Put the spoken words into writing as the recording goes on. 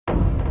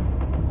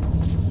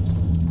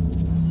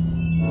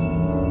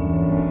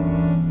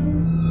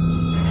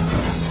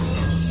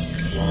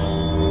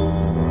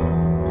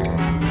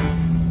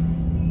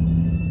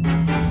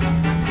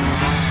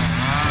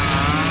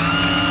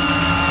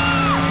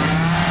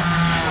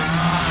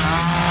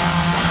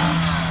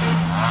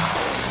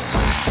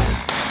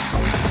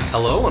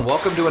Hello and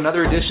welcome to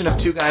another edition of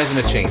Two Guys and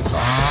a Chainsaw.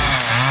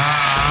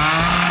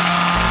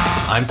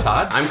 I'm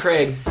Todd. I'm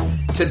Craig.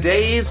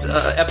 Today's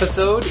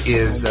episode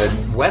is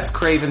Wes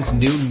Craven's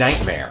New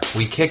Nightmare.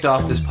 We kicked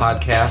off this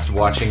podcast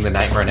watching The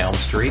Nightmare on Elm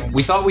Street.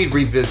 We thought we'd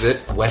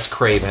revisit Wes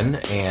Craven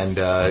and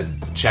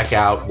check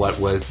out what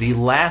was the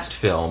last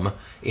film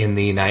in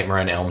the Nightmare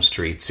on Elm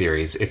Street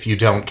series, if you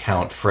don't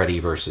count Freddy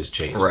vs.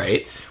 Jason.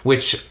 Right.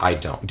 Which I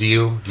don't. Do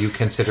you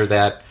consider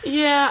that?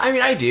 Yeah, I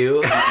mean, I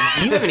do.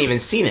 You haven't even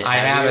seen it, I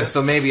haven't, you?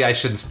 so maybe I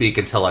shouldn't speak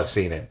until I've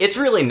seen it. It's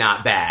really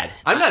not bad.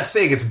 I'm not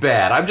saying it's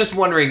bad. I'm just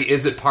wondering,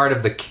 is it part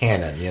of the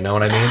canon? You know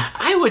what I mean?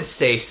 I would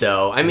say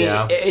so. I mean,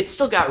 Yeah. It's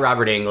still got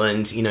Robert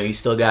Englund. You know, you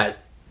still got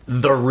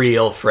the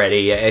real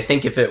Freddy. I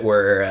think if it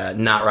were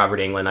not Robert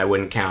Englund, I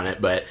wouldn't count it,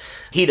 but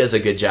he does a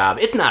good job.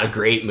 It's not a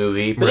great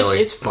movie, but Really?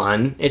 it's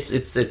fun.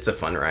 It's a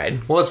fun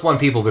ride. Well, it's one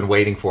people have been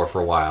waiting for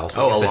a while,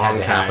 so I guess a it had long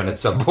to time. happen at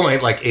some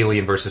point, like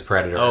Alien vs.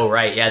 Predator. Oh,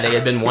 right. Yeah, they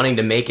had been wanting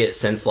to make it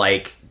since,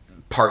 like,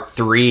 Part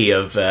 3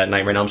 of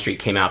Nightmare on Elm Street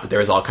came out, but there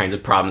was all kinds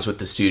of problems with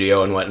the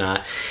studio and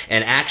whatnot.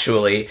 And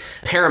actually,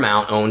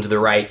 Paramount owned the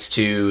rights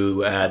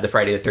to the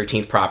Friday the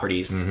 13th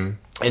properties,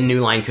 and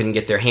New Line couldn't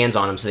get their hands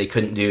on them, so they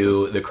couldn't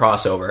do the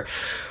crossover.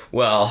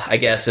 Well, I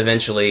guess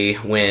eventually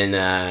when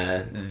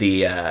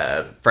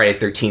the Friday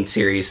the 13th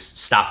series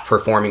stopped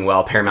performing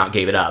well, Paramount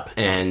gave it up.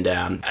 And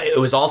it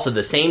was also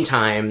the same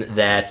time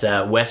that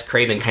Wes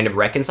Craven kind of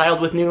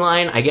reconciled with New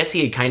Line. I guess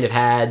he had kind of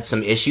had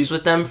some issues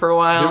with them for a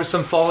while. There was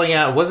some falling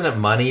out. Wasn't it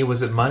money?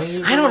 Was it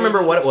money? I don't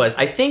remember what it was.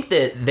 I think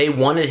that they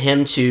wanted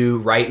him to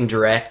write and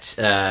direct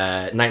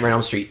Nightmare on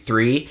Elm Street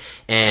 3,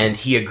 and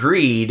he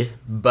agreed,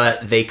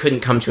 but they couldn't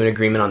come to an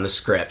agreement on the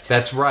script.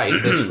 That's right.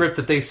 The script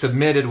that they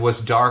submitted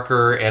was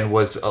darker and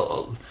was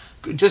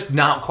just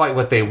not quite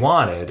what they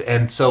wanted,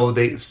 and so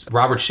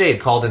Robert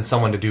Shade called in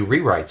someone to do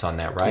rewrites on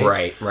that,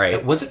 right?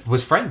 Right.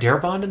 Was Frank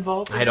Darabont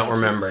involved? I don't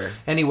remember.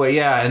 Anyway,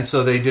 yeah, and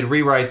so they did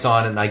rewrites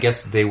on it, and I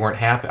guess they weren't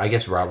happy. I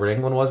guess Robert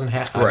Englund wasn't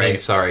happy.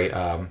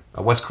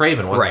 Wes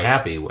Craven wasn't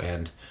happy,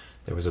 and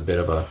there was a bit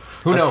of a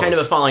who knows, kind of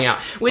a falling out,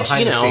 which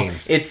behind you the know,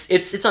 scenes.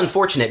 it's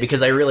unfortunate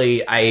because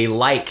I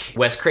like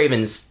Wes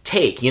Craven's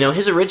take. You know,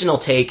 his original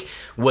take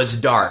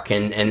was dark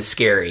and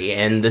scary,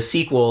 and the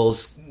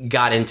sequels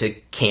got into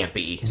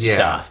campy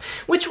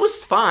stuff, which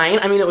was fine.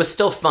 I mean, it was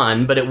still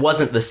fun, but it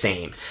wasn't the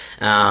same.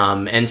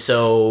 And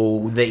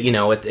so that, you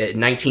know, at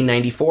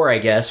 1994, I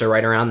guess, or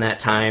right around that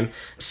time,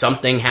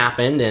 something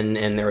happened, and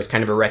there was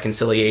kind of a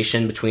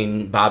reconciliation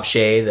between Bob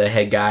Shea, the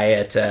head guy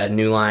at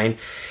New Line,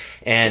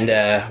 and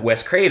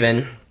Wes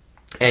Craven.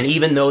 And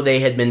even though they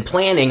had been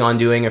planning on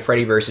doing a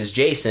Freddy vs.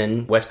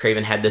 Jason, Wes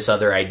Craven had this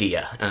other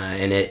idea,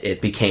 and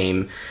it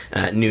became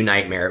New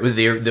Nightmare.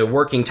 The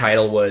working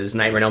title was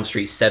Nightmare on Elm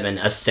Street 7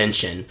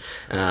 Ascension.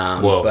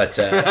 Whoa. But,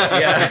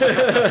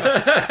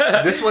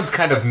 yeah. This one's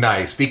kind of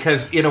nice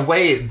because, in a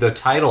way, the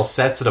title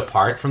sets it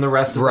apart from the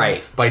rest of them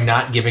by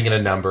not giving it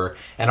a number,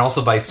 and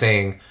also by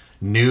saying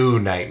New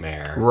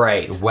Nightmare.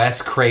 Right.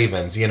 Wes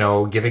Craven's, you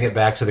know, giving it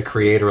back to the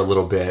creator a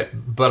little bit,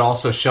 but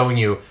also showing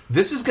you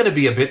this is going to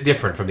be a bit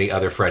different from the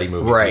other Freddy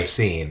movies you've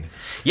seen.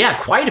 Yeah,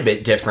 quite a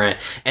bit different.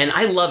 And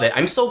I love it.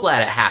 I'm so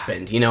glad it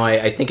happened. You know,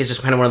 I think it's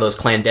just kind of one of those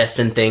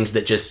clandestine things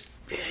that just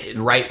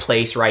right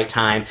place, right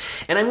time.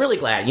 And I'm really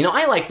glad. You know,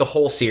 I like the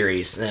whole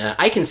series.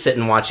 I can sit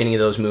and watch any of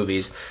those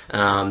movies.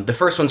 The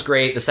first one's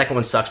great. The second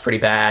one sucks pretty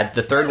bad.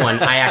 The third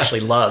one I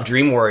actually love.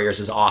 Dream Warriors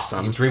is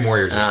awesome. Dream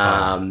Warriors is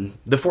fun.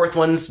 The fourth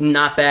one's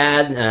not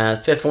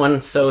bad. Fifth one,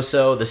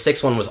 so-so. The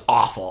sixth one was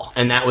awful.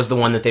 And that was the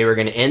one that they were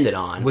going to end it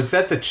on. Was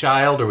that the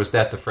child or was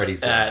that the Freddy's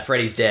Dead?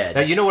 Freddy's Dead.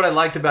 Now, you know what I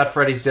liked about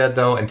Freddy's Dead,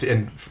 though?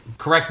 And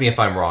correct me if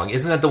I'm wrong.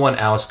 Isn't that the one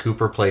Alice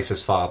Cooper plays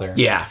his father?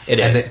 Yeah, it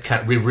is. And it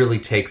kind of, really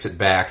takes it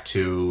back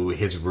to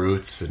his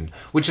roots, and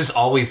which is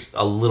always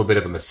a little bit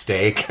of a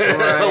mistake.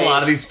 Right. A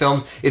lot of these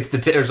films,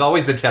 there's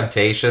always the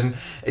temptation.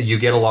 You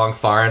get along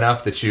far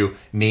enough that you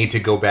need to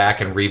go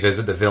back and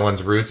revisit the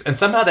villain's roots, and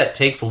somehow that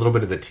takes a little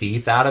bit of the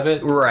teeth out of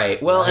it.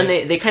 Right. Well, and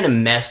they kind of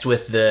messed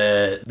with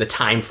the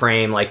time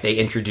frame. Like, they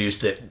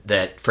introduced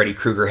that Freddy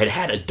Krueger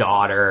had a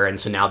daughter, and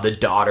so now the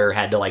daughter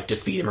had to, like,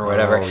 defeat him or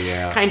whatever. Oh,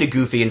 yeah. Kind of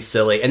goofy and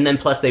silly. And then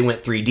plus they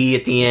went 3D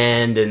at the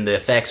end, and the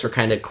effects were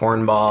kind of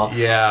cornball.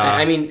 Yeah.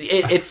 I mean,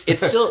 it's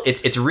still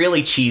it's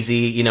really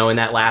cheesy. You know,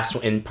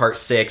 in part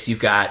 6, you've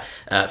got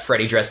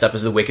Freddy dressed up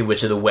as the Wicked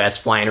Witch of the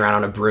West flying around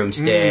on a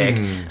broomstick.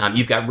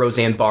 You've got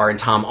Roseanne Barr and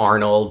Tom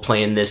Arnold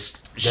playing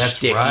this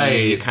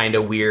sticky kind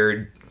of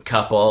weird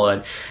couple,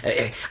 and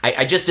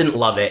I just didn't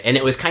love it, and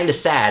it was kind of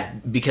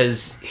sad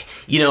because,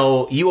 you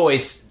know,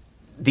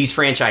 these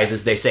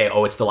franchises, they say,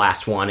 oh, it's the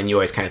last one, and you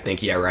always kind of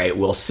think, yeah, right,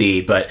 we'll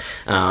see. But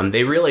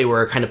they really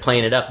were kind of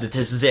playing it up that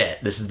this is it.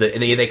 This is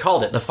they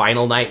called it the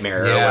final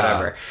nightmare or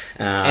whatever.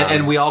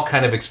 And we all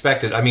kind of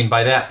expected. I mean,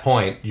 by that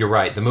point, you're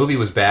right. The movie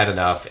was bad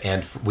enough,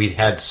 and we'd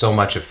had so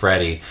much of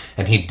Freddy,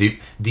 and he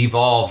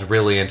devolved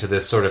really into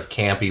this sort of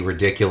campy,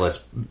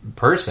 ridiculous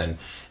person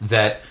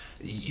that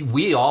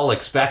we all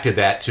expected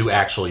that to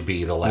actually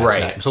be the last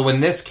night. So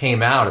when this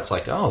came out, it's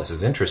like, oh, this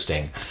is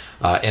interesting.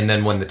 And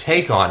then when the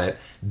take on it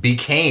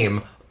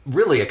became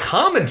really a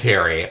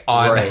commentary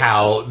on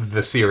how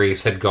the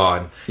series had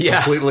gone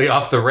completely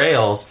off the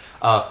rails.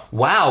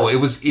 Wow, it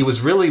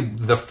was really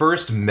the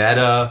first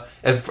meta,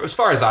 as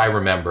far as I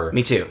remember.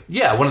 Me too.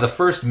 Yeah, one of the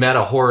first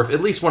meta horror,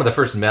 at least one of the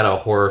first meta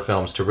horror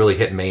films to really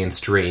hit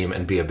mainstream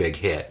and be a big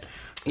hit.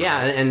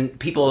 Yeah, and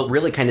people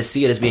really kind of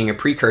see it as being a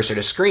precursor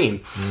to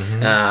Scream.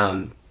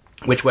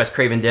 Which Wes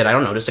Craven did, I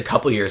don't know, just a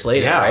couple years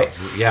later, right?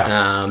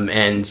 Yeah.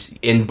 And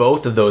in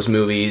both of those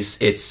movies,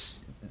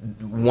 it's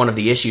one of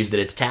the issues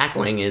that it's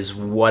tackling is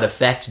what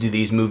effect do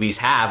these movies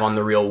have on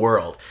the real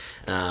world?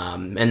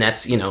 And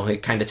that's,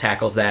 it kind of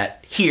tackles that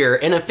here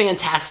in a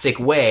fantastic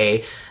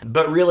way,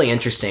 but really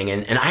interesting.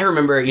 And I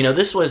remember,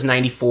 this was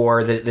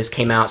 94 that this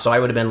came out, so I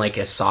would have been like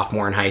a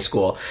sophomore in high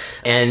school.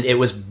 And it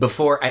was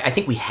before, I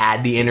think we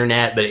had the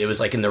internet, but it was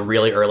like in the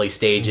really early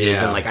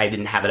stages, and like I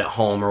didn't have it at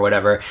home or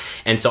whatever.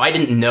 And so I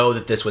didn't know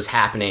that this was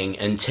happening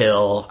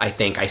until I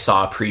think I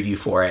saw a preview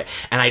for it.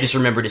 And I just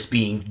remember just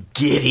being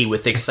giddy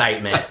with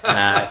excitement,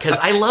 because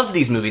I loved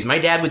these movies. My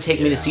dad would take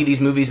me to see these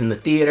movies in the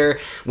theater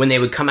when they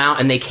would come out,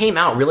 and they came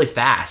out really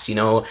fast.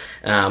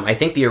 I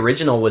think the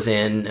original was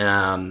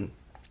in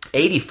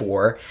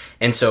 84,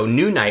 and so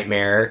New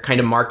Nightmare kind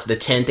of marked the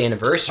 10th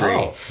anniversary.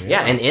 Oh,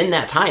 yeah. And in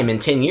that time, in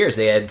 10 years,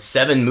 they had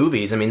 7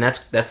 movies. I mean,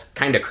 that's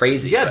kind of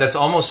crazy. Yeah, that's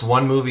almost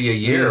one movie a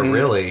year,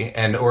 really,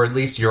 or at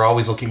least you're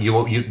always looking.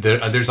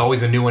 There's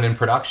always a new one in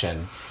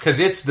production because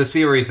it's the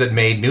series that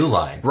made New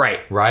Line,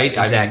 right? I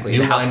Exactly.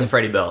 mean, the house that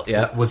Freddy built.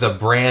 Yeah, was a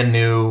brand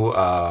new,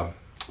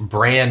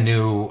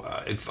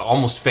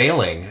 almost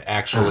failing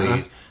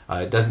actually.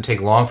 It doesn't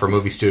take long for a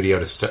movie studio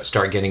to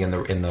start getting in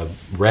the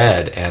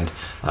red, and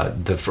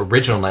the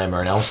original Nightmare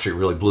on Elm Street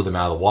really blew them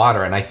out of the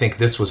water. And I think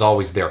this was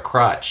always their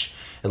crutch,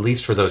 at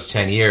least for those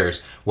 10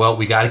 years. Well,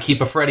 we got to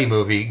keep a Freddy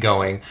movie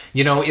going,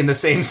 in the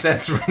same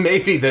sense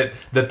maybe that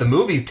the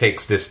movie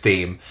takes this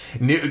theme.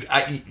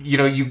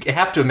 You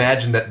have to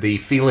imagine that the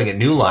feeling at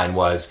New Line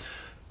was,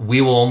 we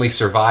will only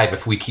survive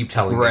if we keep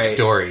telling these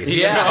stories.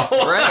 Yeah,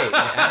 right.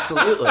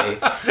 Absolutely.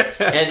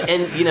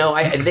 And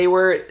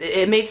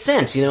it made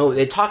sense.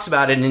 It talks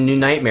about it in New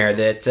Nightmare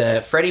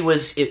that Freddy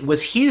was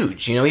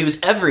huge. He was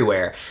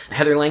everywhere.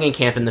 Heather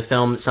Langenkamp in the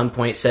film at some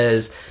point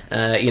says,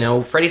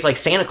 Freddy's like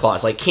Santa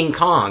Claus, like King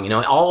Kong.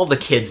 All the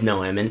kids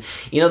know him. And,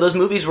 those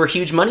movies were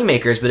huge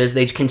moneymakers, but as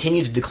they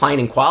continued to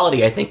decline in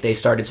quality, I think they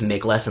started to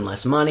make less and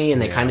less money,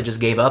 and they kind of just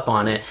gave up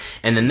on it.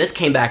 And then this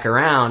came back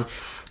around.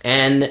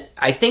 And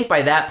I think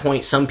by that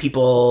point, some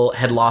people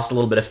had lost a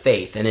little bit of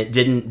faith, and it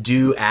didn't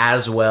do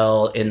as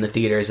well in the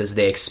theaters as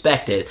they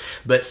expected.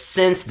 But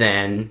since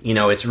then,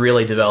 it's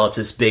really developed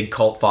this big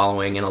cult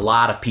following, and a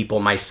lot of people,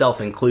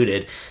 myself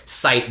included,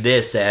 cite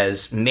this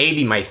as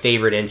maybe my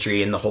favorite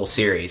entry in the whole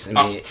series.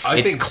 I mean,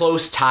 it's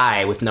close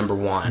tie with number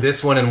 1.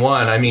 This 1 and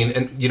 1. I mean,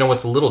 and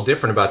what's a little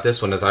different about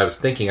this one, as I was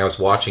thinking, I was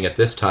watching it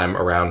this time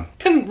around,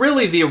 and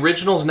really the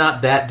original's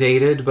not that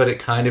dated, but it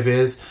kind of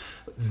is.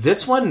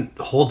 This one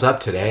holds up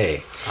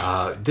today.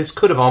 This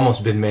could have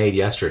almost been made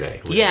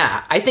yesterday. Really.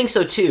 Yeah, I think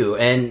so too.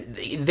 And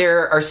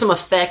there are some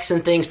effects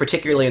and things,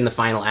 particularly in the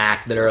final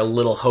act, that are a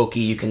little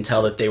hokey. You can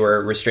tell that they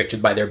were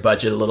restricted by their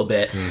budget a little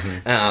bit.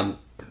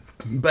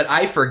 But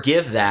I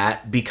forgive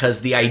that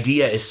because the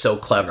idea is so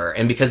clever,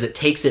 and because it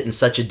takes it in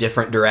such a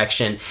different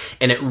direction,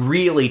 and it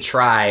really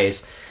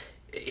tries,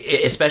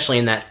 especially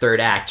in that third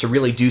act, to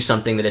really do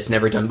something that it's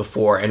never done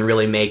before and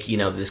really make,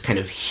 this kind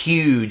of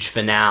huge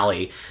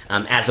finale,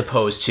 as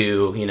opposed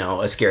to,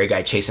 a scary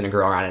guy chasing a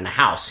girl around in a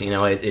house.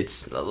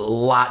 It's a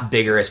lot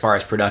bigger as far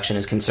as production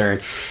is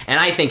concerned. And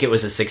I think it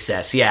was a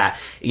success. Yeah.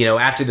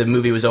 After the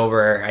movie was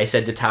over, I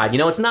said to Todd,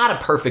 it's not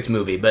a perfect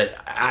movie, but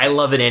I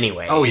love it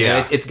anyway. Oh,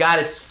 yeah. It's got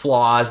its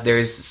flaws.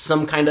 There's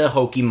some kind of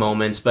hokey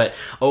moments, but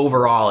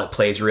overall it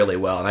plays really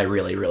well, and I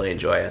really, really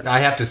enjoy it.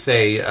 I have to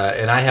say,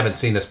 and I haven't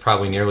seen this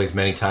probably nearly as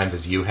many times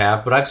as you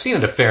have, but I've seen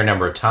it a fair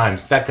number of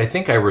times. In fact, I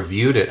think I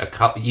reviewed it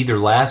either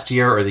last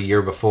year or the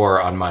year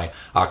before on my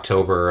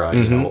October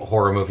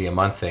horror movie a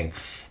month thing.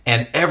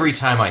 And every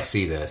time I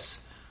see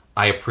this,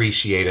 I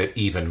appreciate it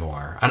even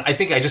more. And I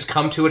think I just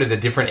come to it at a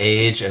different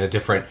age and a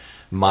different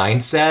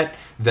mindset,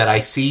 that I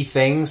see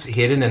things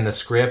hidden in the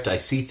script, I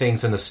see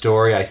things in the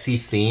story, I see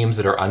themes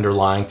that are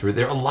underlying through.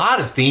 There are a lot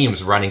of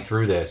themes running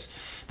through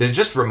this that it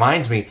just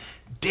reminds me,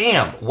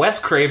 damn, Wes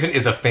Craven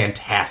is a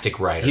fantastic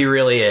writer. He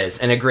really is,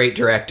 and a great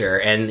director.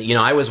 And,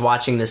 I was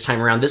watching this time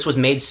around. This was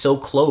made so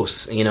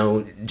close,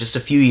 just a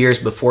few years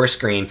before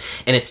Scream.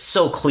 And it's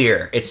so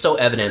clear. It's so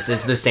evident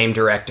this is the same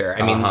director.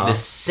 I mean, the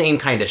same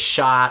kind of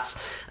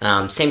shots,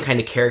 same kind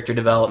of character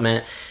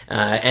development.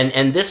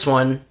 And this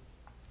one,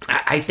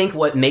 I think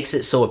what makes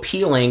it so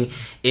appealing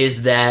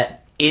is that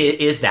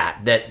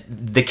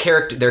their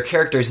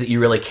characters that you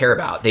really care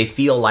about. They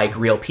feel like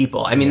real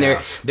people. I mean,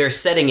 they're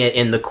setting it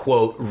in the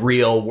quote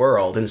real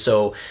world, and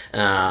so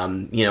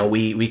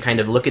we kind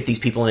of look at these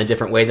people in a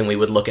different way than we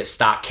would look at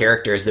stock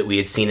characters that we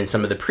had seen in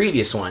some of the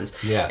previous ones.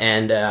 Yes.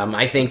 And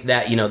I think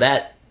that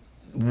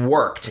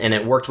worked, and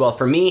it worked well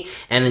for me.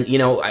 And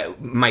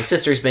my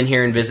sister's been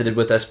here and visited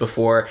with us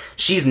before.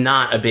 She's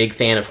not a big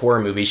fan of horror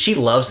movies. She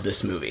loves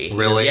this movie.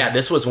 Really? Yeah,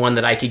 this was one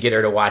that I could get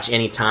her to watch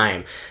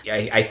anytime.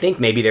 I think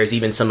maybe there's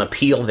even some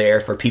appeal there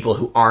for people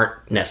who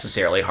aren't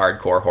necessarily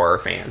hardcore horror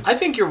fans. I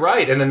think you're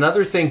right. And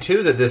another thing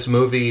too that this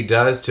movie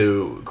does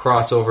to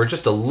cross over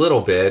just a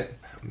little bit,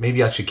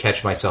 maybe I should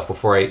catch myself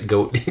before I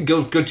go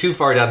too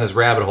far down this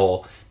rabbit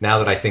hole now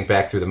that I think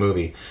back through the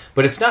movie,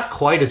 but it's not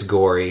quite as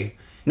gory.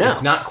 No.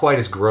 It's not quite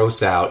as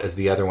gross out as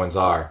the other ones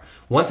are.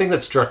 One thing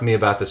that struck me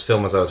about this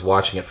film as I was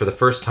watching it for the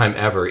first time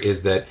ever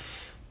is that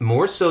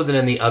more so than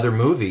in the other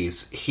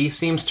movies, he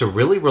seems to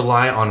really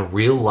rely on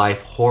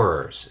real-life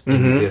horrors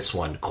in this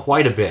one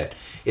quite a bit.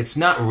 It's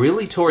not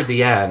really toward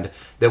the end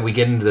that we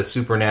get into the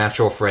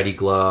supernatural Freddy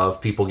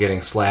glove, people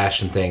getting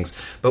slashed and things,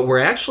 but we're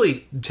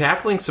actually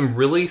tackling some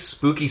really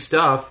spooky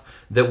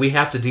stuff that we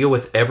have to deal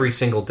with every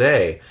single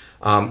day.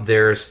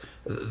 There's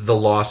the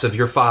loss of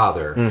your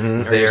father.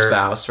 Or your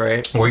spouse,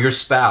 right? Or your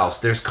spouse.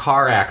 There's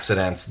car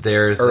accidents.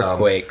 There's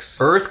earthquakes.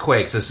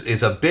 Earthquakes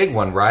is a big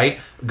one, right?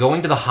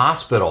 Going to the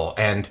hospital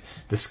and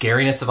the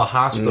scariness of a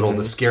hospital,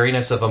 the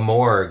scariness of a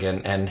morgue,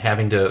 and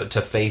having to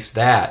face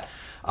that.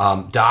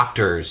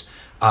 Doctors.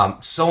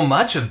 So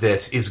much of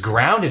this is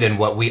grounded in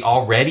what we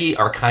already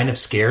are kind of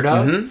scared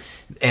of.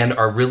 And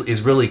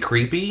is really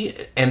creepy.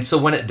 And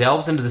so when it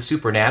delves into the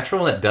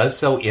supernatural, and it does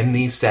so in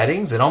these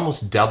settings, it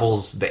almost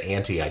doubles the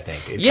ante, I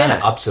think. It kind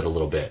of ups it a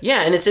little bit.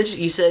 Yeah, and it's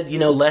interesting. You said,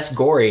 less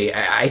gory.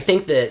 I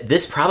think that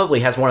this probably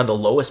has one of the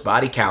lowest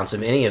body counts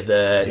of any of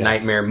the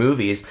Nightmare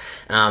movies.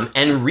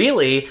 And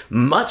really,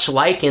 much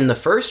like in the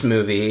first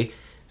movie,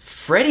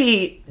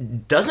 Freddy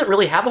doesn't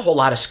really have a whole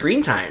lot of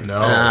screen time.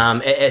 No.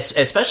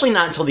 Especially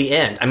not until the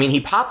end. I mean,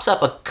 he pops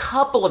up a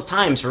couple of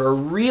times for a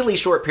really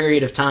short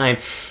period of time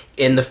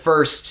in the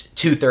first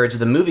 2/3 of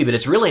the movie, but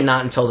it's really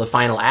not until the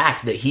final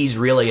act that he's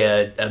really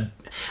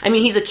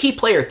he's a key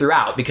player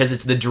throughout, because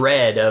it's the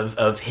dread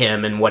of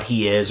him and what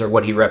he is or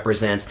what he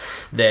represents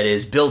that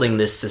is building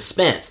this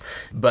suspense.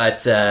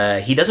 But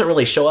he doesn't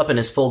really show up in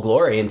his full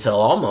glory until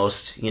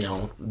almost,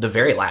 the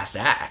very last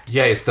act.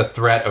 Yeah, it's the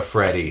threat of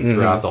Freddy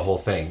throughout the whole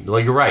thing. Well,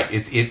 you're right.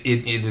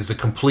 It is a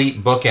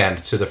complete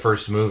bookend to the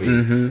first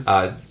movie,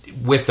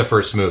 with the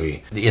first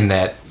movie, in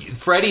that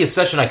Freddy is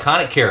such an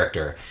iconic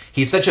character.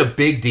 He's such a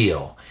big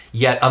deal.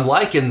 Yet,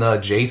 unlike in the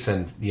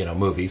Jason,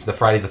 movies, the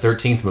Friday the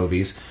 13th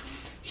movies,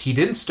 he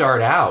didn't start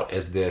out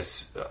as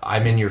this,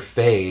 I'm in your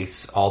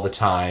face all the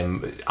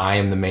time, I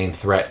am the main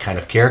threat kind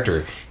of character.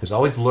 He was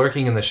always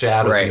lurking in the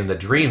shadows and in the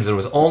dreams, and it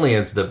was only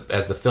as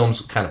the films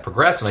kind of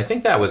progressed, and I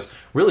think that was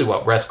really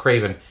what Wes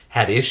Craven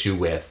had issue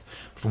with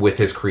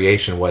his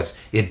creation, was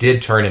it did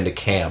turn into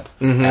camp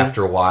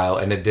after a while,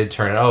 and it did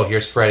turn,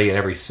 here's Freddy in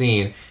every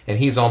scene, and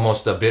he's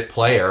almost a bit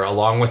player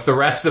along with the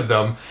rest of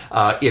them,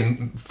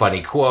 in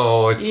funny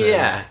quotes,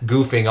 and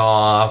goofing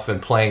off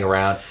and playing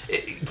around.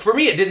 For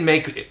me, it didn't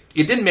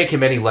make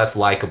him any less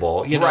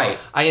likable.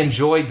 I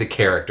enjoyed the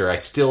character, I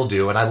still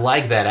do, and I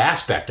like that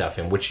aspect of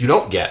him, which you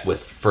don't get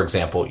with, for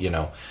example,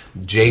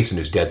 Jason,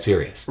 who's dead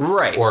serious,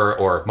 right?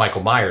 Or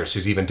Michael Myers,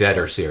 who's even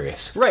deader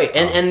serious, right?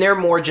 And they're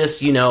more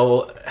just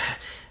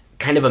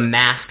kind of a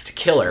masked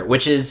killer,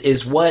 which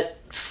is what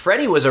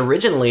Freddy was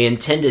originally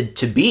intended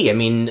to be. I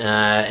mean,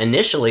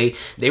 initially,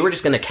 they were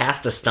just going to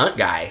cast a stunt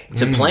guy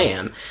to play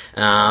him.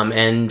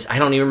 And I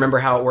don't even remember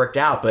how it worked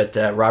out, but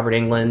Robert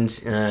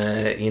Englund,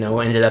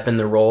 ended up in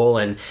the role,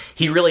 and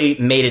he really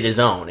made it his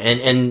own.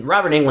 And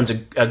Robert Englund's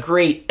a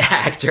great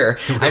actor.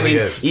 Really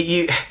is.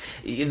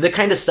 The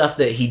kind of stuff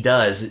that he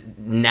does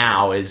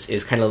now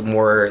is kind of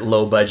more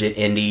low-budget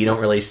indie. You don't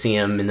really see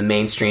him in the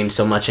mainstream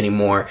so much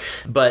anymore.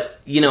 But,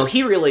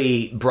 he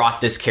really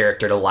brought this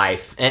character to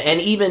life. And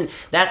even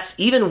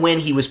when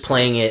he was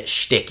playing it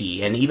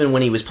shticky, and even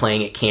when he was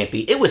playing it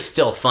campy, it was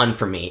still fun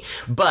for me.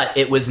 But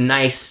it was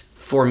nice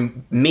for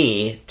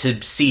me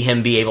to see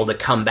him be able to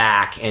come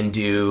back and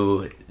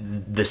do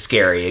the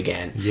scary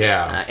again.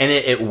 Yeah. And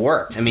it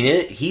worked. I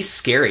mean, he's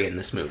scary in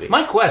this movie.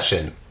 My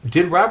question,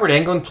 did Robert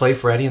Englund play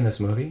Freddy in this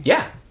movie?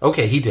 Yeah.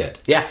 Okay, he did.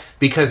 Yeah.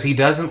 Because he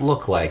doesn't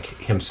look like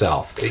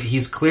himself.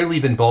 He's clearly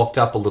been bulked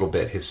up a little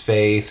bit, his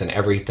face and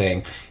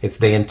everything.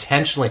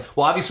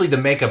 Obviously the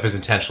makeup is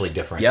intentionally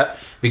different. Yep.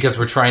 Because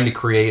we're trying to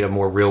create a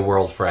more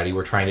real-world Freddy.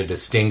 We're trying to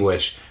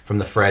distinguish from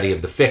the Freddy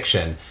of the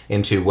fiction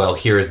into,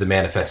 here is the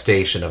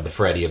manifestation of the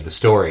Freddy of the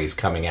stories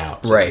coming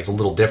out. So it's a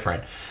little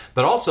different.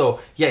 But also,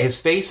 his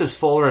face is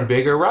fuller and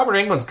bigger. Robert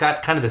Englund's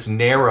got kind of this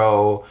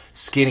narrow,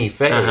 skinny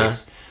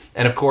face.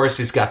 And of course,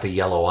 he's got the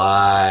yellow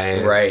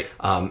eyes. Right.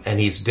 And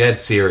he's dead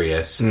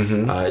serious.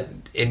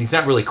 And he's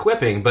not really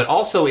quipping, but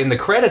also in the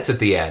credits at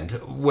the end,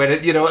 when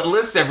it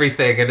lists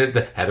everything, and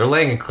Heather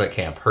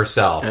Langenkamp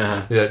herself,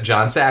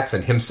 John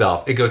Saxon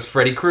himself, it goes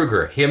Freddy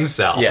Krueger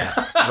himself. Yeah,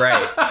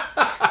 right.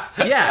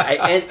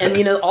 and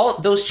you know, all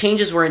those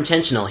changes were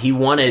intentional. He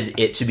wanted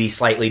it to be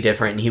slightly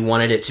different, and he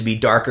wanted it to be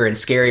darker and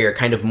scarier,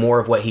 kind of more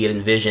of what he had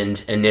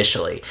envisioned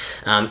initially.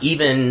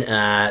 Even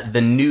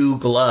the new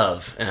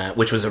glove,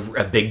 which was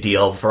a big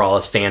deal for all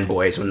his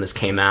fanboys when this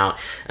came out,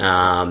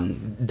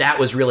 that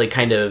was really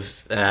kind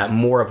of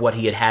more of what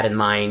he had in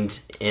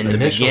mind in the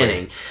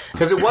beginning.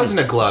 Because it wasn't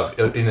a glove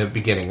in the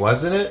beginning,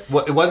 wasn't it?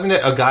 Wasn't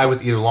it a guy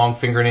with either long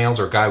fingernails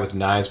or a guy with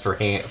knives for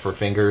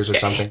fingers or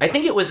something? I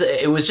think it was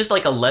just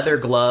like a leather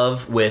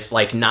glove with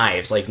like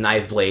knives, like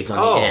knife blades on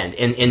the end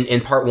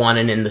in part one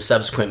and in the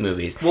subsequent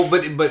movies. Well,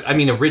 but I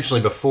mean,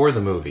 originally before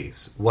the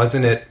movies,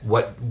 wasn't it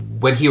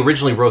when he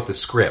originally wrote the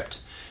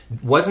script?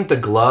 Wasn't the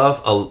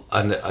glove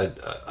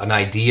an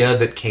idea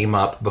that came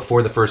up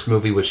before the first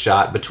movie was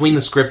shot, between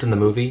the script and the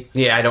movie?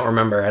 Yeah, I don't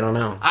remember. I don't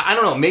know. I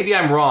don't know. Maybe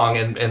I'm wrong,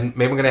 and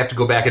maybe I'm going to have to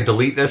go back and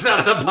delete this out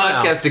of the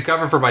podcast to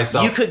cover for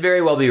myself. You could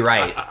very well be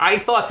right. I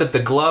thought that the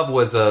glove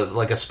was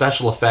like a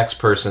special effects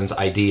person's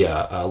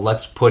idea.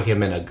 Let's put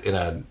him in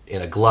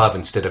a glove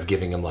instead of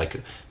giving him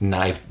like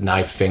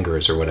knife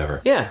fingers or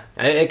whatever. Yeah,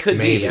 it could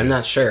be. I'm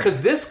not sure.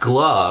 Because this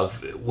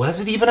glove, was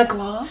it even a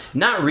glove?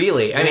 Not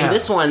really. I mean,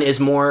 this one is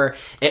more...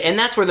 And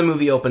that's where the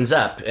movie opens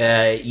up.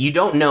 You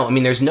don't know. I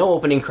mean, there's no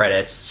opening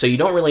credits, so you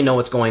don't really know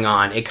what's going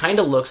on. It kind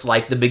of looks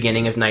like the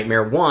beginning of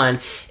Nightmare 1,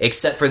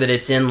 except for that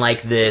it's in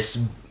like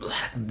this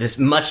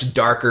much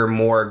darker,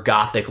 more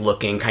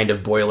gothic-looking kind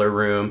of boiler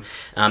room.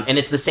 And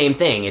it's the same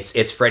thing.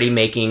 It's Freddy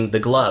making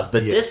the glove.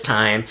 But this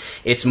time,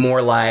 it's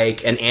more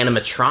like an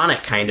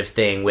animatronic kind of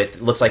thing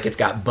with... Looks like it's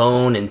got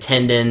bone and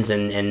tendons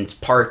and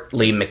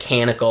partly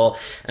mechanical.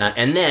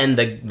 And then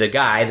the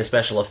guy, the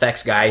special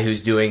effects guy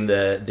who's doing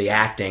the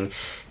acting,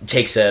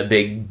 takes a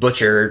big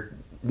butcher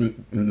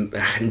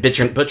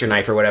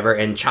knife or whatever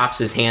and chops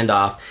his hand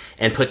off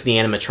and puts the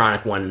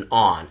animatronic one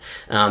on.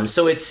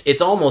 So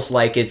it's almost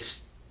like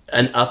it's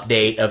an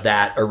update of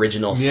that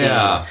original scene.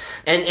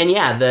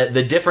 And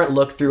the different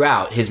look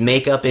throughout. His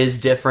makeup is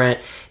different.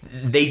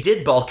 They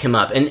did bulk him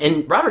up.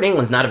 And Robert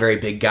Englund's not a very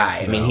big guy.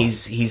 I mean,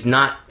 he's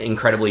not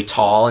incredibly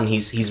tall, and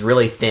he's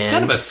really thin. He's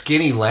kind of a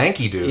skinny,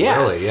 lanky dude,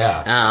 really,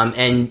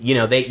 and, you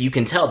know, you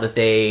can tell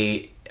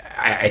that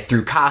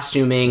through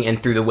costuming and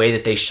through the way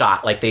that they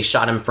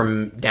shot him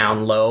from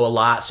down low a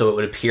lot, so it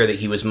would appear that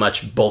he was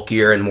much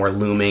bulkier and more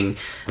looming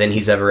than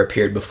he's ever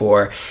appeared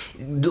before.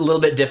 A little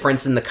bit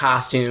difference in the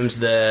costumes.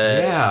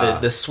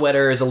 The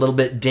sweater is a little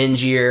bit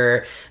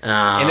dingier,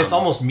 and it's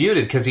almost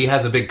muted because he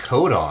has a big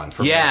coat on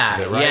for most of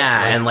it, right?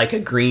 And like a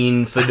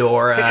green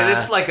fedora. And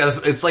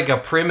it's like a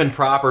prim and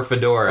proper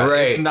fedora.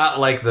 Right. It's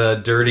not like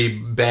the dirty,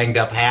 banged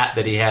up hat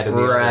that he had in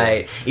the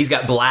other one. He's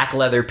got black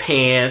leather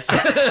pants.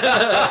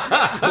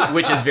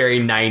 Which is very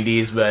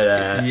 90s, but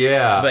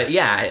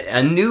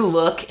a new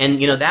look, and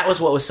you know that was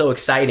what was so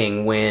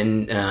exciting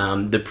when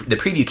the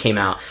preview came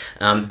out.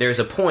 There's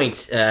a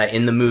point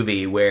in the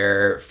movie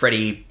where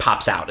Freddy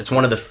pops out. It's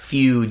one of the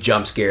few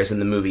jump scares in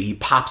the movie. He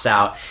pops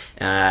out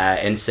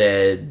and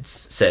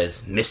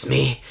says, "Miss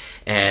me?"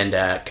 And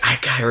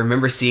I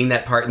remember seeing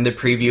that part in the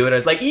preview, and I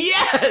was like,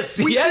 yes,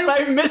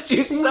 I missed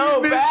you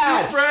so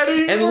bad. You,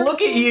 Freddy. And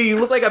look at you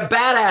look like a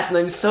badass, and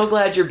I'm so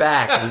glad you're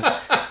back. And,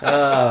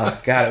 oh,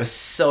 God, it was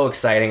so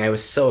exciting. I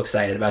was so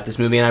excited about this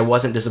movie, and I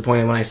wasn't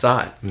disappointed when I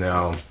saw it.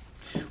 No.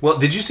 Well,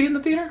 did you see it in the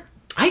theater?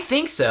 I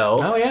think so.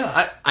 Oh,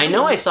 yeah. I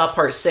know I saw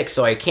part 6,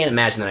 so I can't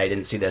imagine that I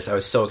didn't see this. I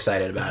was so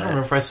excited about it. I don't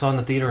remember if I saw it in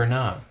the theater or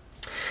not.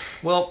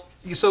 Well...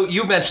 So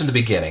you mentioned the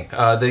beginning.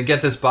 They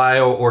get this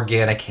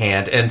bioorganic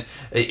hand, and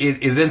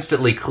it is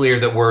instantly clear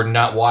that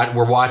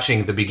we're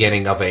watching the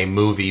beginning of a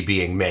movie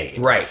being made.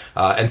 Right.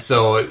 And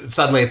so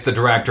suddenly it's the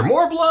director,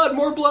 more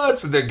blood.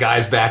 So the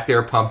guy's back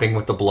there pumping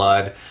with the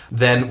blood.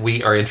 Then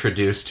we are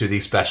introduced to the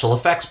special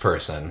effects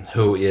person,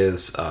 who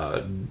is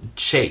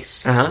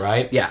Chase,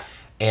 right? Yeah.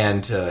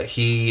 And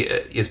he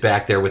is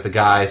back there with the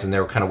guys, and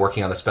they're kind of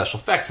working on the special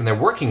effects, and they're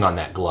working on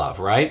that glove,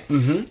 right?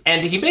 Mm-hmm.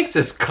 And he makes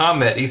this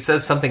comment. He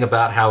says something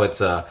about how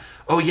it's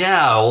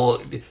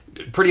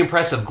pretty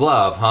impressive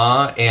glove,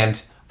 huh?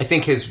 And I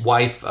think his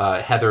wife,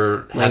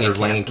 Heather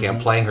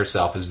Langenkamp, playing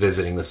herself, is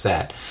visiting the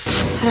set.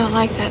 I don't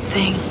like that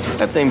thing.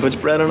 That thing puts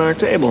bread on our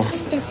table.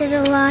 Is it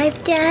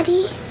alive,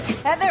 Daddy?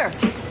 Heather,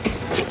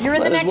 you're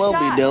in the next Might as well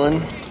shot. be,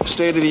 Dylan.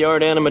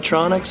 State-of-the-art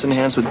animatronics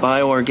enhanced with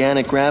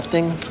bioorganic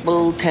grafting,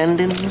 bull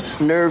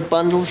tendons, nerve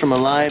bundles from a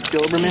live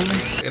Doberman.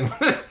 And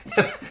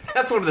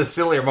that's one of the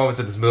sillier moments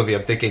in this movie.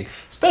 I'm thinking,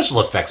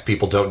 special effects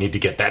people don't need to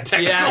get that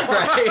technical. Yeah,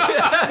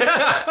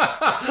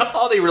 right.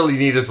 All they really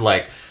need is,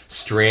 like,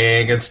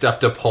 string and stuff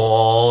to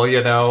pull,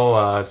 you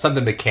know,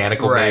 something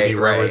mechanical, maybe,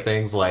 rubber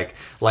things, like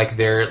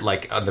they're,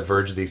 like, on the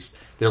verge of these...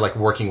 They're like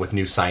working with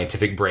new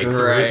scientific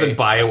breakthroughs and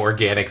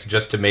bioorganics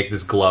just to make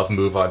this glove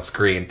move on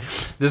screen.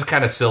 This is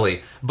kind of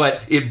silly,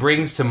 but it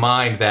brings to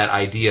mind that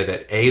idea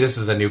that A, this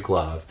is a new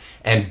glove,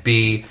 and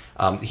B,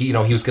 he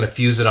was going to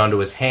fuse it onto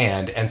his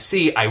hand, and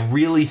C, I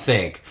really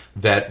think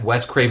that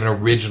Wes Craven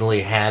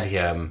originally had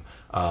him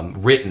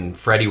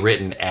Freddy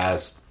written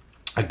as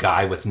a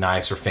guy with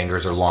knives or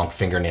fingers or long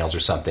fingernails or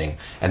something,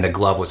 and the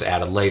glove was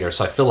added later.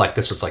 So I feel like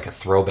this was like a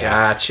throwback.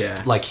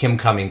 Gotcha. Like him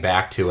coming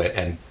back to it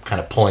and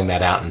kind of pulling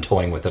that out and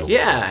toying with it a little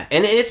bit.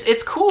 And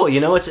it's cool, you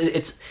know,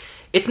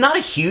 it's not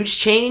a huge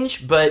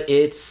change, but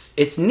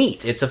it's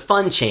neat. It's a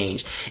fun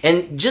change.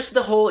 And just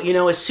the whole, you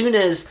know, as soon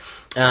as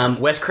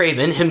Wes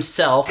Craven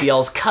himself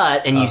yells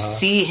cut, and you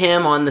see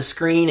him on the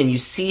screen, and you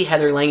see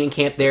Heather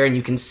Langenkamp there, and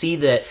you can see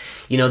that,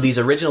 you know, these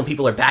original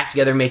people are back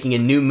together making a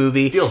new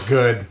movie. Feels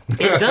good.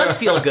 It does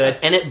feel good,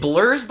 and it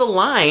blurs the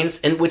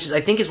lines, and which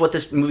I think is what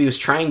this movie was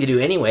trying to do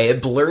anyway.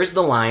 It blurs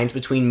the lines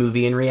between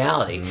movie and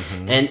reality.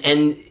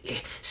 And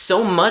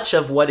so much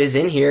of what is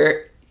in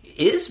here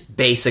is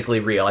basically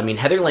real. I mean,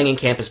 Heather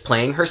Langenkamp is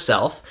playing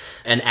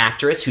herself, an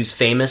actress who's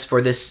famous for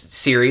this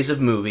series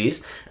of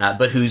movies,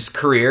 but whose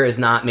career is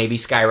not maybe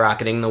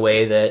skyrocketing the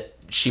way that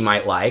she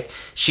might like.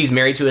 She's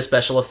married to a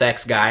special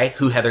effects guy,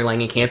 who Heather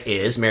Langenkamp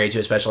is married to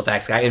a special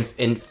effects guy.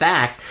 In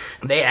fact,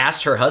 they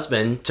asked her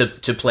husband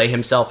to play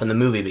himself in the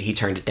movie, but he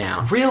turned it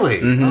down. Really?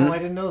 Oh, I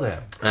didn't know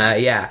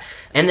that. Yeah.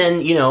 And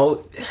then, you know,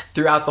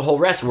 throughout the whole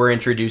rest, we're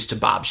introduced to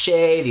Bob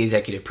Shaye, the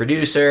executive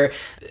producer,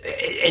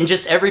 and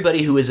just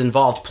everybody who is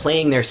involved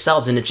playing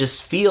themselves, and it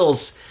just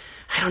feels,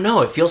 I don't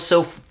know, it feels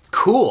so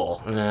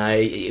cool.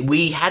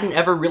 We hadn't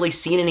ever really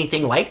seen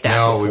anything like that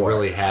before. No, we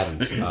really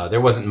hadn't.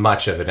 There wasn't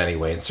much of it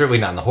anyway, and certainly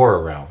not in the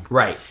horror realm.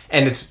 Right.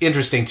 And it's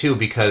interesting, too,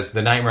 because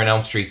the Nightmare on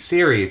Elm Street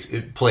series,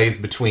 it plays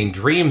between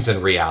dreams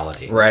and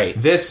reality. Right.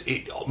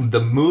 The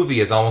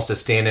movie is almost a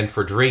stand-in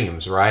for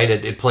dreams, right?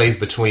 It plays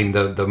between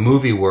the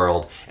movie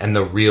world and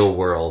the real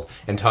world,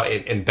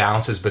 and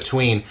bounces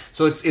between.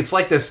 So it's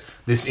like this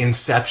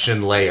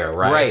Inception layer,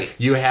 right? Right.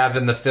 You have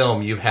in the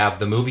film, you have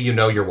the movie you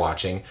know you're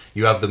watching,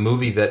 you have the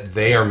movie that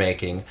they are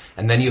making,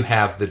 and then you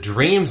have the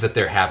dreams that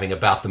they're having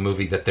about the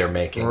movie that they're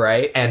making.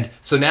 Right. And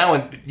so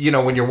now, you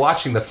know, when you're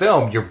watching the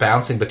film, you're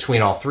bouncing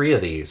between all three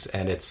of these,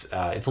 and it's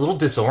a little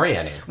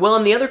disorienting. Well,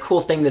 and the other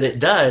cool thing that it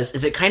does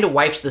is it kind of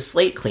wipes the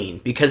slate clean,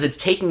 because it's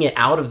taking it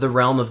out of the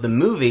realm of the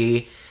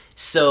movie,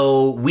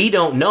 so we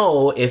don't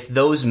know if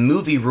those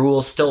movie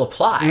rules still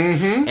apply.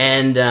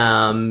 And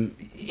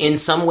in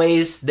some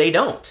ways, they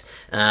don't.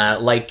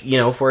 Like, you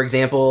know, for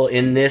example,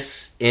 in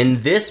this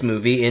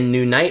movie, in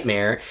New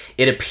Nightmare,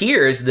 it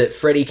appears that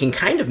Freddy can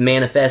kind of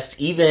manifest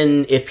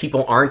even if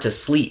people aren't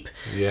asleep.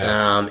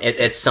 Yes.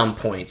 At some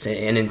points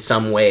and in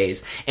some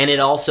ways. And it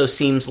also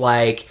seems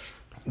like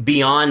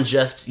beyond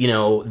just, you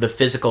know, the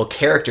physical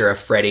character of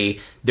Freddy,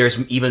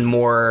 there's even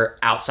more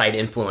outside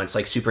influence,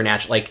 like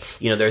supernatural. Like,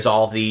 you know, there's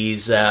all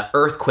these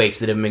earthquakes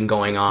that have been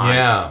going on.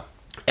 Yeah.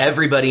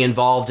 Everybody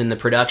involved in the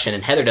production,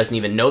 and Heather doesn't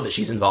even know that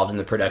she's involved in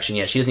the production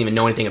yet. She doesn't even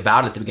know anything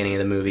about it at the beginning of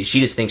the movie.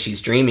 She just thinks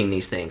she's dreaming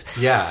these things.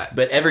 Yeah.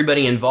 But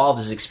everybody involved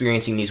is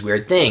experiencing these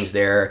weird things.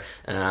 They're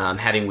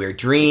having weird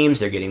dreams,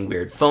 they're getting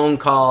weird phone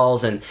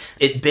calls, and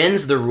it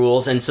bends the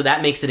rules, and so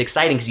that makes it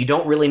exciting because you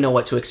don't really know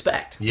what to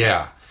expect.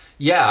 Yeah.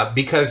 Yeah,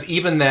 because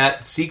even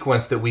that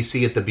sequence that we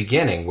see at the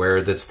beginning,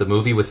 where that's the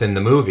movie within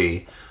the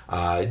movie,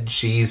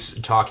 she's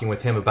talking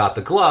with him about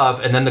the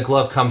glove, and then the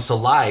glove comes to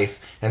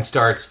life and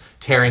starts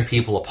tearing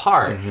people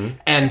apart.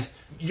 And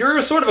you're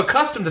sort of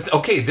accustomed to,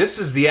 okay, this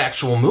is the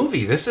actual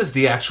movie. This is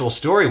the actual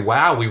story.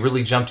 Wow, we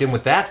really jumped in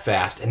with that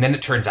fast. And then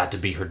it turns out to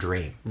be her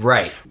dream.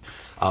 Right.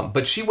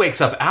 But she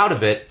wakes up out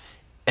of it,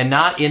 and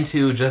not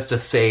into just a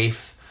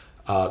safe,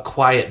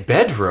 quiet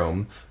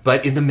bedroom,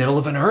 but in the middle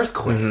of an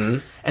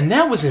earthquake. And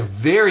that was a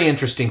very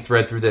interesting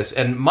thread through this.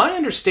 And my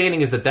understanding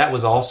is that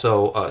was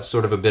also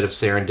sort of a bit of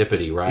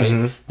serendipity,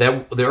 right?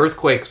 That the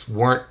earthquakes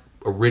weren't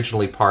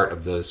originally part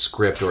of the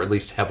script, or at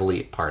least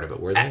heavily part of it,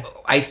 were they?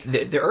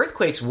 The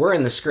earthquakes were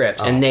in the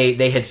script, and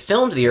they had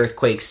filmed the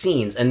earthquake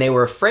scenes, and they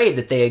were afraid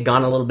that they had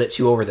gone a little bit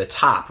too over the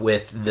top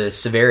with the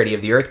severity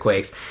of the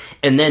earthquakes.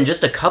 And then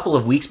just a couple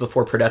of weeks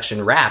before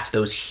production wrapped,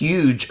 those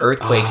huge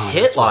earthquakes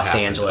hit Los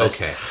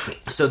Angeles. Okay.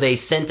 So they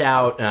sent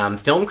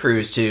out film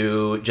crews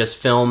to just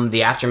film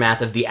the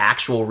aftermath of the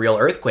actual real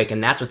earthquake,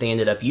 and that's what they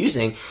ended up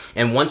using.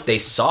 And once they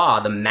saw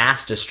the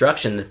mass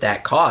destruction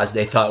that caused,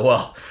 they thought,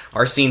 well,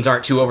 our scenes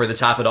aren't too over the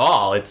top at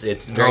all. It's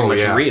very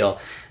much real.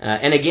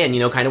 And again, you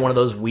know, kind of one of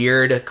those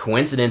weird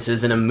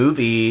coincidences in a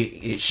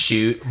movie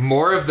shoot.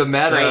 More of the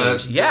meta,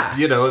 strange. Yeah.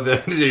 You know,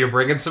 you're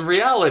bringing some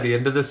reality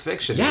into this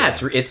fiction. Yeah,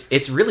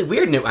 it's really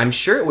weird. And I'm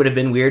sure it would have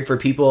been weird for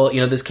people,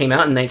 you know, this came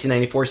out in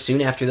 1994,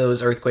 soon after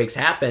those earthquakes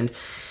happened.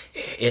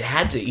 It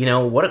had to, you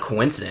know, what a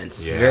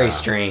coincidence. Yeah. Very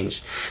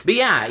strange. But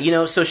yeah, you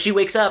know, so she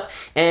wakes up,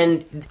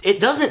 and it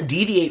doesn't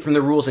deviate from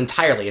the rules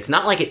entirely. It's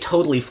not like it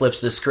totally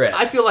flips the script.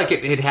 I feel like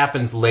it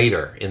happens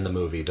later in the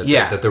movie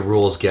that the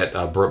rules get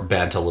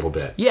bent a little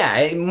bit.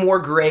 Yeah, more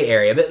gray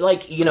area. But,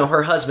 like, you know,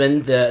 her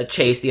husband,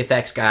 Chase, the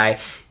effects guy,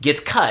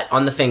 gets cut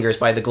on the fingers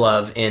by the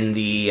glove in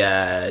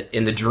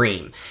the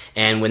dream.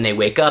 And when they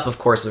wake up, of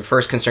course, the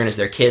first concern is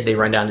their kid. They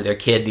run down to their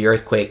kid. The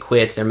earthquake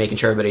quits. They're making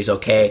sure everybody's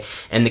okay.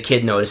 And the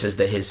kid notices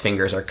that his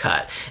fingers are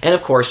cut. And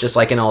of course, just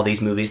like in all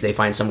these movies, they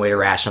find some way to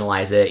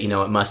rationalize it. You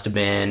know, it must have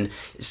been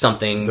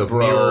something the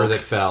broke, mirror that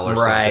fell or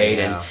right? something.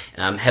 Yeah.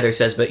 And Heather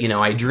says, but, you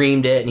know, I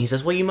dreamed it. And he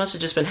says, well, you must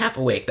have just been half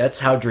awake. That's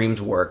how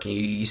dreams work.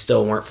 You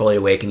still weren't fully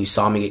awake, and you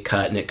saw me get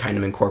cut, and it kind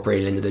of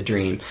incorporated into the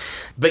dream.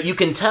 But you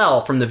can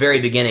tell from the very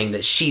beginning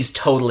that she's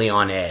totally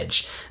on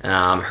edge.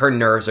 Her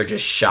nerves are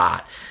just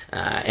shot.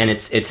 And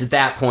it's at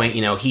that point,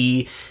 you know,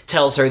 he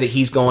tells her that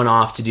he's going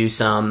off to do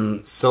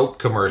some soap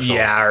commercial.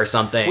 Yeah, or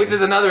something. Which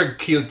is another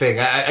cute thing.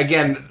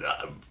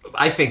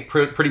 I think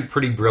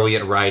pretty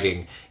brilliant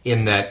writing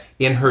in that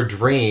in her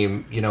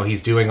dream, you know,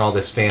 he's doing all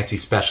this fancy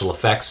special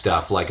effects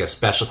stuff, like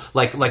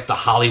like the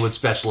Hollywood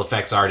special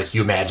effects artist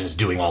you imagine is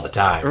doing all the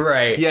time.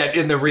 Right. Yet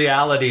in the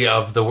reality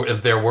of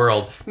their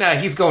world,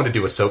 he's going to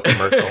do a soap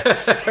commercial.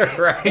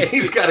 Right.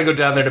 He's got to go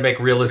down there to make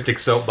realistic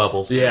soap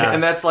bubbles. Yeah.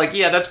 And that's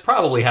that's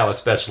probably how a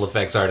special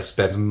effects artist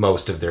spends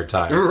most of their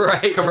time.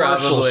 Right.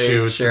 Commercial probably,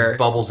 shoots, sure. and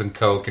bubbles and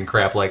Coke and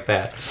crap like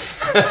that.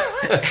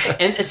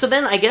 And so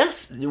then I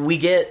guess we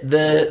get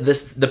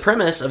the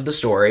premise of the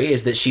story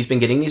is that she's been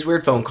getting these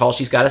weird phone calls.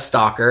 She's got a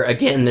stalker.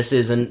 Again, this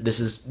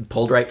is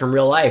pulled right from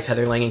real life.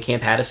 Heather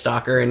Langenkamp had a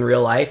stalker in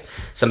real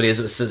life. Somebody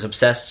is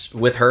obsessed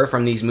with her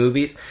from these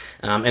movies.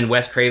 And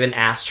Wes Craven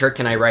asked her,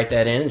 can I write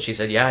that in? And she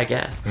said, yeah, I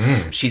guess.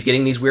 She's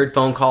getting these weird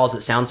phone calls.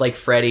 It sounds like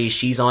Freddy.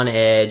 She's on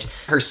edge.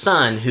 Her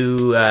son,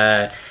 who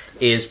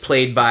is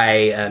played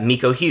by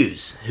Miko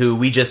Hughes, who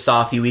we just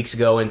saw a few weeks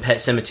ago in Pet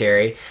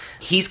Sematary.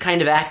 He's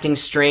kind of acting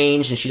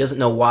strange, and she doesn't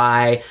know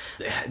why.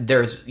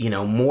 There's, you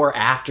know, more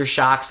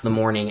aftershocks the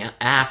morning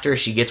after.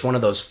 She gets one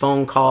of those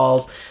phone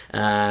calls.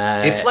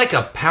 It's like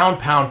a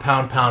pound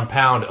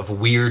of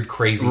weird,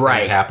 crazy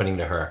things happening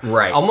to her.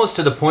 Right. Almost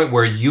to the point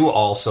where you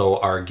also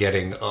are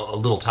getting a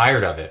little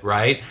tired of it,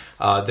 right?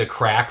 The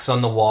cracks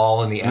on the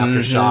wall and the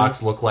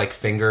aftershocks look like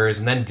fingers,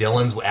 and then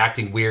Dylan's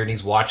acting weird, and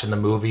he's watching the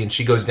movie, and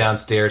she goes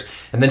downstairs,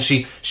 and then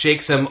she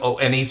shakes him,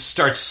 and he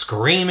starts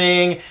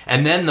screaming,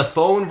 and then the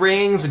phone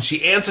rings, and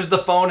she answers the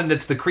phone, and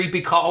it's the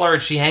creepy caller,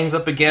 and she hangs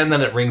up again,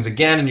 then it rings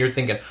again, and you're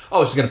thinking,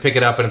 oh, she's going to pick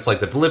it up, and it's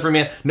like the delivery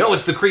man. No,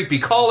 it's the creepy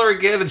caller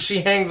again, and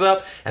she hangs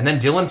up, and then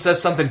Dylan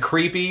says something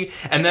creepy,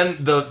 and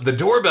then the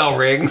doorbell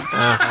rings.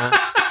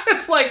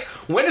 It's like,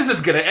 when is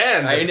this going to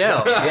end? I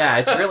know. Yeah,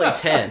 it's really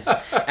tense.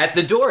 At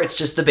the door, it's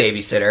just the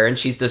babysitter, and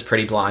she's this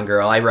pretty blonde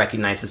girl. I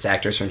recognize this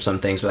actress from some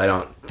things, but I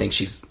don't think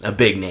she's a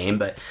big name.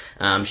 But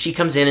she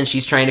comes in, and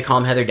she's trying to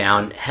calm Heather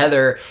down.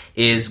 Heather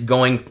is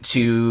going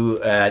to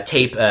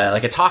tape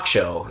like a talk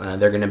show.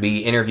 They're going to be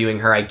interviewing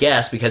her, I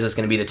guess, because it's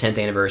going to be the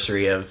 10th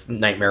anniversary of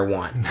Nightmare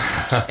 1.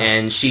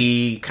 And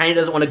she kind of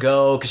doesn't want to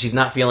go because she's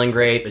not feeling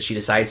great, but she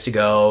decides to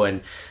go.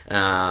 And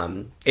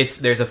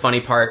there's a funny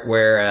part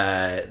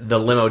where the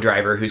limo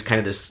driver, who's kind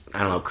of this, I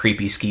don't know,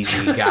 creepy,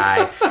 skeezy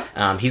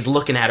guy, he's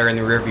looking at her in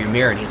the rearview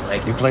mirror, and he's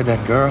like, "You played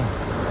that girl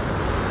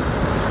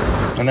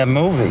in that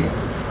movie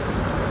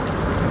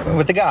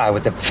with the guy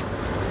with the."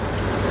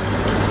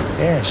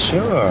 Yeah,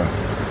 sure,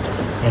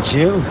 that's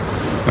you.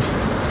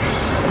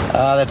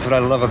 That's what I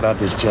love about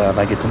this job.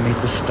 I get to meet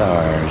the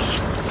stars.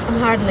 I'm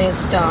hardly a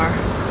star.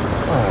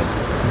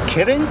 What? You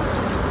kidding?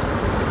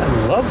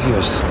 I love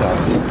your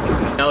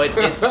stuff. No, it's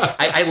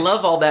I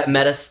love all that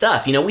meta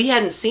stuff. You know, we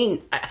hadn't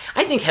seen.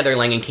 I think Heather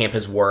Langenkamp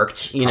has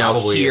worked, you know,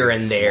 Probably here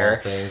in and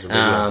there. Small things, or maybe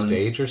on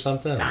stage or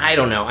something. I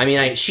don't know. I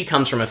mean, she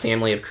comes from a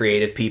family of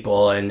creative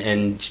people,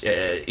 and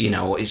you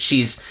know,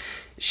 she's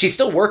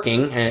still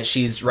working. And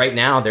she's right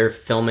now they're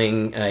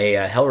filming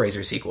a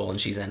Hellraiser sequel, and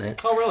she's in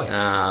it. Oh,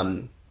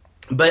 really?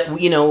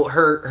 But, you know,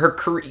 her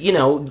career, you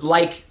know,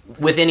 like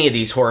with any of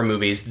these horror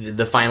movies,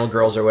 the Final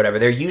Girls or whatever,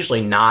 they're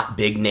usually not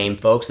big name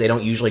folks. They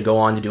don't usually go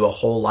on to do a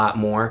whole lot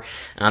more.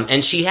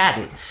 And she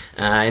hadn't.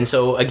 And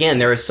so, again,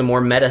 there is some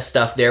more meta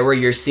stuff there where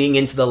you're seeing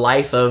into the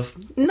life of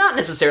not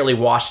necessarily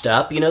washed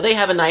up. You know, they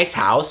have a nice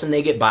house and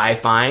they get by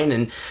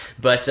fine,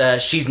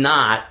 but she's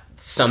not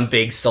some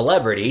big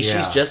celebrity. Yeah.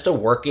 She's just a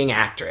working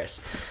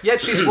actress.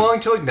 Yet she's willing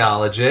to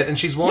acknowledge it, and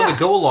she's willing to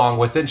go along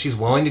with it, and she's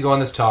willing to go on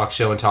this talk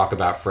show and talk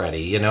about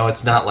Freddy. You know,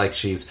 it's not like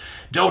she's,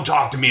 don't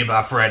talk to me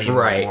about Freddy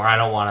anymore. Right. I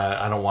don't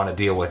want to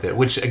deal with it.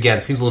 Which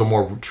again seems a little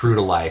more true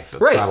to life.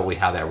 Right. Probably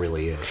how that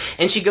really is.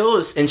 And she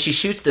goes and she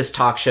shoots this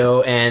talk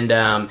show, and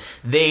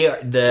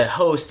the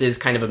host is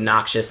kind of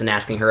obnoxious and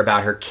asking her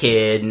about her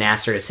kid and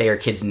asks her to say her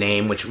kid's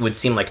name, which would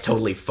seem like a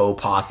totally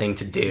faux pas thing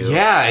to do.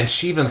 Yeah, and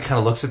she even kind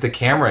of looks at the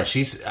camera,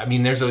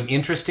 and there's an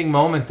interesting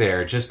moment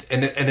there, and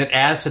it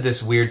adds to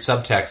this weird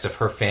subtext of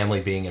her family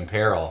being in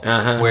peril,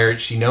 where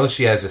she knows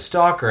she has a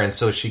stalker, and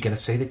so is she going to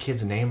say the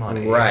kid's name on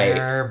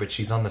air, but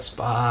she's on the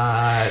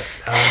spot.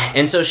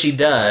 And so she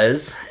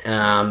does,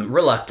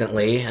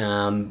 reluctantly,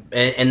 and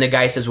the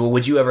guy says, well,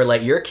 would you ever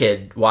let your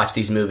kid watch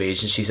these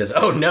movies? And she says,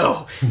 oh,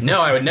 no,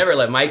 I would never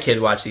let my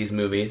kid watch these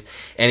movies.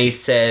 And he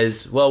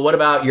says, well, what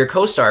about your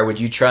co-star? Would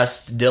you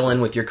trust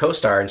Dylan with your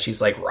co-star? And she's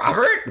like,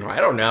 Robert?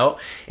 I don't know.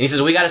 And he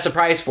says, we got a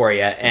surprise for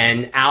you.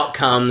 And out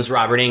comes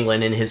Robert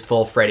Englund in his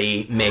full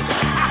Freddy makeup.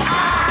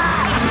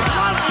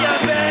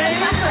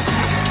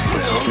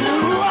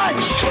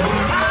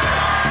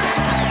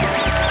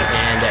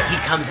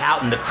 comes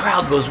out and the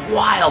crowd goes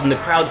wild, and the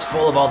crowd's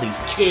full of all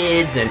these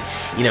kids, and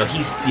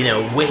he's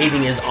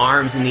waving his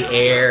arms in the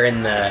air,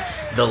 and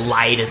the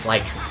light is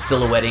like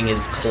silhouetting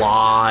his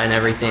claw and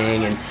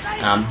everything.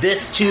 And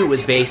this too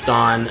was based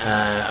on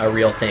a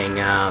real thing.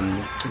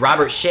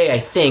 Robert Shaye, I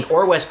think,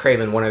 or Wes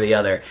Craven, one or the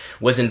other,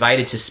 was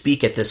invited to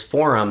speak at this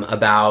forum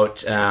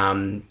about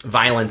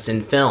violence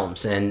in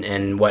films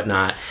and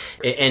whatnot.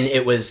 And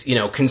it was,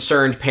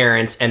 concerned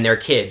parents and their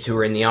kids who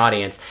were in the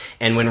audience.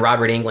 And when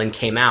Robert Englund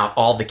came out,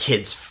 all the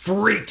kids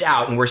freaked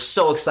out and were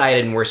so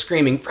excited and were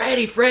screaming,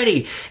 "Freddy,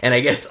 Freddy!" And I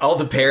guess all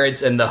the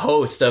parents and the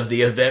host of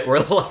the event were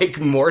like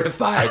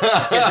mortified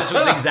because this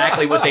was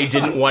exactly what they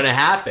didn't want to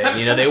happen.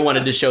 They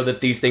wanted to show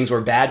that these things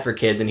were bad for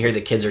kids, and here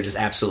the kids are just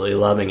absolutely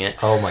loving it.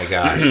 Oh my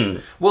gosh.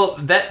 Well,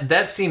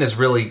 that scene is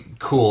really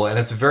cool, and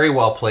it's very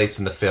well placed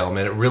in the film,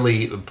 and it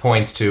really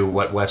points to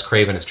what Wes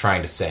Craven is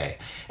trying to say.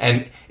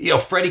 And,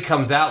 Freddy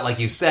comes out, like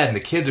you said, and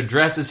the kids are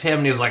dressed as him,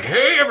 and he's like,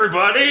 "Hey,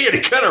 everybody!" And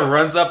he kind of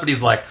runs up, and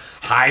he's like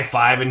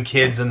high-fiving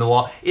kids in the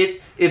wall.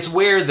 It's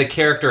where the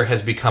character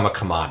has become a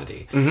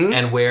commodity,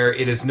 and where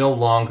it is no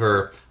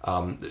longer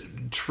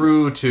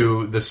true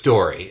to the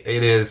story.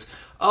 It is,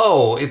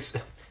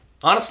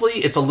 honestly,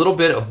 it's a little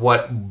bit of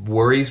what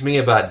worries me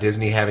about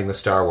Disney having the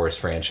Star Wars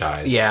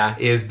franchise. Yeah.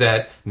 Is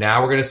that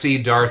now we're going to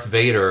see Darth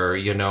Vader,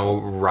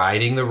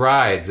 riding the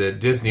rides at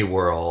Disney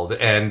World.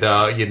 And,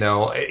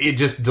 it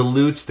just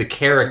dilutes the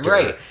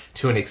character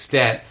to an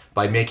extent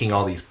by making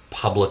all these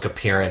public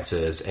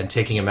appearances and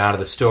taking him out of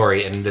the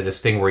story and into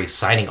this thing where he's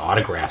signing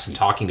autographs and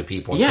talking to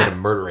people instead of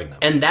murdering them.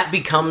 And that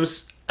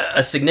becomes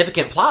a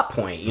significant plot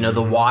point.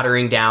 The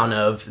watering down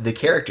of the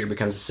character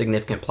becomes a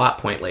significant plot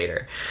point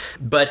later.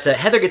 But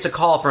Heather gets a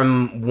call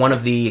from one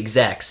of the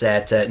execs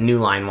at New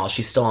Line while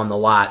she's still on the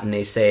lot, and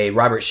they say,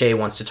 "Robert Shaye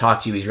wants to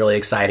talk to you. He's really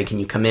excited. Can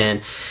you come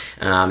in?"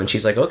 And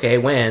she's like, "Okay,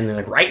 when?" And they're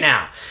like, "Right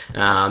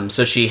now."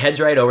 So she heads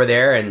right over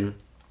there, and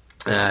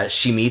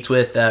she meets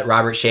with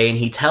Robert Shaye, and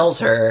he tells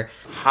her,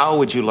 "How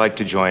would you like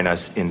to join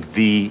us in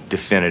the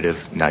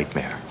definitive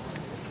nightmare?"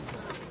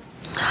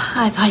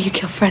 I thought you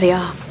killed Freddy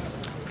off.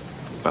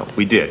 Well,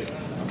 we did,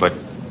 but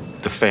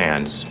the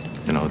fans,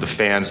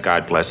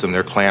 God bless them,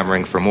 they're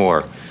clamoring for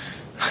more.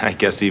 I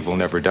guess evil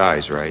never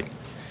dies, right?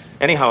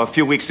 Anyhow, a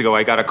few weeks ago,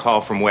 I got a call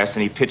from Wes,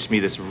 and he pitched me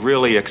this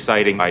really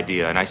exciting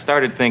idea, and I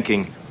started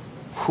thinking,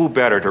 who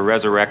better to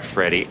resurrect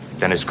Freddy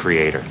than his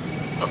creator?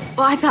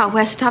 Well, I thought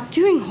Wes stopped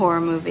doing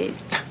horror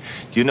movies.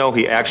 Do you know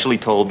he actually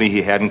told me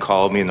he hadn't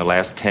called me in the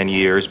last 10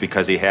 years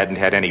because he hadn't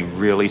had any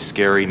really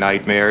scary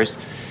nightmares?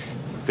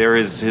 There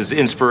is his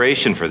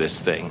inspiration for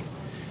this thing.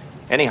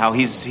 Anyhow,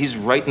 he's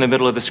right in the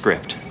middle of the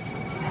script.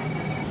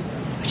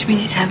 Which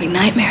means he's having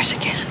nightmares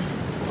again.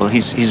 Well,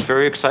 he's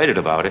very excited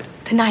about it.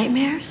 The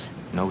nightmares?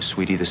 No,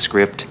 sweetie, the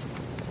script.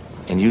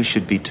 And you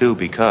should be too,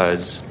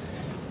 because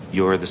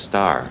you're the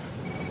star.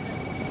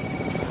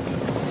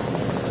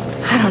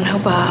 I don't know,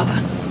 Bob.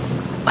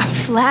 I'm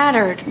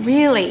flattered,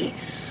 really.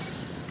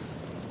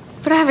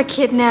 But I have a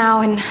kid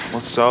now, and... Well,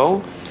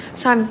 so?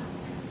 So I'm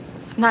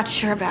not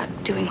sure about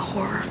doing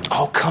horror.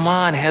 Oh, come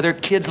on, Heather.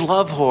 Kids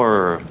love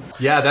horror.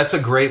 Yeah, that's a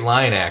great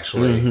line,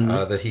 actually,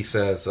 that he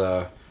says,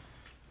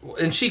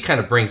 and she kind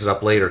of brings it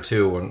up later,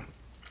 too,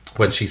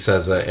 when she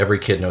says, every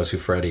kid knows who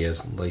Freddy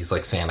is. He's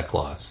like Santa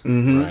Claus,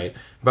 right?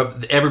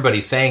 But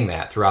everybody's saying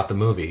that throughout the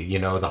movie.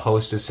 The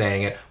host is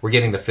saying it. We're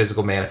getting the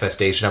physical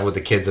manifestation of it with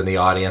the kids in the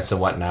audience and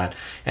whatnot.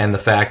 And the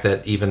fact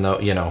that even though,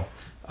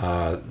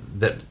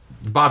 that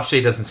Bob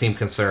Shaye doesn't seem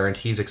concerned,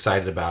 he's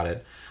excited about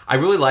it. I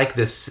really like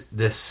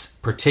this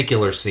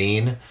particular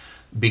scene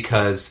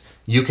because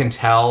you can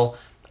tell...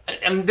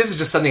 And this is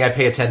just something I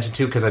pay attention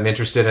to because I'm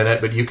interested in it,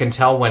 but you can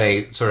tell when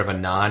a sort of a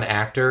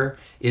non-actor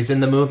is in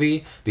the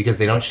movie because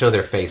they don't show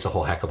their face a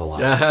whole heck of a lot,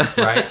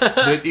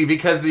 right?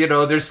 Because,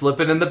 they're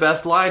slipping in the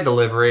best line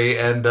delivery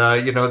and,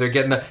 they're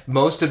getting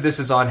most of this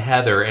is on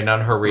Heather and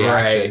on her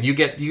reaction. Right. You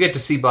get to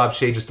see Bob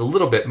Shaye just a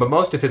little bit, but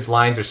most of his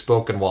lines are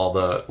spoken while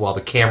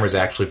the camera's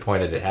actually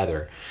pointed at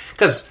Heather.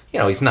 Because,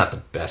 he's not the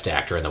best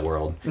actor in the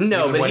world.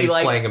 No, even but when he's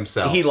playing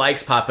himself. He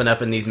likes popping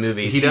up in these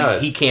movies. He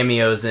does. He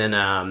cameos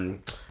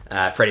in...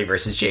 Freddy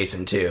vs.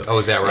 Jason, too. Oh,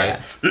 is that right?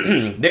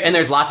 Yeah. And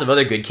there's lots of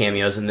other good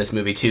cameos in this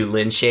movie, too.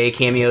 Lynn Shaye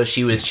cameos.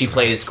 She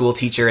played a school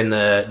teacher in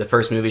the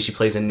first movie. She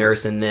plays a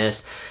nurse in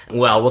this.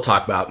 Well, we'll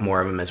talk about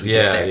more of them as we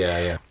get there.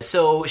 Yeah.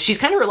 So she's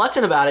kind of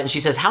reluctant about it, and she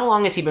says, how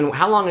long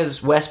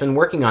has Wes been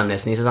working on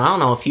this? And he says, I don't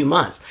know, a few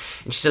months.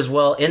 And she says,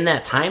 well, in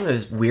that time,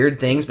 there's weird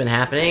things been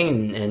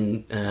happening,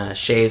 and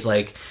Shaye's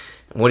like...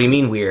 What do you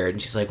mean weird?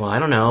 And she's like, well, I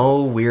don't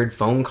know, weird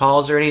phone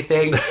calls or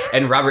anything.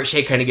 And Robert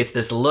Shaye kind of gets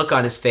this look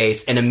on his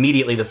face, and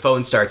immediately the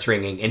phone starts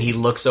ringing, and he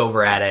looks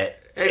over at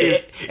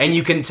it, and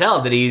you can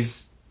tell that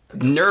he's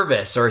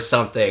nervous or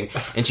something.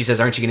 And she says,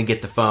 aren't you going to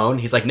get the phone?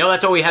 He's like, no,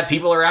 that's what we have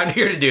people around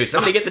here to do.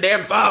 Somebody get the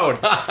damn phone.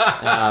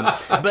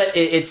 But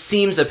it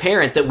seems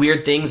apparent that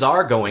weird things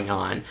are going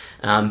on.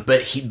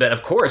 But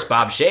of course,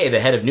 Bob Shaye, the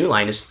head of New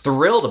Line, is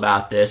thrilled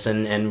about this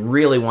and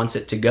really wants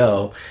it to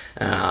go.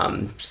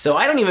 So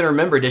I don't even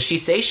remember. Does she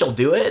say she'll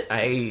do it?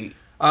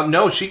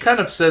 No, she kind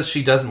of says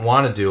she doesn't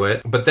want to do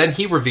it, but then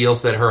he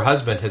reveals that her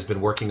husband has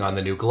been working on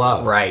the new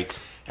glove.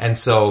 Right. And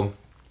so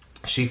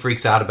she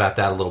freaks out about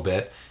that a little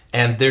bit.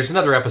 And there's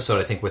another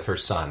episode, I think, with her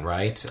son,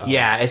 right?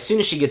 Yeah, as soon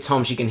as she gets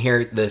home, she can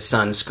hear the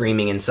son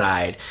screaming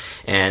inside.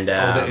 And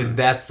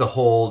that's the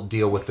whole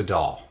deal with the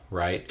doll,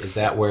 right? Is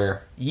that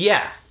where...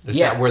 Yeah. Is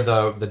that where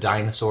the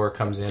dinosaur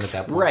comes in at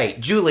that point?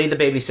 Right. Julie, the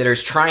babysitter,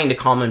 is trying to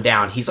calm him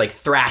down. He's like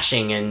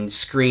thrashing and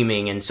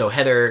screaming, and so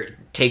Heather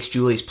takes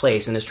Julie's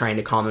place and is trying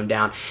to calm him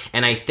down.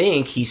 And I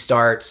think he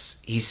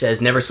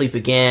says, never sleep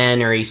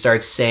again, or he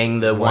starts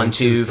saying the 1,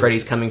 2,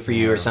 Freddy's coming for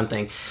you, or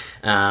something.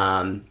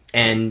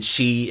 And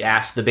she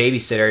asked the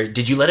babysitter,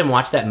 did you let him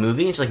watch that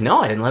movie? And she's like, no,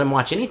 I didn't let him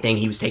watch anything.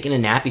 He was taking a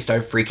nap. He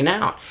started freaking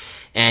out.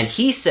 And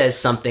he says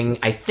something,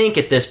 I think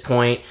at this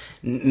point,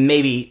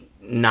 maybe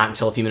not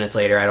until a few minutes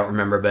later, I don't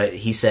remember, but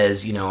he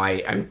says,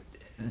 I'm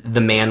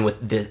the man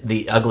with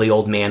the ugly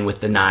old man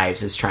with the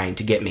knives is trying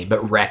to get me,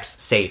 but Rex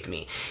saved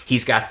me.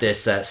 He's got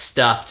this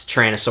stuffed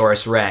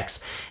Tyrannosaurus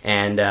Rex,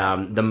 and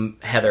the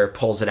Heather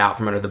pulls it out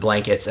from under the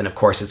blankets, and of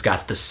course it's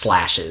got the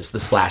slash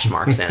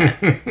marks in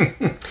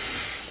it.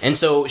 And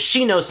so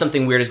she knows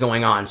something weird is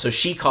going on. So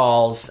she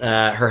calls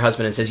her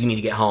husband and says, you need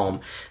to get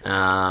home.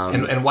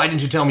 And why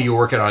didn't you tell me you were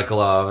working on a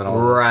glove? And all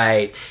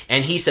right.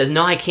 And he says,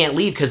 no, I can't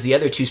leave because the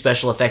other 2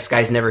 special effects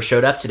guys never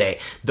showed up today.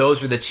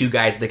 Those were the 2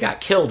 guys that got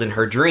killed in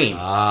her dream.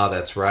 Ah,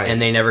 that's right. And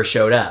they never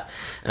showed up.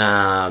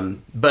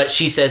 But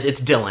she says,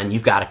 it's Dylan,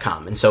 you've got to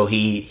come. And so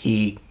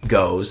he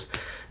goes.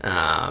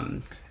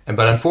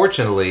 But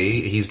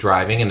unfortunately, he's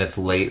driving and it's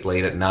late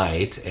at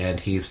night, and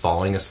he's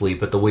falling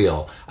asleep at the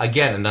wheel.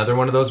 Again, another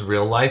one of those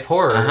real-life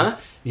horrors. Uh-huh.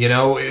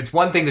 It's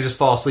one thing to just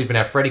fall asleep and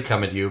have Freddy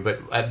come at you,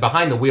 but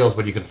behind the wheels,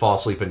 when you can fall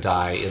asleep and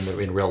die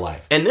in real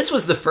life. And this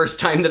was the first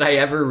time that I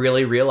ever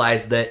really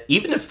realized that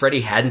even if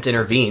Freddy hadn't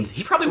intervened,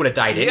 he probably would have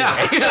died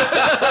anyway.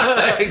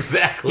 Yeah.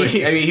 Exactly.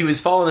 He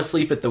was falling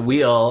asleep at the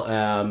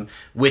wheel,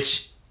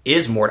 which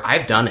is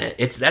I've done it.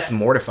 That's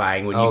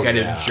mortifying when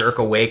you of jerk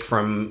awake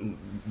from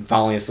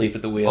falling asleep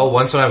at the wheel. Oh,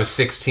 once when I was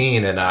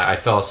 16 and I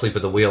fell asleep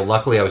at the wheel.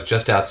 Luckily, I was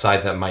just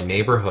outside my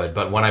neighborhood.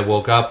 But when I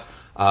woke up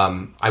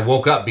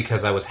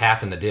because I was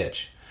half in the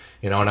ditch.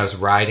 And I was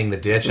riding the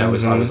ditch.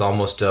 Mm-hmm. I was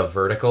almost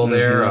vertical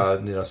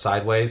there,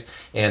 sideways,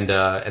 and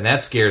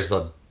that scares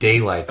the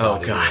daylights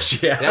out of you. Oh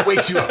gosh, yeah, that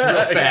wakes you up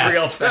real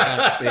fast. Real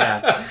fast,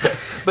 yeah.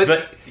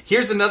 But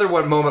here's another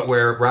moment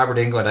where Robert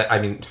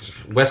Englund,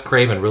 Wes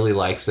Craven really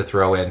likes to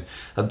throw in.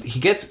 He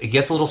gets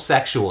a little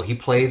sexual. He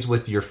plays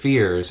with your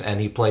fears,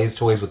 and he plays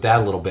toys with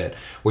that a little bit.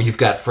 Where you've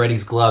got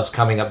Freddy's gloves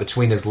coming up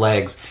between his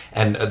legs,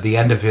 and the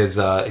end of his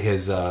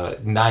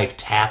knife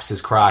taps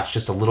his crotch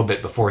just a little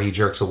bit before he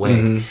jerks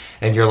awake,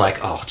 and you're like,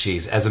 oh,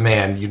 geez, as a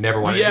man, you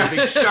never want to do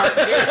anything sharp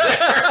here.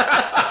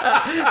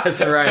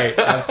 That's right,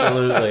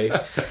 absolutely.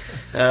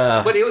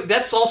 But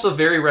that's also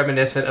very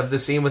reminiscent of the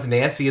scene with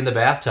Nancy in the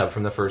bathtub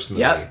from the first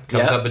movie.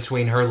 Comes up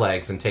between her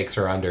legs and takes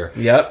her under.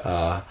 Yep.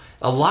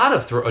 A lot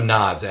of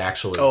nods,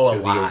 actually,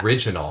 to the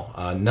original.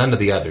 None of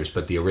the others,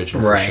 but the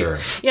original for sure.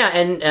 Yeah,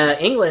 and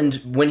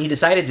Englund, when he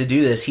decided to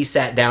do this, he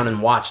sat down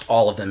and watched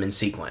all of them in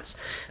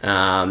sequence.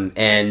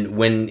 And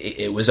when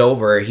it was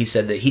over, he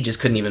said that he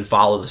just couldn't even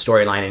follow the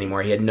storyline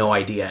anymore. He had no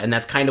idea. And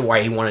that's kind of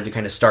why he wanted to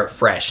kind of start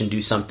fresh and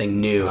do something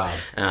new.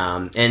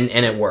 Wow. And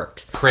it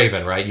worked.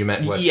 Craven, right? You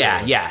meant Wes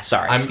Craven. Yeah,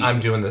 sorry. I'm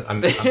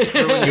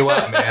screwing you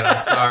up, man. I'm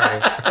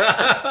sorry.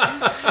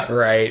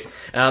 Right.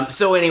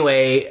 So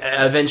anyway,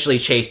 eventually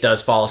Chase does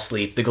fall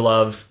asleep. The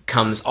glove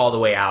comes all the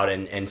way out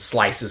and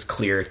slices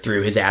clear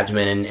through his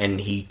abdomen, and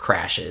he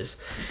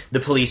crashes. The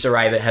police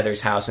arrive at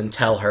Heather's house and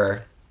tell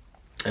her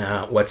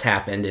what's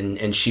happened,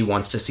 and she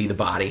wants to see the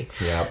body.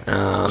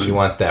 Yeah, she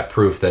wants that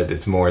proof that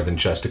it's more than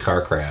just a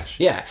car crash.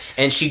 Yeah,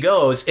 and she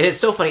goes, and it's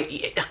so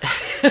funny.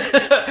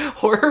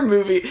 Horror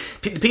movie,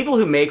 the people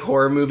who make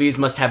horror movies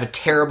must have a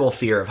terrible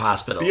fear of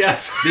hospitals.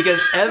 Yes. Because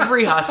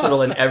every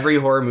hospital in every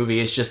horror movie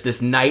is just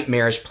this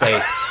nightmarish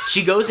place.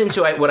 She goes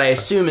into what I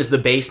assume is the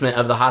basement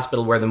of the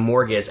hospital where the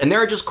morgue is, and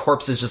there are just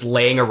corpses just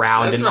laying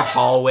around in the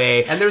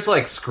hallway. And there's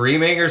like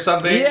screaming or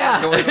something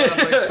going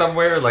on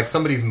somewhere, like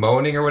somebody's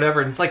moaning or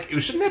whatever, and it's like,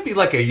 shouldn't that be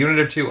like a unit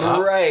or two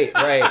up? Right.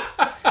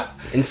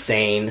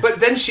 Insane. But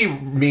then she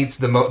meets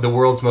the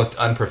world's most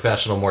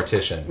unprofessional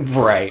mortician.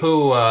 Right.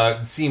 Who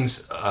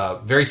seems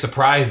very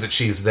surprised that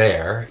she's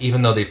there,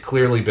 even though they've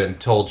clearly been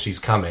told she's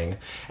coming.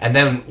 And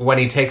then when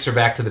he takes her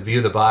back to the view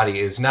of the body,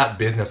 is not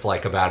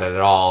businesslike about it at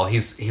all.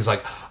 He's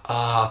like,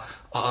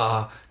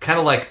 kind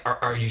of like,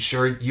 are you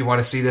sure you want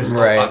to see this?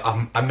 Right.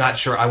 I'm not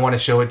sure. I want to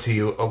show it to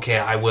you. Okay,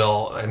 I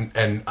will.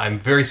 And I'm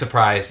very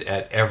surprised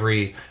at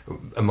every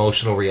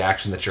emotional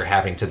reaction that you're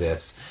having to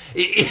this.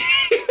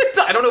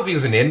 I don't know if he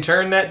was an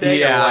intern that day.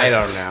 Yeah, I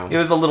don't know. It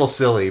was a little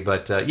silly,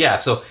 but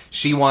so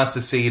she wants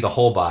to see the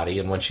whole body,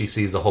 and when she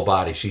sees the whole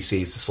body, she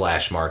sees the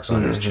slash marks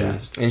on his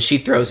chest. And she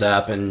throws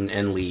up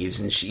and leaves,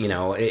 and she,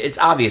 it's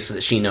obvious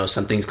that she knows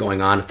something's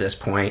going on at this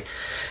point.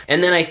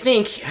 And then I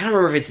don't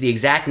remember if it's the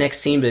exact next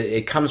scene, but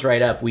it comes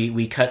right up.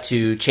 We cut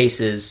to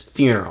Chase's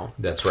funeral.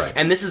 That's right.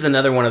 And this is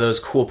another one of those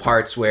cool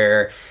parts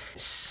where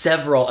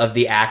Several of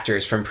the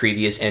actors from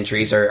previous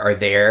entries are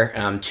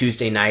there.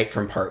 Tuesday Knight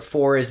from Part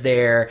 4 is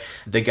there.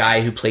 The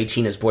guy who played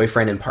Tina's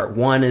boyfriend in Part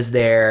 1 is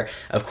there.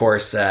 Of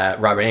course,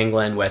 Robert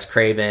Englund, Wes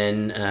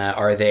Craven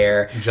are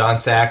there. John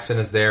Saxon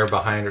is there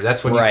behind her.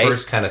 That's when you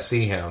first kind of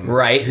see him.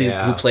 Right,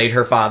 who played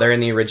her father in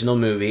the original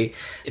movie.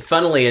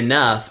 Funnily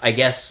enough, I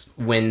guess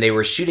when they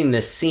were shooting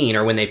this scene,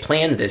 or when they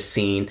planned this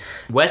scene,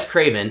 Wes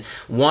Craven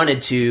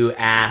wanted to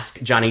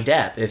ask Johnny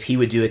Depp if he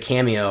would do a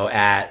cameo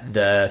at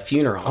the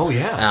funeral. Oh,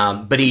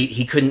 yeah. But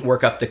he couldn't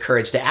work up the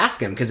courage to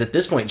ask him, because at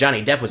this point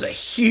Johnny Depp was a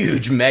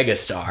huge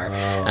megastar.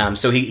 Oh.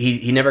 So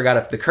he never got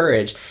up the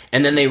courage.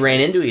 And then they ran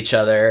into each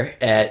other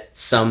at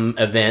some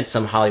event,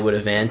 some Hollywood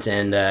event,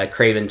 and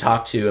Craven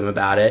talked to him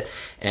about it.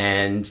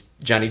 And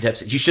Johnny Depp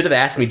said, "You should have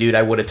asked me, dude.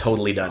 I would have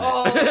totally done it."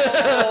 Oh,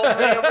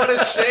 man, what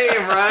a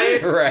shame, right?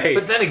 Right.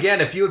 But then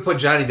again, if you had put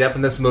Johnny Depp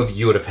in this movie,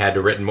 you would have had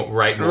to write more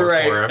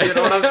for him. You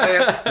know what I'm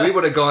saying? We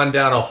would have gone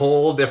down a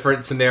whole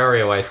different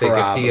scenario, I think,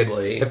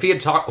 Probably. if he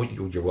had talked. Oh,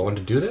 you're willing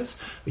to do this?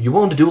 Are you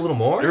willing to do a little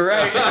more?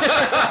 Right.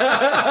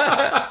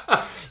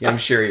 Yeah, I'm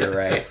sure you're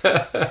right.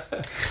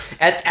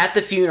 At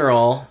the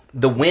funeral,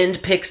 the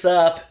wind picks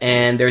up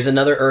and there's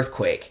another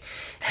earthquake.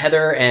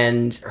 Heather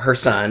and her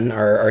son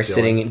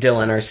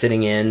Dylan are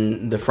sitting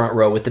in the front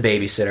row with the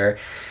babysitter.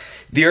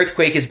 The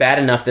earthquake is bad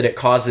enough that it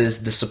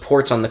causes the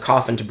supports on the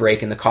coffin to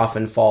break, and the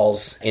coffin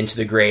falls into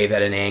the grave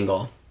at an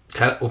angle.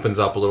 Kind of opens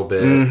up a little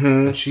bit,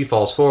 and she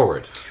falls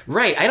forward.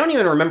 Right. I don't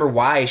even remember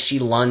why she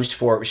lunged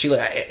forward.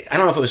 I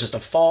don't know if it was just a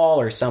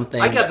fall or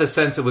something. I got the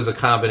sense it was a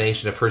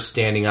combination of her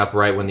standing up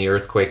right when the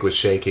earthquake was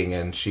shaking,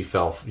 and she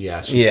fell.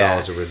 Yeah, she fell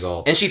as a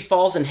result. And she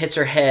falls and hits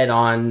her head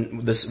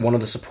on one of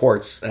the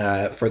supports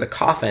for the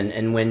coffin.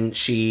 And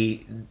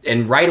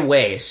right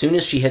away, as soon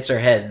as she hits her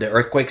head, the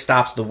earthquake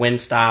stops, the wind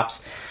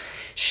stops.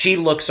 She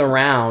looks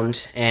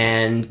around,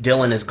 and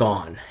Dylan is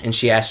gone. And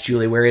she asks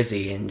Julie, "Where is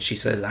he?" And she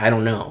says, "I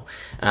don't know."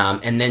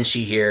 And then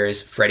she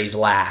hears Freddie's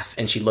laugh,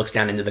 and she looks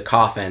down into the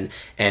coffin,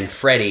 and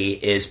Freddie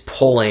is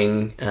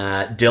pulling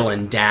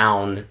Dylan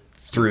down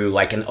through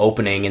like an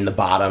opening in the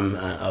bottom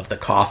of the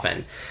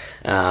coffin.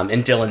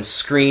 And Dylan's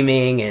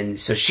screaming, and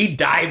so she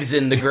dives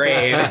in the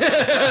grave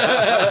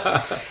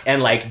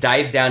and like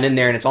dives down in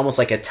there, and it's almost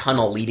like a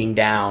tunnel leading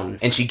down,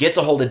 and she gets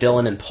a hold of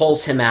Dylan and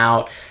pulls him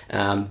out,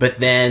 but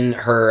then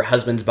her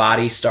husband's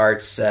body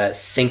starts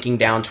sinking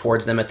down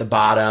towards them at the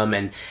bottom,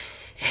 and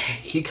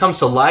he comes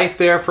to life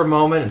there for a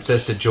moment and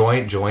says to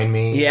join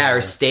me. Yeah,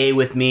 or stay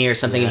with me or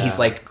something. And he's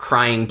like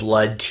crying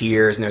blood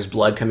tears, and there's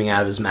blood coming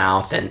out of his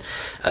mouth, and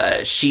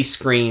she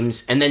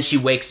screams, and then she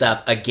wakes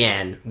up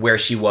again where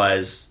she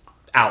was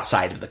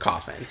outside of the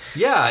coffin.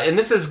 Yeah, and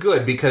this is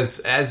good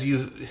because I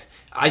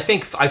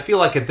feel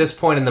like at this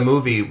point in the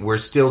movie we're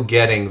still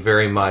getting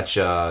very much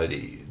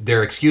there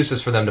are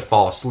excuses for them to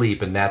fall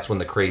asleep, and that's when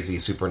the crazy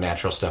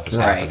supernatural stuff is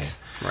happening.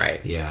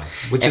 Right. Yeah,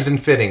 which isn't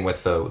fitting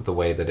with the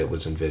way that it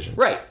was envisioned.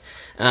 Right.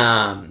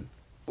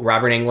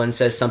 Robert Englund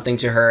says something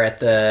to her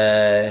at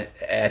the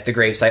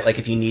gravesite, like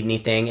if you need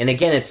anything. And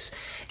again, it's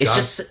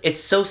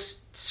so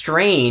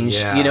strange.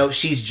 Yeah. You know,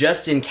 she's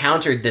just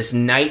encountered this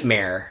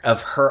nightmare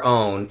of her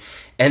own,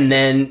 and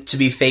then to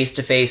be face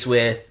to face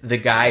with the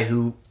guy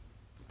who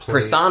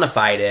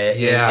personified it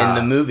in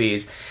the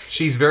movies.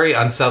 She's very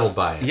unsettled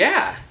by it.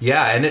 Yeah.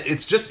 Yeah, and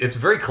it's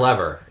very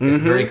clever. It's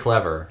very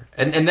clever.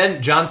 And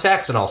then John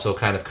Saxon also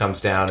kind of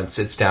comes down and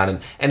sits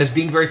down and is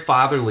being very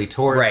fatherly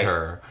towards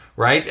her.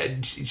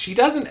 Right? She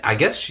doesn't, I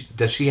guess,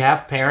 does she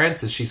have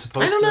parents? Is she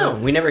supposed to? I don't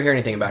know. We never hear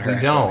anything about her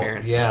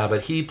parents. Yeah,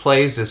 but he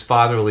plays this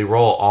fatherly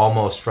role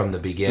almost from the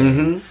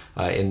beginning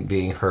in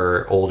being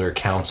her older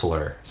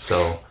counselor.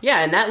 So yeah,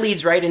 and that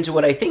leads right into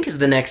what I think is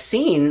the next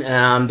scene.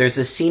 There's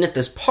a scene at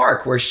this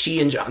park where she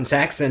and John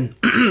Saxon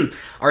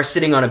are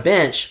sitting on a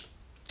bench,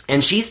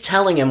 and she's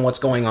telling him what's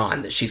going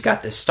on, that she's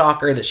got this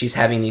stalker, that she's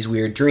having these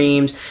weird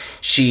dreams.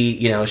 She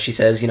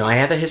says, I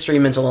have a history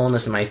of mental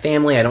illness in my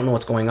family. I don't know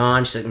what's going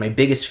on. She said, my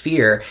biggest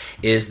fear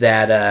is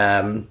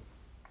that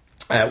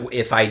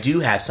if I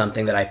do have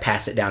something, that I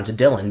passed it down to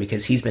Dylan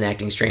because he's been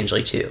acting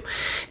strangely too.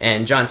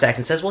 And John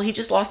Saxon says, well, he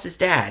just lost his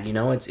dad.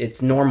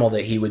 It's normal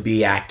that he would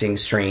be acting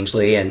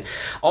strangely. And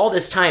all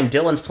this time,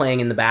 Dylan's playing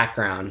in the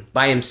background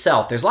by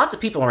himself. There's lots of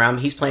people around,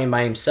 but he's playing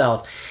by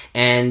himself.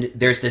 And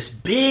there's this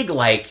big,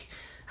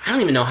 I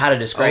don't even know how to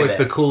describe it. Oh, it's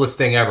the coolest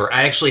thing ever.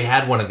 I actually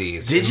had one of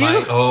these. Did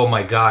you? Oh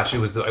my gosh. It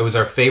was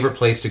our favorite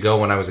place to go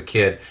when I was a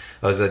kid.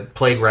 It was a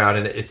playground,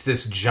 and it's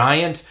this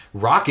giant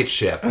rocket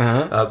ship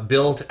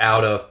built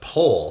out of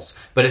poles,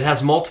 but it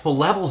has multiple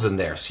levels in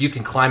there. So you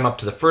can climb up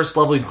to the first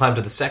level, you can climb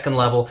to the second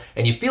level,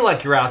 and you feel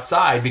like you're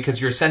outside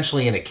because you're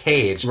essentially in a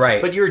cage, right?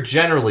 But you're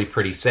generally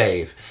pretty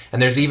safe. And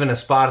there's even a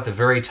spot at the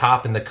very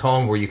top in the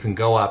cone where you can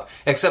go up,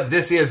 except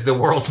this is the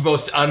world's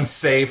most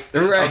unsafe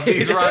of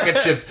these rocket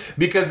ships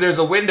because there's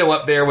a window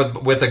up there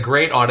with a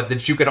grate on it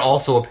that you can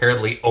also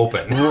apparently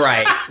open.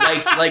 Right.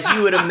 Like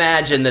you would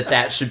imagine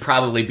that should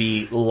probably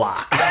be locked.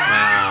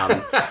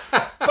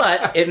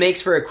 But it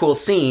makes for a cool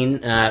scene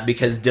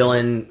because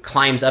Dylan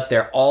climbs up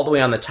there all the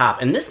way on the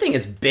top. And this thing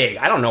is big.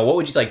 I don't know. What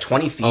would you like,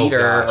 20 feet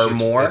or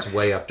more? It's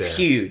way up there. It's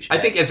huge. I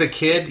think as a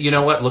kid, you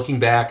know what, looking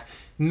back,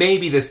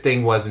 maybe this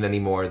thing wasn't any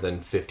more than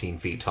 15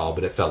 feet tall,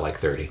 but it felt like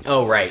 30.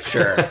 Oh, right,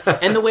 sure.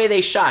 And the way they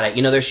shot it,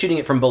 they're shooting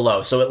it from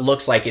below, so it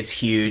looks like it's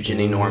huge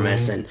and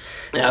enormous. And,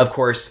 of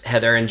course,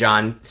 Heather and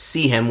John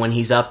see him when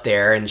he's up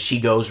there, and she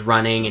goes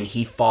running, and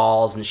he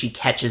falls, and she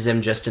catches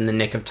him just in the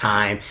nick of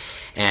time.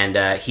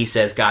 And he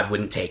says, God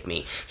wouldn't take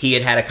me. He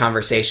had a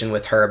conversation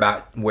with her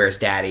about where's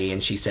Daddy,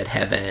 and she said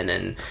heaven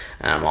and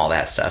all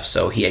that stuff.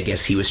 So I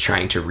guess he was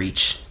trying to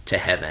reach to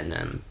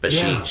heaven, but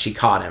she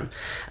caught him.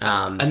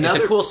 It's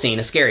a cool scene,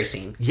 a scary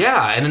scene.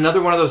 Yeah, and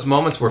another one of those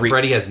moments where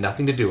Freddy has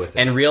nothing to do with it.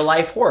 And real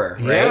life horror,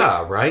 right?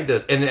 Yeah, right.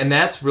 And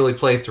that's really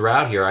plays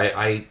throughout here.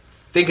 I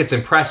think it's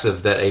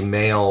impressive that a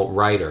male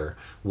writer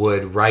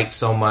would write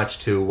so much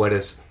to what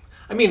is...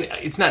 I mean,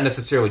 it's not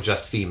necessarily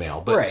just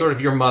female, but sort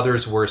of your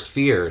mother's worst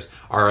fears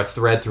are a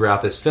thread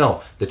throughout this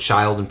film. The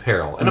child in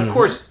peril. And of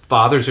course,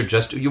 fathers are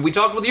just... We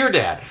talked with your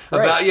dad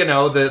about,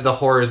 the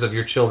horrors of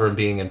your children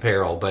being in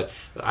peril. But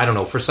I don't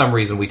know, for some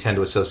reason we tend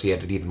to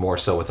associate it even more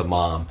so with a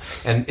mom.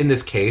 And in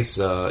this case,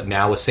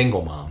 now a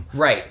single mom.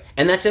 Right.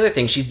 And that's the other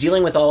thing. She's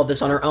dealing with all of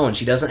this on her own.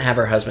 She doesn't have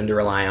her husband to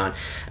rely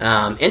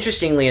on.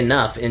 Interestingly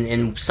enough,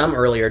 in some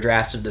earlier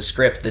drafts of the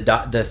script,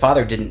 the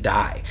father didn't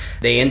die.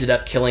 They ended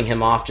up killing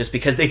him off just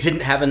because they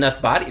didn't have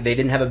enough body. They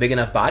didn't have a big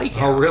enough body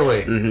count. Oh,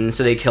 really? Mm-hmm.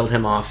 So they killed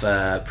him off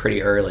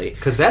pretty early.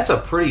 Because that's a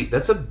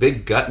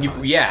big gut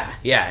punch. Yeah,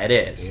 it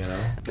is.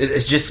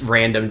 It's just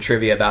random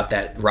trivia about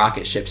that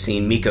rocket ship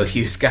scene. Miko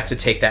Hughes got to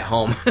take that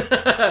home.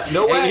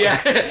 No way.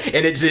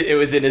 And it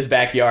was in his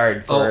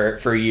backyard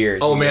for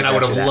years. Oh man, I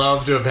would have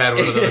loved to have had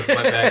one of those in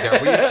my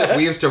backyard.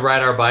 We used to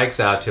ride our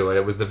bikes out to it.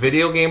 It was the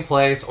video game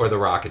place or the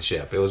rocket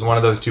ship. It was one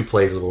of those two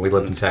places when we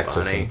lived in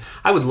Texas. And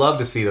I would love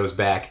to see those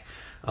back.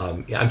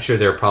 I'm sure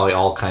there are probably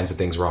all kinds of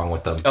things wrong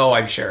with them. Oh,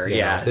 I'm sure,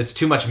 yeah. It's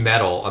too much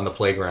metal on the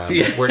playground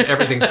where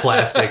everything's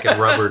plastic and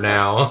rubber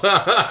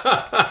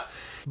now.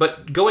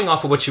 But going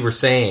off of what you were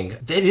saying,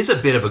 that is a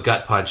bit of a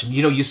gut punch. And,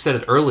 you said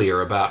it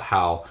earlier about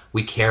how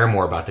we care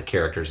more about the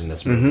characters in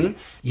this movie.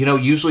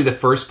 Mm-hmm. Usually the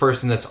first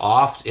person that's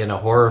offed in a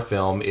horror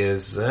film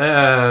is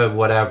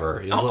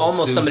whatever. Almost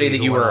Susie, somebody that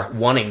you were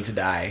wanting to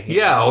die.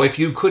 Yeah, if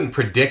you couldn't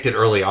predict it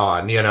early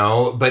on,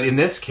 But in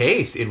this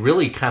case, it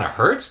really kind of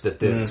hurts that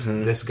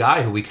this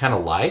guy who we kind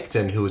of liked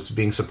and who was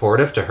being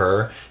supportive to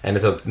her and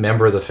is a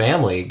member of the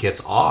family gets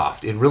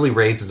offed. It really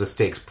raises the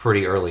stakes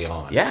pretty early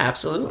on. Yeah,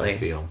 absolutely. I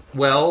feel.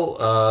 Well,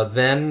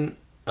 then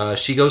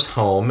she goes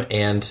home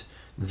and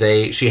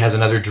she has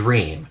another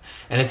dream.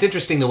 And it's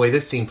interesting the way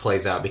this scene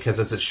plays out because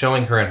as it's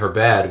showing her in her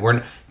bed,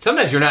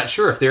 sometimes you're not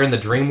sure if they're in the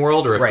dream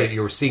world or if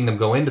you're seeing them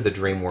go into the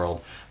dream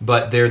world.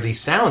 But there are these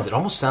sounds. It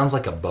almost sounds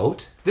like a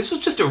boat. This was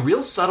just a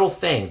real subtle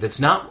thing that's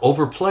not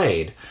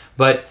overplayed,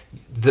 but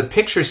the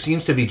picture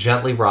seems to be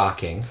gently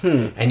rocking,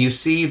 and you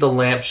see the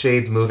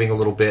lampshades moving a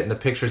little bit, and the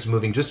picture's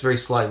moving just very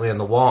slightly on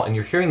the wall, and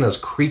you're hearing those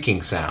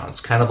creaking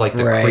sounds, kind of like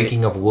the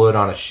creaking of wood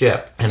on a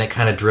ship, and it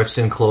kind of drifts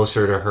in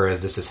closer to her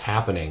as this is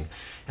happening.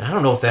 And I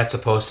don't know if that's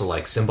supposed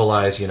to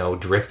symbolize,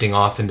 drifting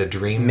off into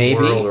dream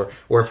world,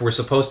 or if we're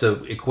supposed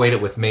to equate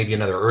it with maybe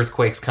another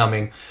earthquake's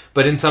coming.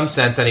 But in some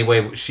sense,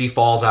 anyway, she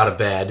falls out of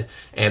bed,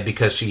 and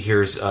because she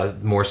hears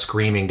more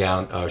screaming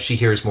she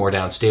hears more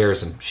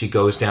downstairs, and she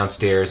goes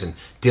downstairs, and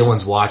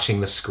Dylan's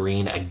watching the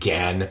screen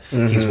again.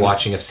 Mm-hmm. He's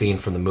watching a scene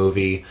from the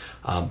movie,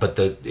 but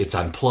it's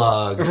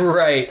unplugged,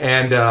 right?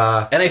 And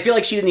I feel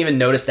like she didn't even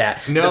notice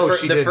that. No,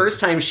 she didn't. The first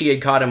time she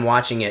had caught him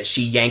watching it,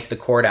 she yanked the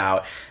cord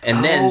out,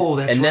 and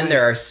then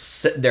there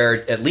are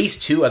at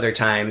least two other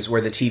times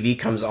where the TV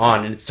comes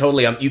on, and it's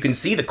totally you can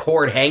see the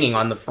cord hanging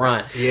on the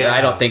front. Yeah,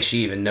 I don't think she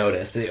even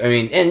noticed. I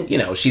mean,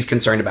 and she's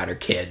concerned about her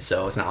kids,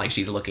 so it's not like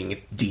she's looking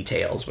at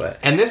details.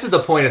 And this is the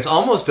point. It's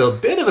almost a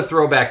bit of a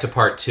throwback to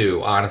part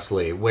 2,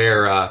 honestly,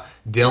 where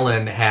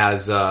Dylan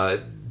has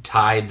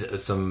tied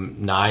some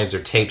knives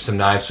or taped some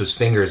knives to his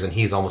fingers, and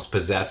he's almost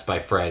possessed by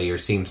Freddy, or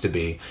seems to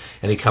be,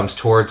 and he comes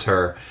towards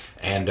her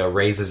and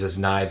raises his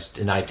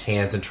knifed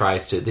hands and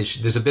tries to...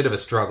 There's a bit of a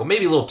struggle,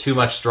 maybe a little too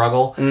much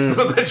struggle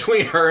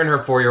between her and her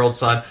 4-year-old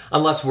son,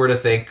 unless we're to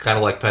think kind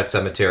of like Pet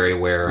Sematary,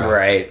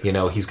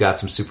 where he's got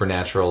some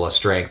supernatural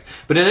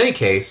strength. But in any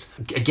case,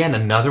 again,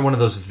 another one of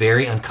those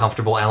very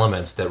uncomfortable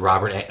elements that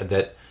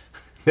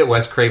that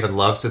Wes Craven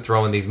loves to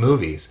throw in these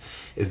movies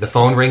is the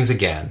phone rings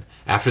again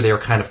after they were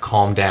kind of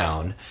calmed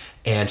down,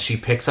 and she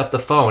picks up the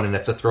phone, and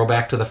it's a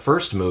throwback to the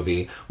first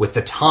movie with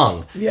the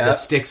tongue that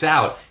sticks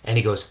out, and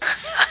he goes...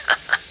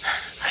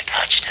 I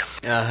touched him.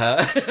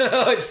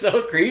 Oh, it's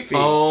so creepy.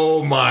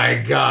 Oh my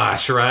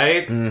gosh,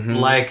 right?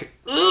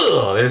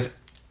 Mm-hmm.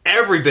 There's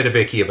every bit of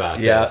icky about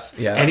this.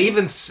 Yeah. And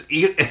even as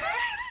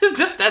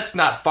if that's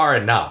not far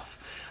enough,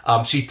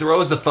 she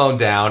throws the phone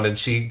down and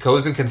she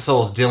goes and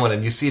consoles Dylan,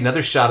 and you see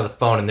another shot of the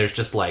phone, and there's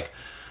just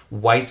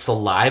white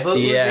saliva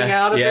oozing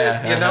out of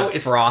it. You know,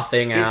 it's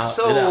frothing out. It's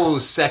so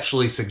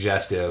sexually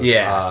suggestive.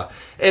 Yeah.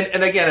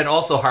 And again, it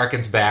also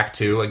harkens back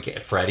to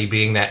Freddy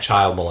being that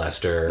child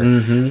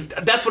molester.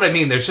 That's what I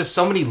mean. There's just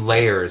so many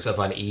layers of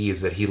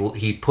unease that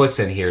he puts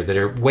in here that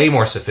are way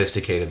more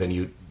sophisticated than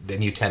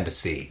you tend to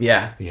see.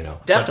 Yeah. You know.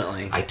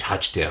 Definitely. I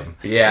touched him.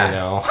 Yeah. You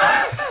know.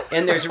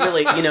 And there's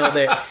really, you know,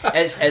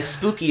 as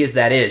spooky as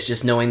that is,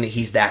 just knowing that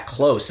he's that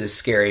close is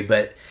scary,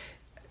 but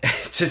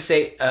to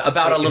say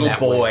about a little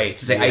boy,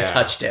 to say I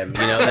touched him,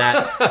 you know,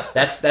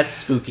 that's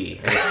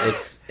spooky.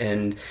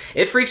 And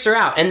it freaks her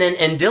out, and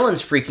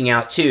Dylan's freaking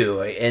out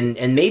too,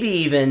 and maybe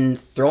even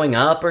throwing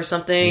up or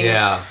something.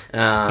 Yeah,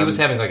 he was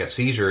having like a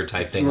seizure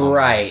type thing, almost.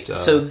 Right.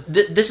 So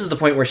this is the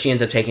point where she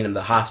ends up taking him to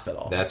the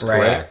hospital. That's right?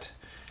 correct.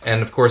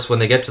 And of course, when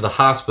they get to the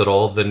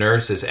hospital, the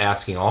nurse is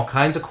asking all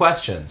kinds of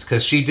questions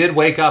because she did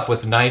wake up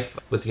with a knife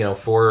with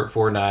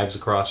four knives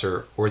across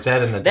her. Or is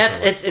that in the?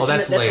 That's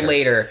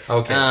later.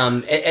 Okay.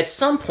 At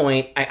some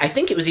point, I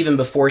think it was even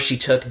before she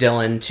took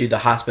Dylan to the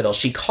hospital.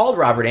 She called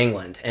Robert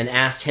Englund and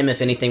asked him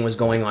if anything was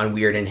going on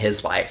weird in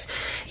his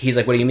life. He's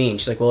like, "What do you mean?"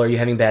 She's like, "Well, are you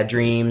having bad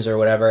dreams or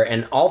whatever?"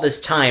 And all this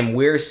time,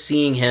 we're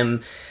seeing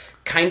him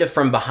kind of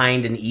from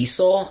behind an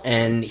easel,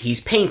 and he's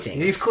painting.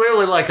 He's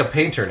clearly like a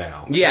painter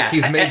now. Yeah, like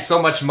he's made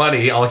so much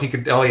money. All he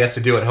has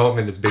to do at home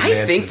in his big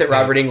mansion. I think that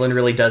Robert Englund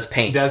really does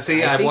paint. Does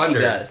he? I think wonder.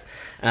 He does.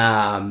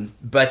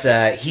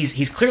 But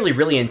he's clearly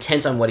really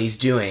intent on what he's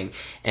doing.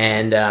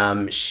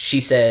 And she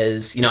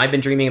says, "You know, I've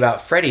been dreaming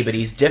about Freddy, but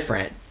he's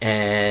different."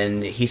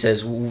 And he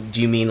says, "Do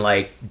you mean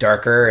like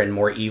darker and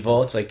more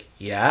evil?" It's like,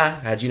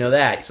 "Yeah. How'd you know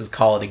that?" He says,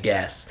 "Call it a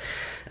guess."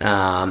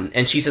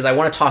 And she says, "I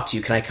want to talk to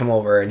you. Can I come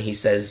over?" And he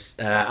says,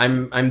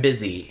 I'm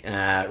busy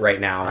right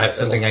now. I have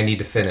something I need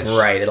to finish.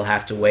 Right, it'll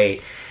have to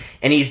wait.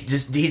 And he's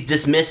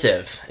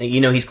dismissive. You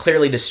know, he's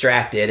clearly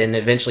distracted, and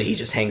eventually he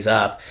just hangs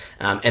up.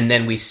 And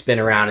then we spin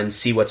around and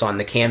see what's on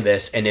the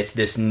canvas, and it's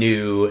this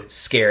new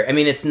scare. I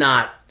mean, it's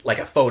not like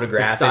a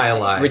photograph.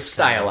 It's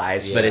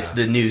stylized, but it's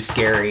the new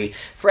scary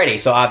Freddy.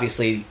 So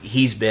obviously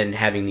he's been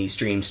having these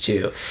dreams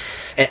too.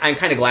 And I'm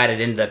kind of glad it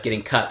ended up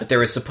getting cut, but there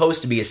was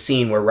supposed to be a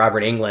scene where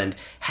Robert Englund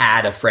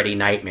had a Freddy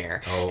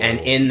nightmare. Oh. And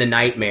in the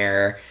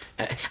nightmare,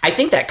 I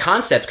think that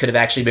concept could have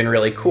actually been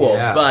really cool,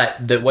 but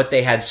what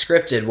they had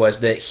scripted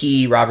was that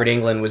Robert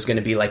Englund, was going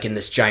to be like in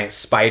this giant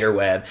spider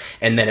web,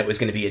 and then it was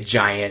going to be a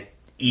giant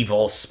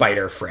evil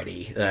spider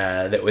Freddy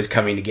that was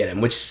coming to get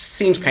him, which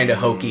seems kind of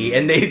hokey,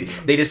 and they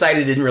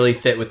decided it didn't really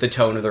fit with the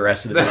tone of the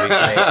rest of the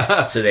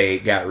movie, so they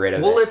got rid of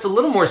it. Well, it's a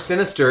little more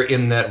sinister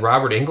in that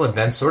Robert Englund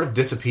then sort of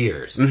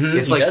disappears.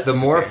 It's like the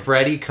more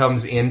Freddy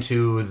comes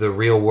into the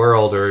real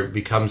world or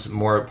becomes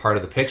more part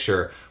of the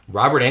picture,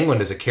 Robert Englund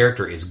as a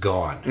character is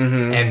gone,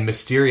 and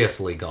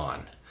mysteriously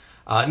gone.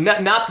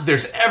 Not that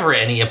there's ever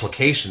any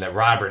implication that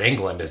Robert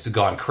Englund has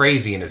gone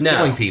crazy and is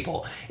killing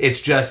people. It's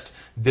just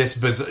this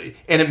bizarre,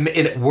 and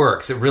it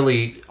works. It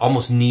really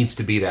almost needs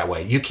to be that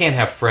way. You can't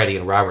have Freddy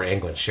and Robert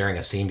Englund sharing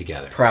a scene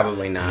together.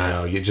 Probably not. You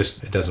know,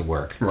 it doesn't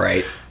work.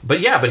 Right. But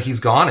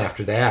he's gone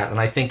after that, and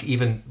I think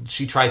even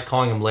she tries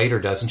calling him later,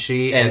 doesn't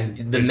she?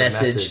 And the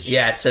message,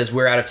 it says,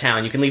 "We're out of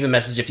town. You can leave a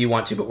message if you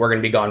want to, but we're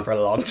going to be gone for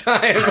a long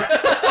time."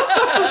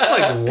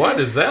 Like, what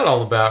is that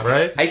all about,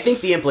 right? I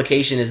think the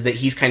implication is that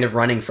he's kind of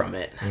running from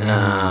it.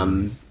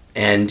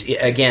 And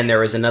again, there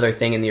was another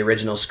thing in the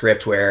original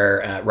script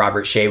where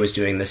Robert Shea was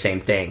doing the same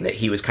thing, that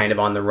he was kind of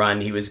on the run.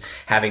 He was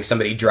having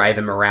somebody drive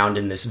him around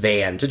in this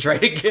van to try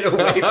to get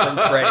away from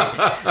Freddy.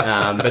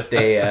 But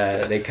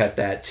they cut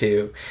that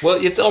too.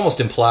 Well, it's almost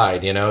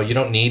implied, you know. You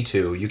don't need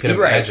to. You can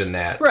imagine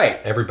that. Right.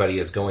 Everybody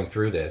is going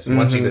through this. And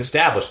once you've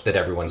established that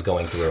everyone's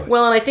going through it.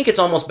 Well, and I think it's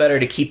almost better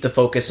to keep the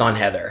focus on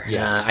Heather.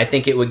 Yes. I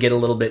think it would get a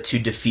little bit too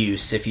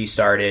diffuse if you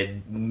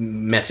started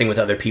messing with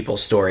other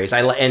people's stories.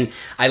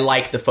 I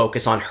like the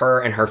focus on her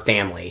and her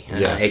family.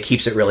 Yes. It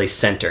keeps it really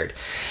centered.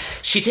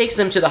 She takes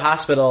them to the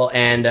hospital,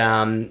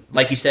 and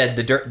like you said,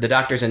 the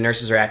doctors and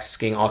nurses are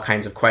asking all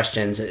kinds of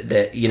questions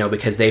that, you know,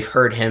 because they've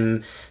heard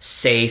him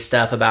say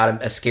stuff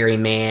about a scary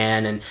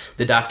man, and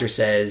the doctor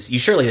says, "You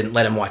surely didn't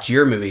let him watch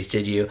your movies,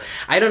 did you?"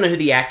 I don't know who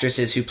the actress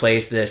is who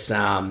plays this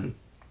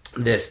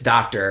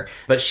doctor,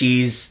 but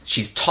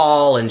she's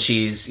tall, and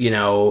she's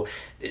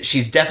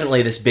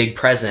definitely this big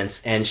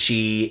presence, and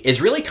she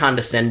is really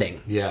condescending.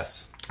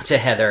 Yes. To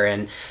Heather,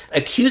 and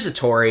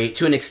accusatory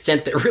to an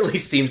extent that really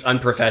seems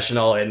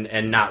unprofessional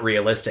and not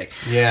realistic.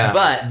 Yeah.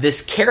 But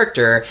this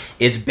character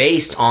is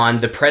based on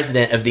the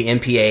president of the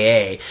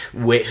MPAA,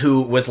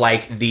 who was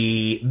like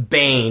the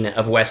bane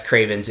of Wes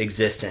Craven's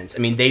existence.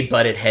 I mean, they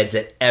butted heads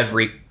at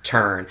every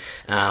turn.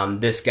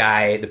 This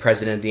guy, the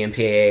president of the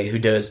MPAA, who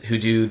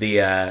do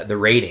the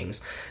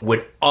ratings,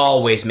 would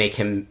always make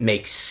him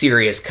make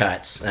serious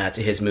cuts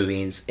to his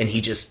movies, and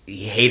he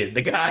hated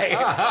the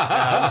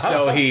guy.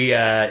 So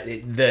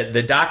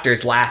the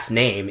doctor's last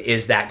name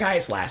is that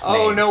guy's last name.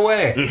 Oh, no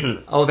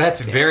way. Oh,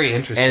 that's very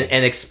interesting.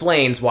 And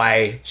explains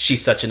why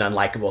she's such an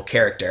unlikable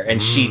character,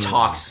 and she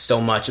talks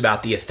so much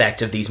about the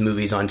effect of these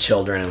movies on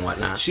children and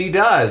whatnot. She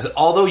does,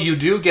 although you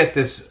do get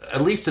this,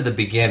 at least at the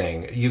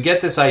beginning, you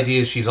get this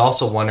idea she's she's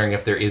also wondering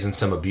if there isn't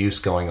some abuse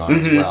going on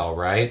as well,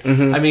 right?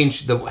 I mean,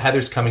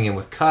 Heather's coming in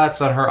with cuts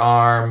on her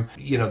arm,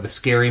 the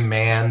scary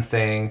man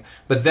thing.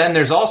 But then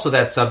there's also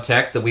that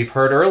subtext that we've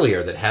heard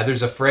earlier, that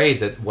Heather's afraid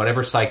that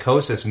whatever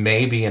psychosis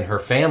may be in her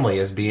family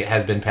has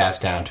been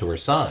passed down to her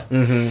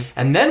son.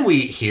 And then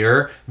we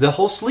hear the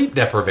whole sleep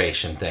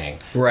deprivation thing.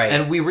 Right.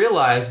 And we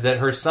realize that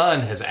her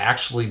son has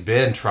actually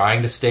been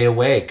trying to stay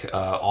awake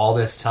all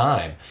this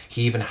time.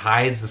 He even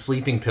hides the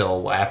sleeping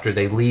pill after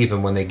they leave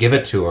and when they give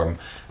it to him.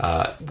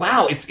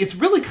 Wow, it's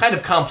really kind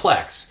of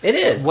complex. It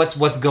is.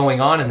 What's going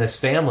on in this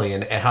family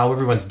and how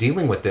everyone's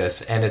dealing with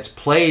this, and it's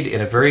played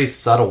in a very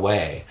subtle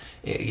way.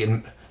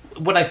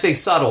 When I say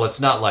subtle,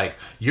 it's not like,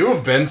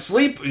 you've been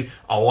sleeping.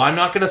 Oh, I'm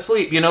not going to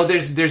sleep.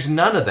 There's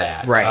none of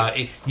that.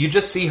 Right. You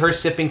just see her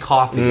sipping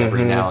coffee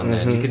every now and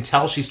then. You can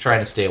tell she's trying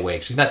to stay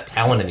awake. She's not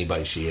telling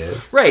anybody she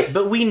is. Right,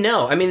 but we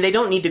know. I mean, they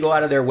don't need to go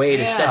out of their way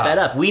to set that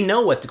up. We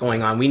know what's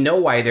going on. We know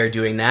why they're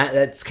doing that.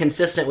 That's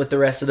consistent with the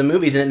rest of the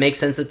movies, and it makes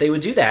sense that they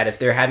would do that if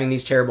they're having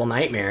these terrible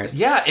nightmares.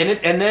 Yeah,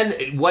 and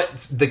then what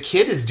the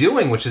kid is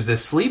doing, which is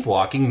this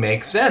sleepwalking,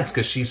 makes sense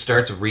because she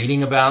starts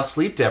reading about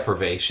sleep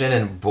deprivation,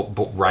 and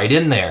right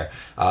in there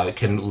it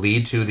can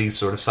lead to these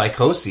sort of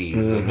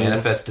psychoses that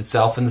manifest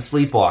itself in the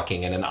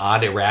sleepwalking and an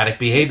odd erratic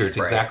behavior. It's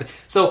exactly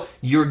so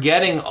you're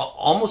getting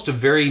almost a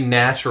very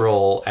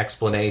natural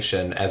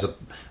explanation as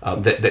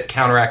that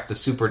counteracts the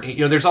super.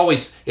 It's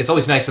always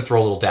nice to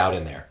throw a little doubt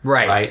in there.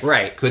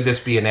 Right. Could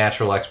this be a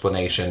natural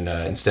explanation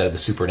instead of the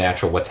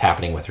supernatural? What's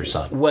happening with her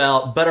son?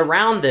 Well, but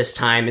around this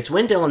time, it's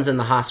when Dylan's in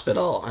the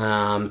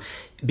hospital.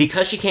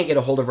 Because she can't get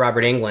a hold of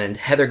Robert Englund,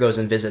 Heather goes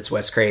and visits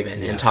Wes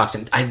Craven and talks to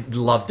him. I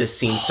love this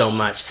scene so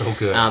much. So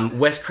good.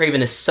 Wes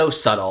Craven is so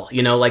subtle.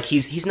 Like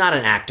he's not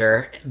an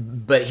actor,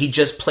 but he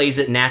just plays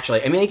it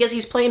naturally. I mean, I guess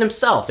he's playing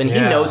himself, and he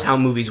knows how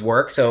movies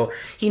work, so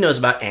he knows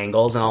about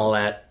angles and all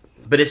that.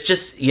 But it's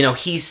just,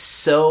 he's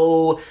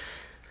so...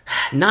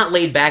 Not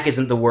laid back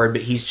isn't the word,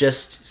 but he's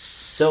just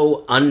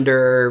so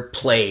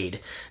underplayed.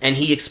 And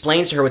he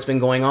explains to her what's been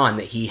going on,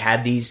 that he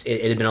had these,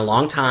 it had been a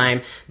long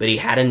time, but he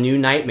had a new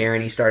nightmare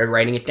and he started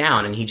writing it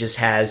down. And he just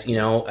has,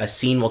 a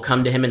scene will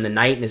come to him in the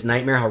night in his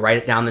nightmare, he'll write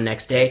it down the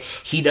next day.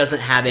 He doesn't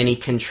have any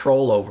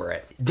control over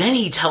it. Then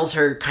he tells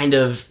her kind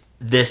of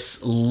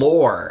this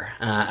lore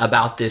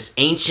about this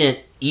ancient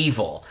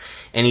evil.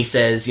 And he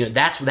says,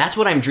 that's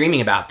what I'm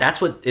dreaming about.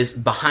 That's what is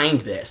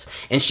behind this.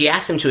 And she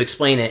asks him to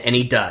explain it, and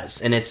he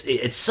does. And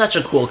it's such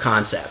a cool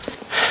concept.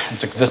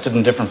 It's existed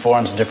in different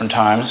forms at different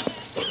times.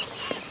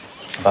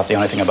 About the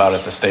only thing about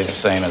it that stays the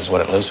same is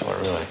what it lives for,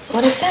 really.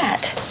 What is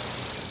that?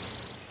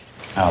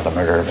 Oh, the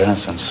murder of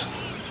innocence.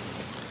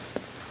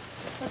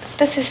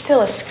 This is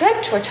still a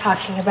script we're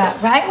talking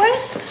about, right,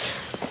 Wes?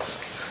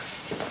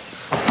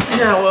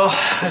 Yeah, well,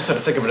 I sort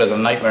of think of it as a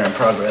nightmare in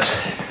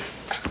progress.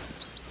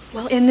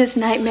 Well, in this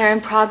nightmare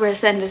in progress,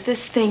 then, does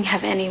this thing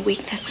have any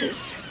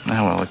weaknesses?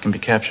 Yeah, well, it can be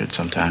captured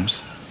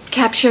sometimes.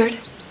 Captured?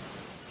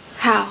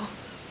 How?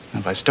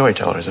 And by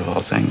storytellers, of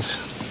all things.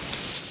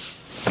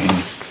 I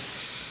mean,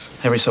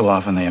 every so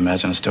often they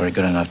imagine a story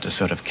good enough to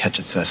sort of catch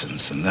its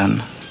essence, and then,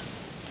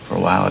 for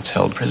a while, it's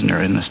held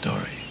prisoner in the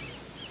story.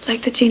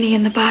 Like the genie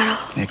in the bottle.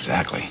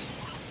 Exactly.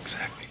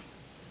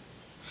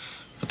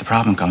 But the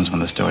problem comes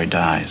when the story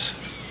dies.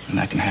 And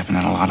that can happen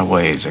in a lot of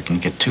ways. It can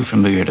get too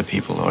familiar to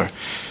people, or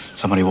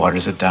somebody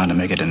waters it down to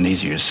make it an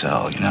easier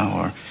sell,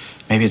 or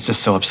maybe it's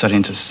just so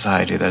upsetting to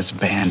society that it's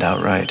banned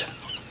outright.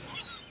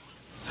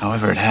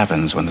 However it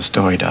happens, when the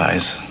story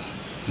dies,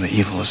 the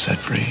evil is set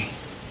free.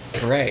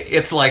 Right.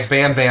 It's like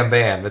Bam Bam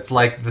Bam. It's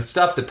like the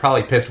stuff that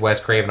probably pissed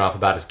Wes Craven off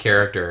about his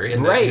character,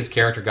 and that his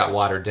character got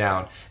watered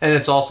down. And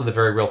it's also the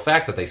very real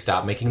fact that they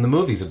stopped making the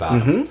movies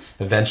about him.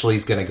 Eventually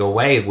he's going to go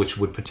away, which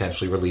would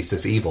potentially release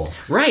this evil.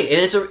 Right.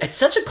 And it's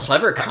such a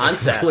clever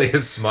concept. It really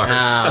is smart.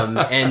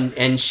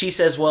 And she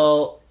says,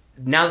 well,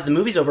 now that the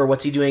movie's over,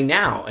 what's he doing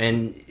now?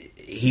 And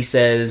he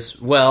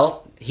says,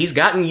 well, he's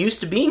gotten used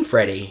to being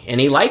Freddy, and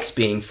he likes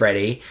being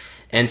Freddy.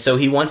 And so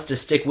he wants to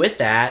stick with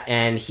that,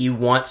 and he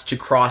wants to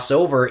cross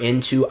over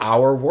into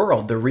our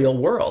world, the real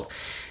world.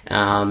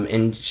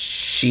 And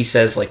she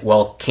says,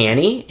 well, can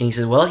he? And he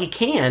says, well, he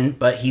can,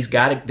 but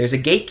there's a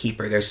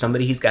gatekeeper. There's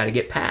somebody he's got to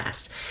get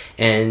past.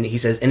 And he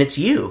says, and it's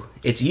you,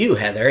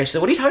 Heather. And she said,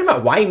 what are you talking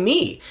about? Why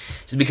me? He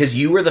says, because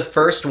you were the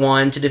first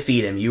one to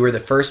defeat him. You were the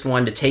first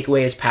one to take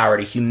away his power,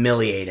 to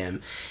humiliate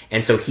him.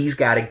 And so he's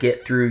got to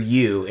get through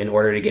you in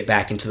order to get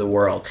back into the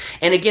world.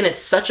 And again, it's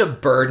such a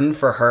burden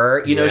for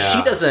her.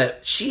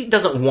 She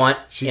doesn't want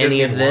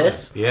any of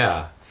this.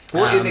 Yeah.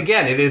 Well, and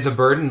again, it is a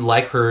burden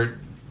like her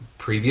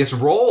previous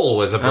role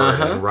was a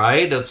burden,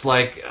 right? It's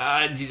like,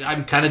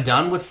 I'm kind of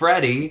done with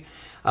Freddy,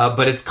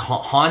 but it's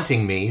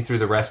haunting me through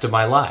the rest of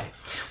my life.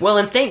 Well,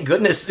 and thank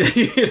goodness,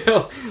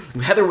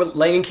 Heather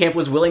Langenkamp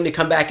was willing to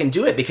come back and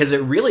do it, because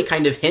it really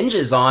kind of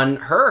hinges on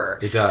her.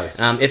 It does.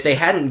 If they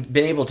hadn't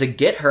been able to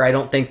get her, I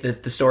don't think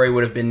that the story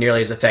would have been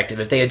nearly as effective.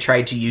 If they had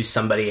tried to use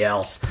somebody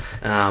else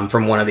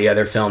from one of the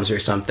other films or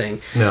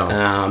something.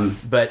 No.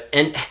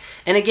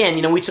 And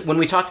again, when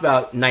we talked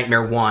about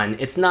Nightmare 1,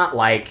 it's not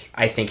like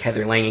I think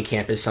Heather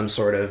Langenkamp is some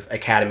sort of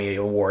Academy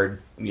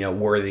Award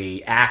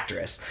worthy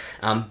actress.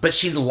 But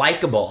she's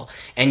likable,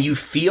 and you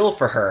feel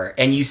for her,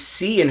 and you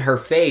see in her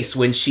face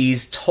when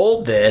she's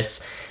told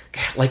this,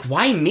 like,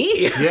 why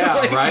me? Yeah,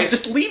 like, right?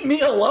 Just leave me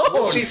alone.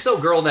 Well, she's so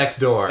girl next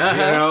door.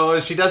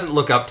 She doesn't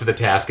look up to the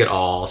task at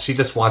all. She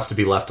just wants to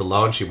be left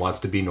alone. She wants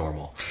to be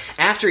normal.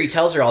 After he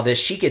tells her all this,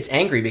 she gets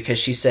angry because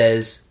she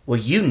says, well,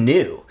 you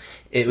knew.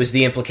 It was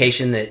the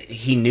implication that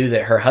he knew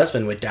that her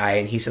husband would die,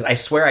 and he says, I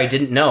swear I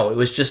didn't know. It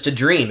was just a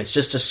dream. It's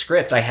just a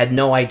script. I had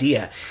no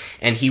idea.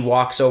 And he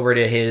walks over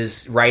to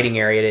his writing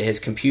area, to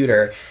his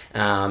computer,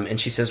 and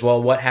she says,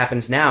 well, what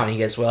happens now? And he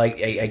goes, well,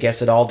 I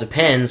guess it all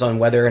depends on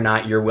whether or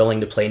not you're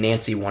willing to play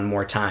Nancy one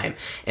more time.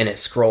 And it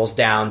scrolls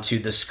down to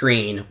the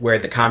screen where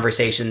the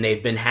conversation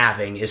they've been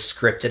having is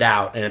scripted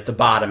out, and at the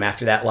bottom,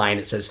 after that line,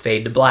 it says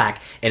fade to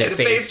black, and it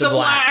fades to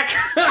black.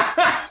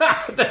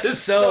 That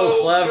is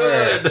so clever.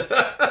 good.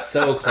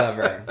 So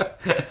clever.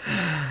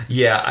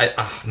 Yeah, I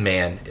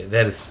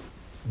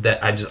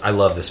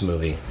love this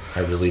movie. I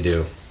really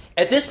do.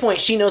 At this point,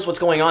 she knows what's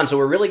going on, so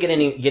we're really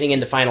getting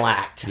into final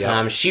act.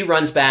 Yeah. She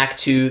runs back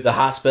to the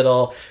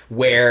hospital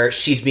where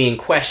she's being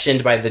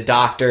questioned by the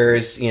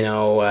doctors.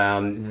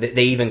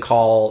 They even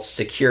call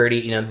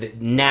security.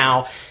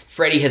 Now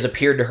Freddy has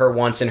appeared to her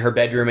once in her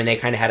bedroom, and they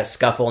kind of had a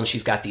scuffle, and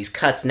she's got these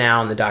cuts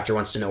now, and the doctor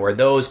wants to know where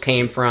those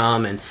came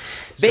from, and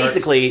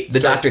basically the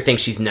doctor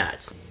thinks she's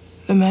nuts.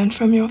 The man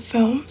from your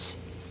films?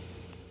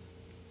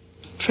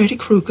 Freddy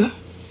Krueger?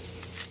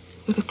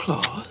 With the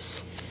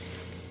claws?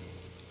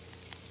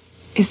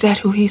 Is that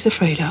who he's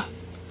afraid of?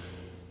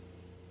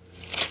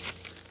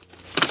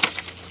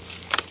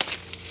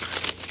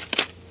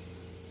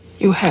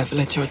 You have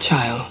let your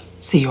child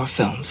see your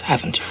films,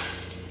 haven't you?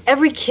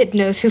 Every kid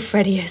knows who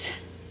Freddy is.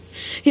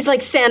 He's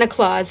like Santa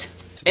Claus.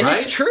 And Right?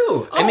 it's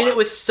true. I mean, it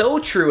was so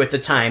true at the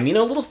time.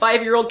 Little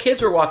 5-year-old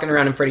kids were walking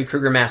around in Freddy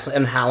Krueger masks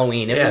on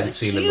Halloween. It was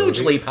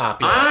hugely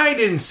popular. I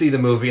didn't see the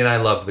movie, and I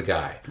loved the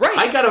guy. Right.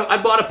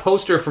 I bought a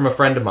poster from a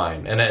friend of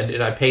mine, and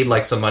I paid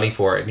like some money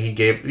for it, and he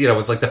gave, it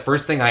was like the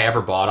first thing I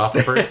ever bought off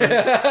a person.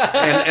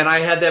 and I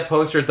had that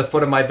poster at the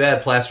foot of my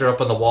bed, plastered up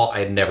on the wall.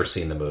 I had never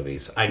seen the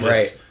movies. I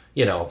just... Right.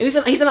 He's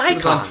an icon. He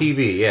was on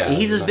TV, yeah.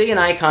 He's as big an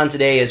icon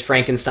today as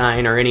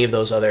Frankenstein or any of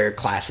those other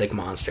classic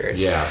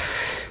monsters. Yeah.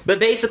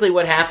 But basically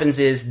what happens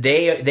is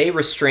they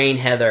restrain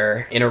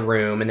Heather in a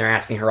room, and they're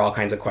asking her all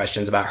kinds of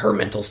questions about her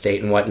mental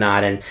state and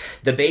whatnot, and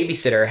the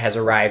babysitter has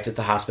arrived at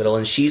the hospital,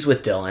 and she's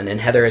with Dylan,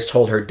 and Heather has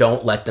told her,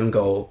 don't let him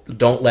go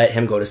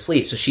to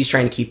sleep. So she's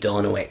trying to keep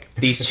Dylan awake.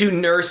 These two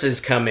nurses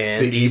come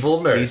in. These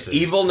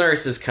evil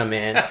nurses come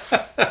in.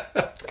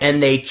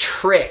 And they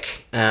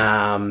trick the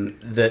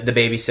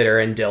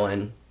babysitter and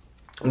Dylan.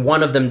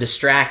 One of them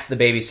distracts the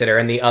babysitter,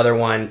 and the other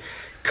one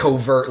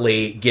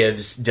covertly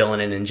gives Dylan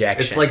an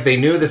injection. It's like they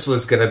knew this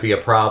was going to be a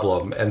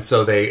problem, and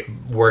so they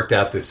worked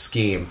out this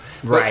scheme.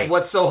 Right. But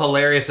what's so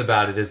hilarious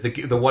about it is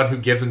the one who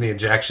gives him the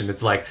injection,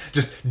 it's like,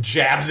 just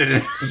jabs it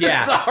in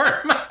his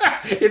arm.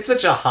 It's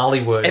such a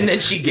Hollywood. And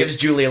then she gives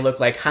Julie a look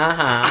like,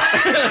 ha-ha,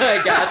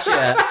 I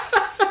gotcha.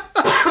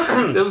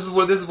 This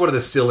is one of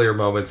the sillier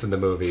moments in the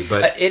movie,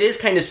 but it is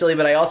kind of silly,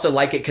 but I also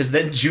like it because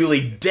then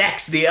Julie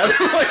decks the other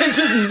one and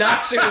just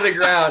knocks her to the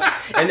ground,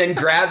 and then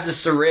grabs a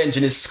syringe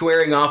and is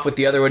squaring off with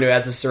the other one who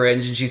has a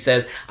syringe, and she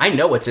says, I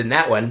know what's in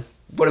that one.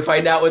 Want to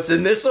find out what's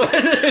in this one?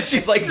 And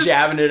she's like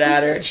jabbing it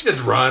at her. She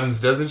just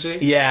runs, doesn't she?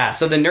 Yeah,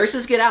 so the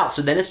nurses get out,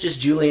 so then it's just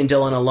Julie and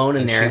Dylan alone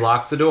in there. She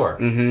locks the door.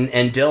 Mm-hmm.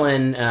 And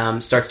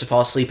Dylan starts to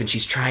fall asleep, and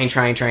she's trying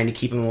to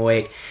keep him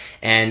awake.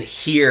 And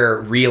here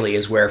really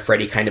is where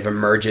Freddy kind of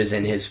emerges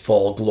in his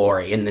full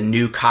glory, in the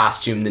new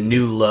costume, the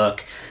new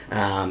look.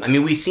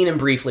 We've seen him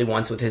briefly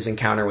once with his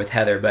encounter with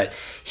Heather, but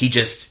he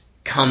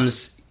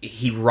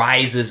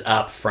rises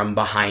up from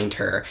behind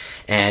her,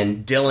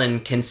 and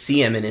Dylan can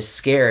see him and is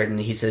scared, and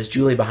he says,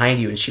 Julie,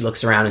 behind you, and she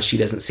looks around and she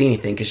doesn't see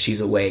anything because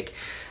she's awake.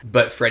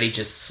 But Freddy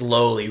just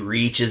slowly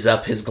reaches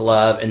up his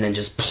glove and then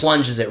just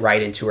plunges it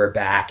right into her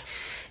back.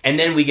 And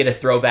then we get a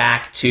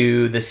throwback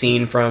to the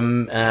scene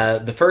from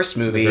the first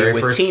movie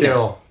with Tina.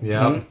 Kill.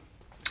 Yeah. Mm-hmm.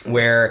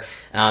 Where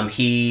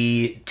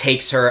he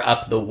takes her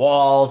up the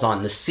walls,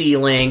 on the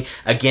ceiling.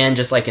 Again,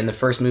 just like in the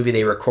first movie,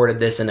 they recorded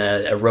this in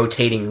a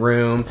rotating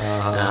room.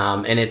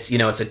 And it's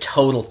a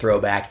total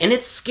throwback. And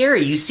it's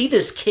scary. You see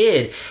this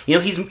kid,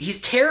 he's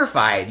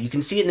terrified. You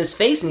can see it in his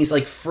face, and he's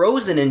like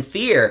frozen in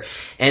fear.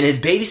 And his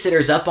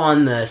babysitter's up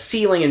on the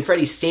ceiling, and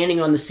Freddy's standing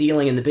on the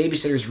ceiling, and the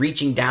babysitter's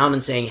reaching down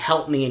and saying,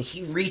 help me. And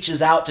he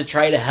reaches out to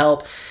try to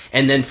help.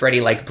 And then Freddy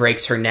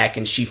breaks her neck,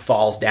 and she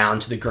falls down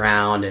to the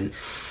ground, and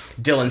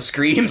Dylan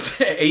screams.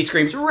 He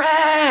screams,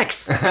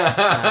 Rex!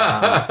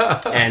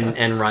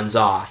 And runs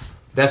off.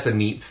 That's a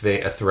neat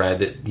a thread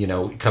that,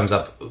 it comes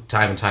up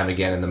time and time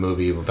again in the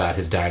movie about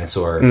his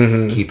dinosaur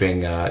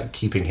keeping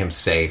him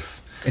safe.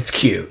 It's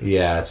cute.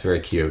 Yeah, it's very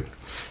cute.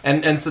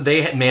 And so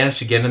they had managed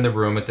to get in the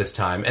room at this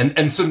time.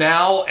 And so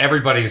now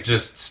everybody's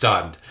just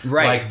stunned.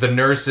 Right. Like the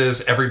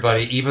nurses,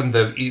 everybody, even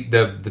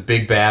the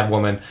big bad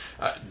woman,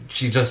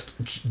 she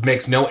just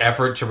makes no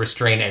effort to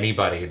restrain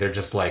anybody. They're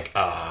just like,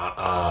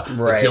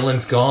 Right.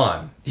 Dylan's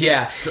gone.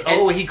 Yeah.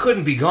 Oh, he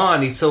couldn't be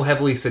gone. He's so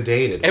heavily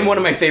sedated. And one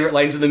of my favorite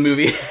lines in the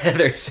movie,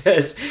 Heather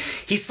says,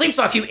 "He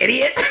sleepwalked, you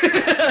idiot!"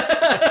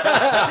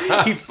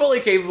 He's fully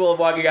capable of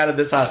walking out of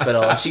this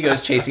hospital, and she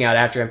goes chasing out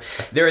after him.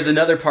 There was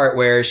another part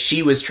where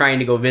she was trying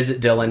to go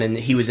visit Dylan, and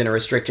he was in a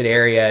restricted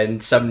area,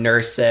 and some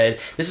nurse said,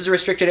 "This is a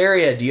restricted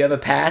area. Do you have a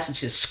pass?" And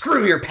she says,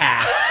 "Screw your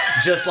pass!"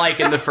 Just like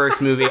in the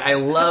first movie. I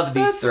love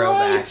these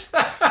throwbacks.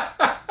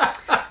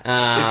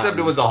 Right. Except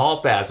it was a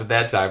hall pass at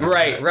that time.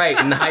 Right,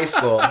 in high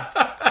school.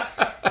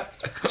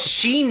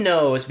 She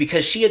knows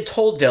because she had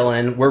told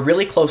Dylan, we're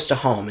really close to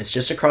home. It's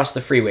just across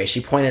the freeway.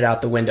 She pointed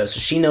out the window, so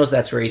she knows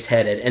that's where he's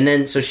headed. And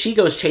then, so she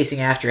goes chasing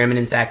after him, and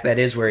in fact, that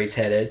is where he's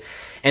headed.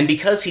 And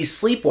because he's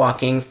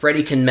sleepwalking,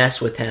 Freddy can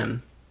mess with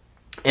him.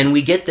 And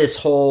we get this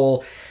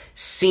whole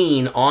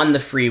scene on the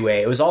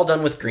freeway. It was all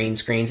done with green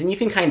screens, and you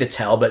can kind of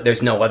tell, but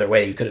there's no other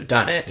way you could have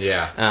done it.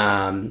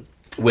 Yeah.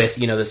 With,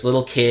 this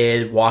little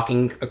kid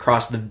walking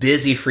across the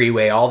busy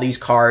freeway, all these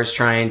cars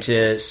trying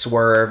to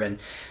swerve,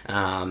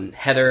 and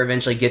Heather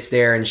eventually gets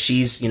there, and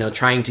she's,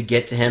 trying to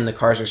get to him. The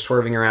cars are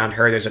swerving around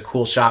her. There's a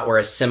cool shot where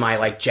a semi,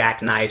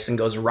 jackknifes and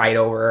goes right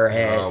over her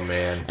head. Oh,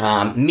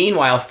 man.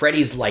 Meanwhile,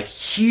 Freddy's,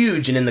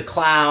 huge and in the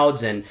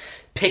clouds, and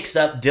picks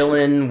up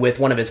Dylan with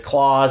one of his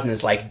claws and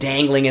is,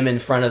 dangling him in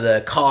front of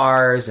the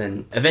cars,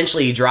 and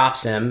eventually he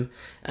drops him.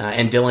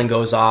 And Dylan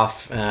goes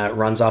off,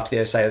 runs off to the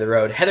other side of the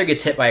road. Heather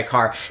gets hit by a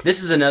car.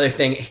 This is another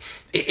thing.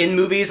 In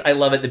movies, I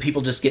love it that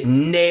people just get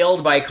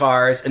nailed by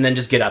cars and then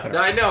just get up and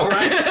run. I know,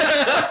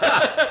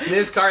 right?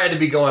 This car had to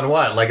be going,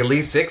 what, at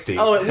least 60?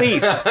 Oh, at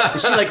least.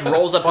 She,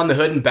 rolls up on the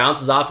hood and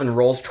bounces off and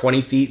rolls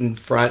 20 feet in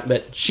front,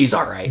 but she's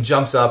all right.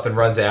 Jumps up and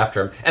runs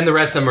after him. And the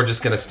rest of them are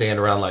just going to stand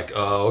around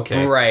oh,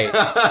 okay.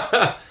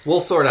 Right.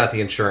 We'll sort out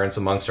the insurance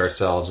amongst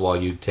ourselves while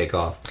you take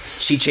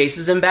off. She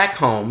chases him back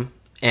home.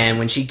 And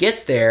when she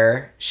gets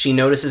there, she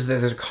notices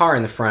that there's a car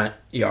in the front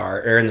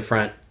yard, or in the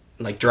front,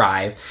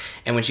 drive.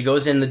 And when she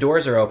goes in, the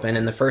doors are open,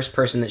 and the first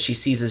person that she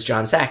sees is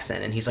John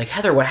Saxon. And he's like,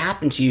 "Heather, what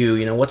happened to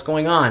you? What's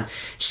going on?"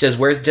 She says,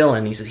 "Where's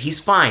Dylan?" He says, "He's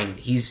fine.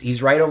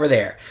 He's right over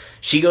there."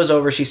 She goes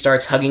over, she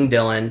starts hugging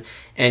Dylan,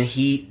 and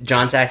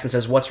John Saxon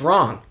says, "What's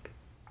wrong?"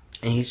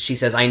 And she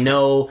says, "I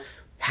know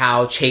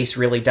how Chase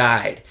really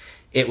died.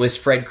 It was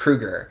Fred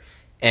Krueger."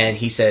 And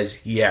he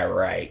says, "Yeah,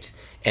 right."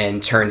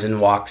 And turns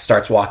and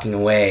starts walking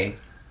away.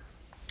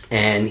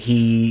 And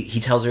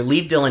he tells her,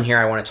 "Leave Dylan here,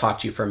 I want to talk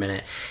to you for a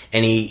minute."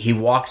 And he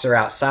walks her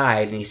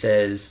outside, and he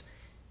says,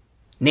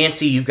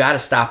 "Nancy, you've got to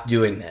stop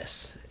doing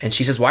this." And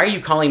she says, "Why are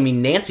you calling me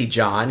Nancy,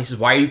 John?" He says,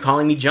 "Why are you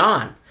calling me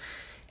John?"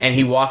 And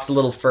he walks a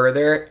little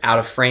further out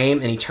of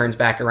frame, and he turns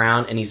back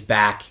around, and he's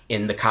back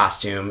in the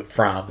costume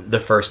from the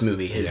first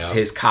movie,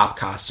 his cop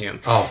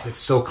costume. Oh, it's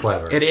so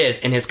clever. It is,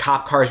 and his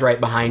cop car's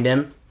right behind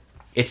him.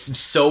 It's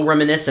so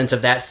reminiscent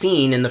of that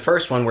scene in the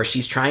first one where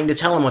she's trying to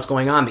tell him what's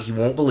going on, but he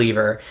won't believe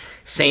her.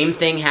 Same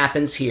thing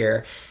happens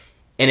here.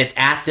 And it's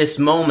at this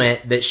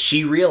moment that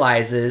she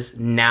realizes,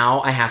 now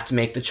I have to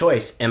make the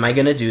choice. Am I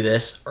going to do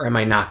this, or am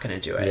I not going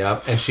to do it?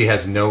 Yeah, and she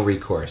has no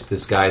recourse.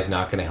 This guy's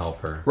not going to help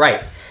her.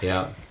 Right.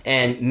 Yeah.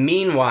 And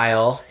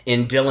meanwhile,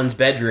 in Dylan's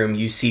bedroom,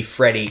 you see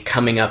Freddy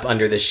coming up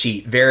under the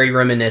sheet. Very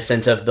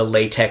reminiscent of the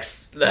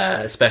latex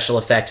special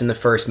effect in the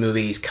first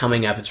movie. He's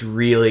coming up. It's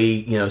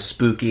really,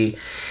 spooky.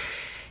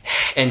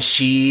 And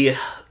she,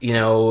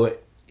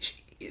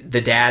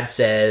 the dad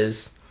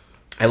says,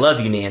 "I love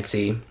you,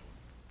 Nancy."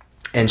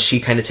 And she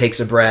kind of takes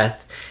a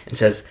breath and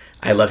says,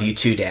 "I love you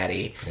too,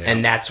 Daddy." Yeah.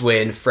 And that's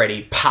when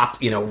Freddy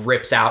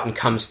rips out and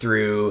comes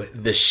through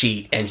the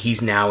sheet, and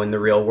he's now in the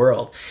real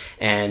world.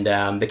 And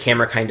the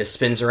camera kind of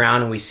spins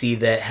around, and we see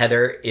that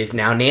Heather is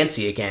now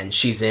Nancy again.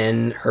 She's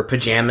in her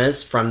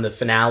pajamas from the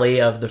finale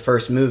of the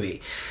first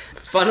movie.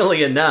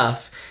 Funnily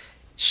enough,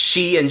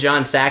 she and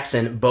John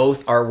Saxon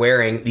both are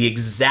wearing the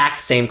exact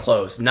same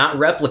clothes. Not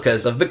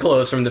replicas of the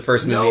clothes from the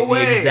first movie. No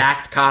way. The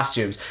exact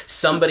costumes.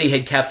 Somebody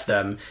had kept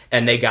them,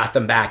 and they got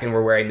them back and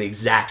were wearing the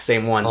exact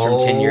same ones from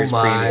 10 years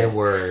previous. Oh, my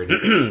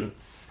word.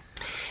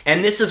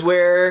 And this is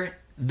where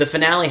the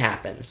finale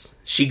happens.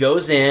 She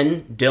goes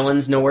in.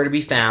 Dylan's nowhere to be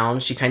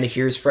found. She kind of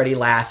hears Freddy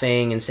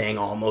laughing and saying,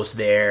 "Almost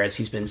there," as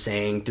he's been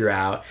saying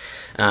throughout.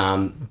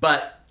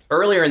 But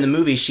earlier in the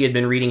movie, she had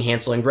been reading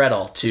Hansel and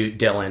Gretel to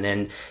Dylan,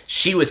 and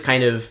she was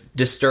kind of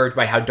disturbed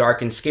by how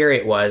dark and scary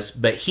it was,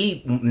 but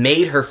he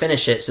made her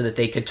finish it so that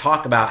they could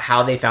talk about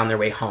how they found their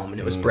way home, and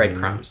it was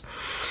breadcrumbs.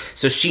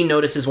 So she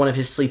notices one of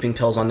his sleeping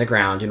pills on the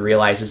ground and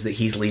realizes that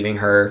he's leaving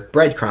her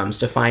breadcrumbs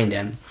to find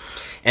him.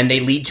 And they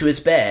lead to his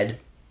bed,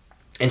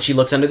 and she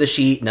looks under the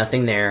sheet,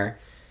 nothing there.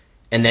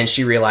 And then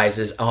she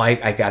realizes, oh,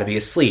 I gotta be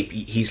asleep.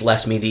 He's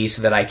left me these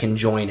so that I can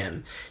join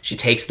him. She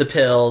takes the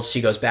pills,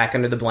 she goes back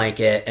under the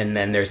blanket, and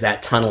then there's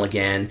that tunnel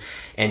again.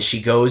 And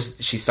she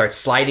starts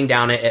sliding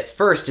down it. At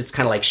first, it's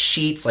kind of like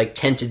sheets, like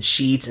tented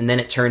sheets, and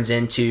then it turns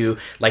into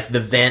like the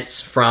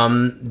vents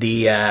from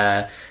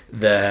the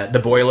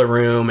boiler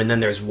room, and then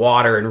there's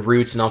water and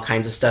roots and all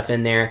kinds of stuff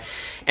in there.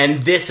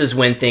 And this is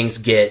when things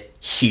get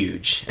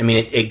huge. I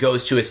mean, it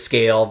goes to a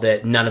scale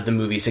that none of the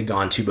movies had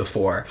gone to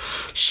before.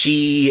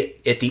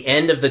 At the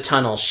end of the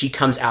tunnel, she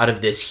comes out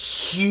of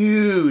this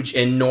huge,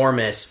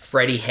 enormous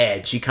Freddy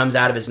head. She comes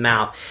out of his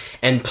mouth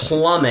and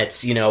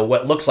plummets,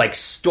 what looks like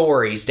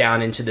stories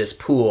down into this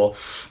pool.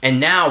 And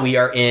now we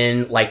are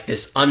in like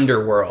this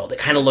underworld. It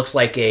kind of looks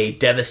like a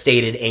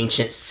devastated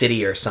ancient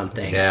city or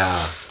something.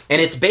 Yeah. And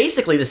it's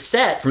basically the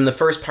set from the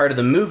first part of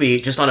the movie,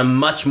 just on a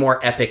much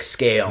more epic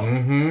scale.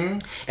 Mm-hmm.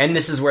 And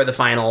this is where the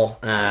final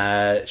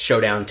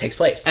showdown takes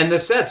place. And the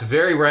set's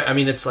very right. I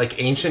mean, it's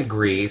like ancient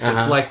Greece.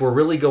 It's like we're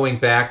really going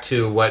back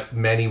to what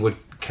many would,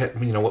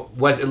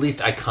 what at least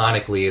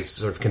iconically is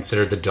sort of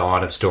considered the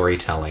dawn of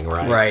storytelling,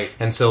 right? Right.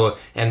 And so,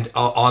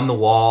 on the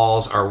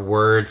walls are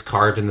words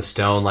carved in the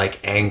stone like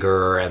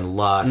anger and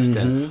lust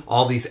and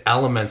all these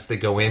elements that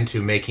go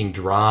into making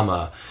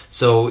drama.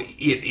 So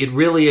it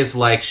really is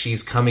like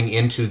she's coming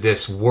into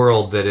this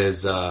world that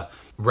is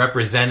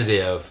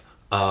representative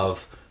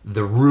of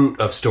the root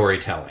of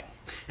storytelling.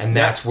 And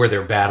that's where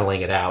they're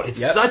battling it out.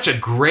 It's such a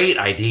great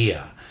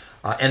idea.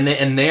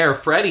 And there,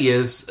 Freddy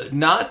is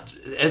not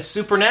as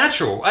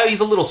supernatural. He's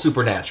a little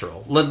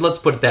supernatural. Let's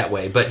put it that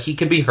way. But he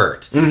can be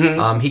hurt.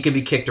 Mm-hmm. He can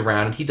be kicked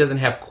around, and he doesn't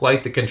have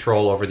quite the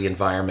control over the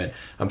environment.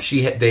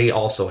 They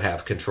also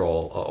have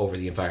control over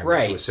the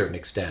environment to a certain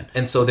extent.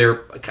 And so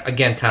they're,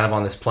 again, kind of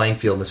on this playing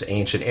field in this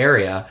ancient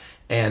area.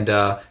 And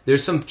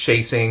there's some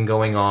chasing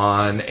going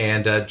on,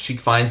 and she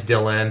finds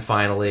Dylan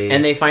finally.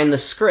 And they find the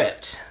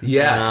script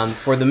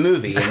for the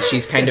movie, and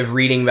she's kind of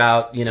reading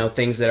about,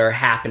 things that are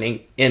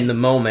happening in the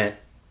moment.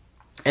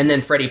 And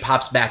then Freddy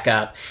pops back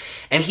up,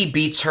 and he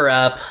beats her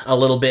up a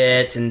little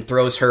bit and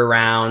throws her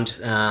around.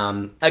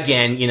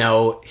 Again,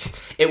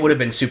 it would have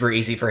been super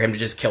easy for him to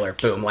just kill her,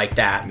 boom, like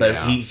that.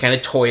 But he kind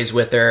of toys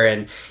with her,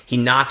 and he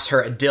knocks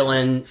her.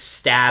 Dylan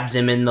stabs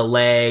him in the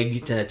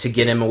leg to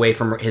get him away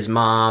from his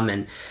mom.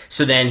 And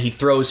so then he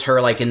throws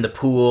her like in the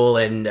pool,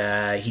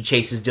 and he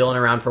chases Dylan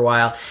around for a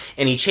while.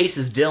 And he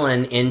chases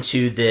Dylan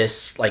into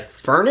this like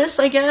furnace,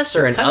 I guess,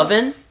 or an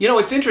oven.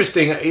 It's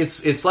interesting.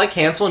 It's like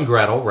Hansel and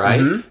Gretel, right?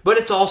 Mm-hmm. But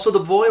it's also the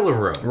boiler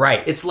room.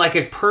 Right. It's like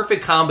a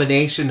perfect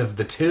combination of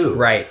the two.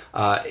 Right.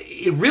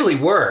 It really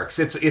works.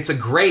 It's a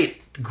great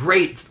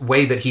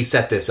way that he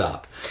set this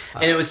up.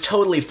 And it was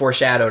totally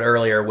foreshadowed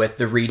earlier with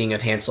the reading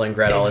of Hansel and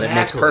Gretel, and it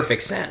makes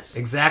perfect sense.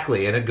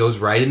 Exactly, and it goes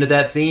right into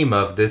that theme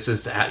of this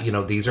is,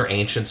 these are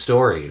ancient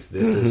stories.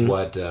 This is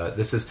what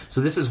this is.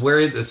 So this is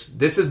where this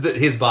is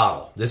his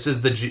bottle. This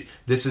is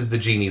the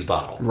genie's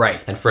bottle. Right.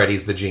 And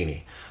Freddy's the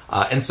genie.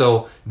 And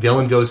so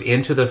Dylan goes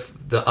into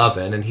the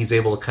oven, and he's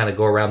able to kind of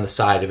go around the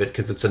side of it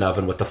because it's an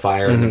oven with the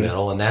fire in the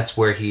middle, and that's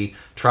where he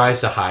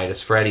tries to hide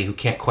as Freddy, who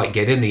can't quite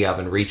get in the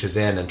oven, reaches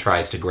in and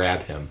tries to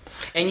grab him.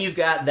 And you've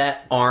got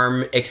that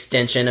arm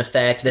extension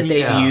effect that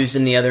they've used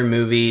in the other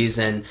movies,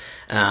 and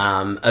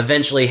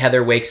eventually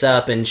Heather wakes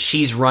up, and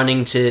she's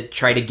running to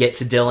try to get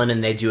to Dylan,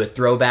 and they do a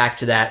throwback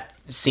to that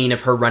scene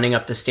of her running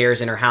up the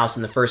stairs in her house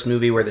in the first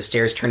movie where the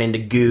stairs turn into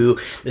goo.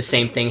 The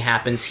same thing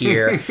happens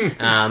here.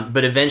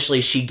 But eventually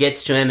she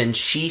gets to him, and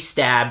she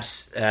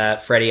stabs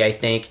Freddy, I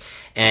think,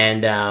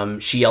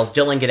 and she yells,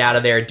 "Dylan, get out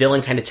of there."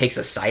 Dylan kind of takes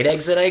a side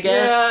exit, I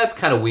guess. Yeah, it's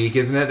kind of weak,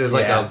 isn't it? There's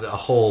like a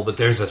hole, but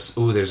there's a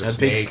snake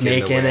big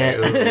snake in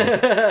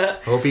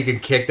it. Hope he can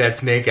kick that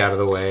snake out of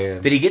the way.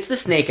 But he gets the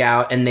snake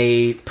out, and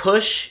they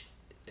push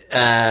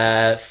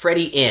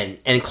Freddy in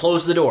and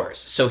close the doors.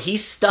 So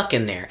he's stuck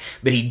in there,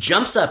 but he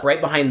jumps up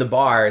right behind the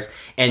bars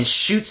and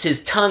shoots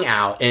his tongue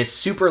out, and it's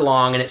super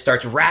long, and it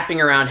starts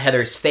wrapping around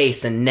Heather's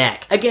face and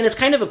neck. Again, it's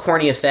kind of a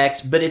corny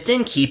effect, but it's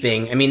in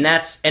keeping. I mean,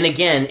 and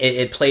again,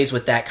 it plays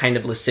with that kind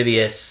of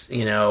lascivious,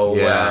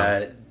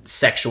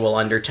 sexual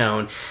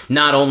undertone.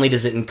 Not only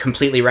does it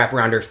completely wrap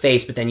around her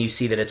face, but then you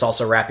see that it's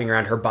also wrapping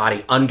around her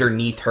body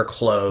underneath her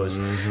clothes.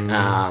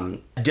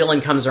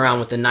 Dylan comes around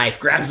with the knife,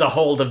 grabs a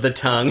hold of the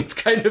tongue. It's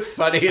kind of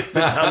funny.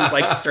 The tongue's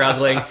like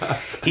struggling.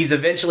 He's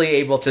eventually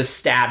able to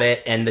stab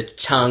it, and the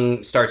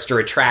tongue starts to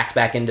retract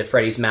back into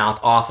Freddy's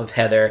mouth off of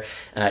Heather.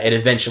 It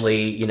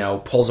eventually,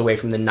 pulls away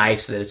from the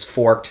knife so that it's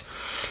forked.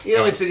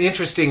 It's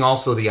interesting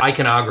also the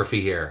iconography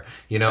here.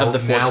 Of the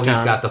forked tongue.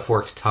 He's got the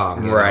forked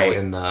tongue, right,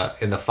 in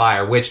the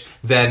fire. Which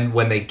then,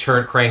 when they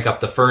crank up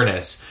the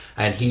furnace,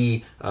 and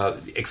he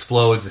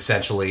explodes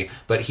essentially,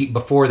 but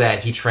before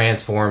that he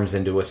transforms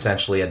into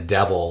essentially a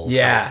devil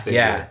type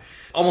figure.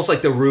 almost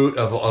like the root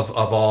of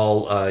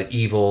all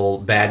evil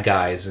bad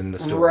guys in the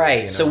story. Right.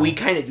 You know? So we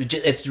kind of,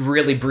 it's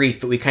really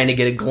brief, but we kind of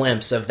get a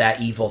glimpse of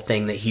that evil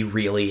thing that he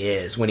really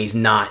is when he's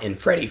not in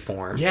Freddy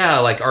form. Yeah,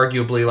 like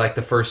arguably like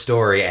the first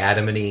story,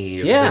 Adam and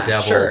Eve, the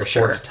devil, the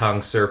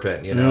forked-tongued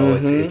serpent. You know,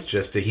 it's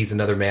just he's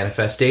another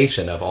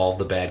manifestation of all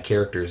the bad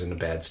characters in the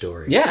bad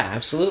story. Yeah,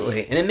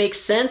 absolutely, and it makes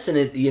sense, and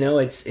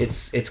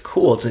it's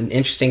cool. It's an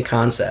interesting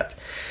concept.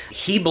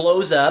 He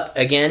blows up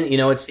again. You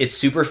know, it's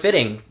super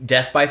fitting.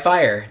 Death by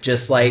fire,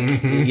 just like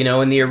you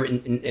know in the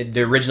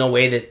original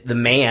way that the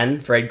man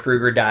Fred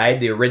Krueger died,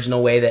 the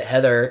original way that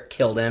Heather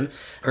killed him,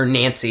 or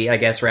Nancy, I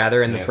guess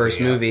rather, in the first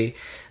movie.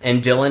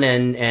 And Dylan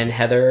and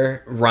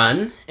Heather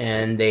run,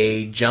 and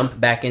they jump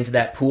back into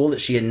that pool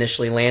that she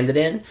initially landed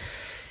in.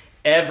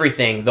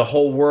 Everything, the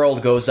whole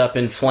world goes up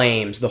in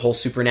flames. The whole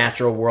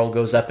supernatural world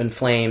goes up in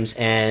flames,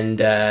 and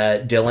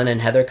Dylan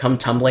and Heather come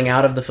tumbling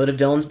out of the foot of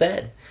Dylan's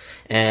bed.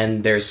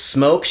 And there's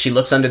smoke. She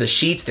looks under the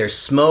sheets. There's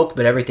smoke,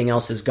 but everything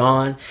else is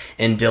gone.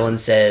 And Dylan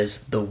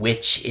says, "The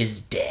witch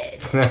is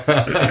dead."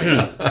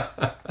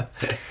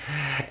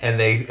 And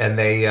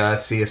they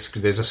see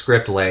there's a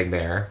script laying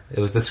there. It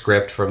was the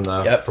script from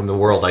the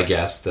world, I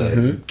guess,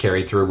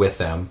 carried through with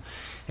them.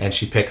 And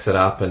she picks it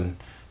up and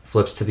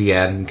flips to the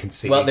end and can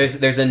see. Well,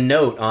 there's a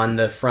note on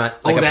the front,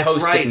 like a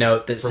post-it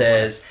note that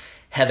says,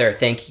 "Heather,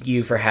 thank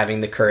you for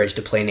having the courage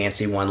to play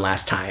Nancy one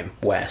last time,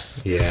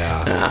 Wes."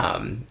 Yeah.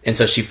 And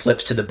so she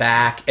flips to the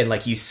back, and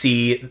like you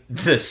see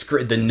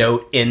the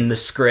note in the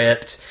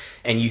script,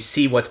 and you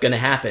see what's going to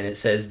happen. It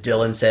says,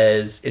 Dylan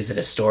says, "Is it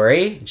a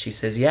story?" And she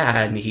says,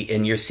 "Yeah."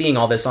 And you're seeing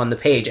all this on the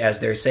page as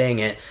they're saying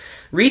it.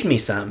 "Read me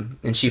some."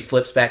 And she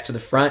flips back to the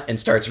front and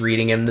starts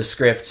reading him the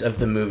scripts of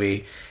the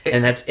movie.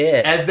 And that's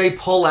it. As they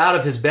pull out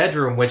of his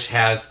bedroom, which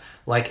has,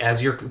 like,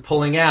 as you're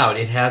pulling out,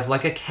 it has,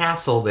 like, a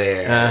castle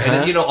there.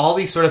 And, you know, all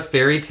these sort of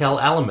fairy tale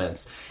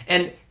elements.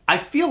 And I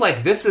feel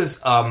like this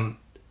is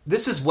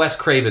Wes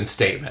Craven's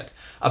statement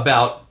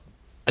about,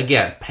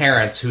 again,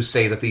 parents who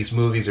say that these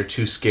movies are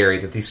too scary,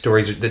 that these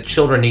stories that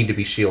children need to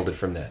be shielded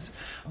from this.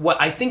 What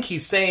I think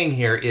he's saying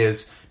here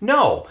is,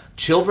 no,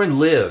 children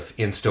live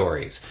in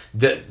stories.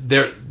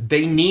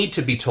 They need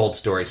to be told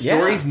stories. Yeah.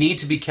 Stories need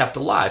to be kept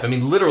alive. I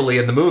mean, literally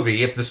in the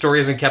movie, if the story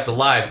isn't kept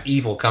alive,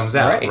 evil comes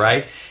out,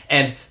 right?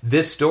 And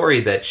this story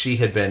that she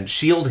had been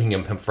shielding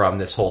him from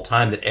this whole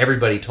time, that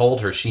everybody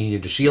told her she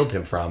needed to shield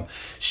him from,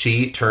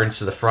 she turns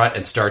to the front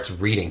and starts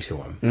reading to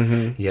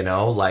him. You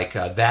know, like,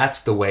 that's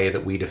the way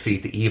that we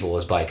defeat the evil,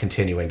 is by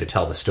continuing to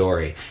tell the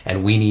story.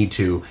 And we need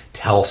to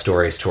tell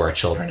stories to our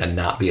children and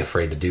not be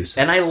afraid to do so.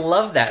 And I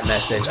love that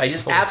message. I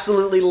just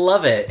absolutely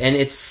love it. And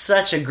it's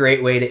such a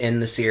great way to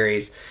end the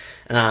series.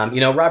 You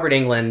know, Robert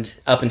Englund,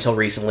 up until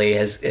recently,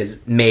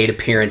 has made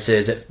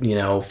appearances at, you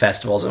know,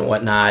 festivals and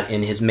whatnot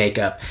in his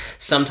makeup.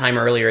 Sometime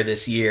earlier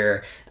this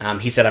year,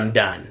 he said, "I'm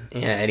done."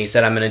 And he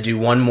said, "I'm going to do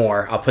one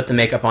more. I'll put the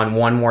makeup on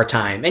one more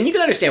time." And you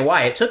can understand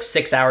why. It took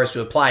 6 hours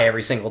to apply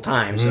every single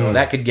time, so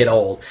that could get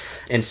old.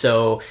 And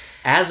so,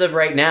 as of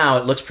right now,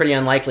 it looks pretty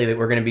unlikely that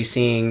we're going to be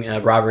seeing a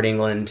Robert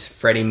Englund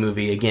Freddy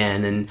movie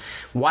again. And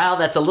while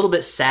that's a little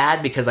bit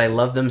sad because I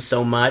love them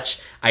so much,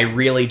 I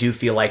really do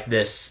feel like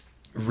this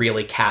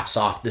really caps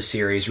off the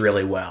series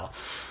really well.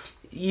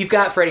 You've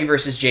got Freddy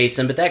vs.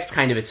 Jason, but that's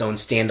kind of its own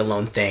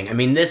standalone thing. I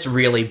mean, this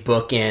really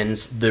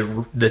bookends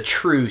the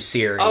true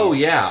series. Oh,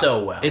 yeah.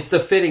 So well. It's the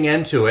fitting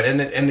end to it.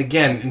 And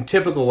again, in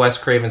typical Wes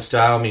Craven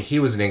style, I mean, he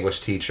was an English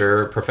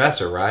teacher,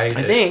 professor, right?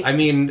 I think. I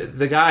mean,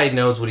 the guy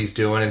knows what he's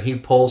doing, and he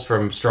pulls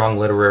from strong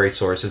literary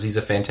sources. He's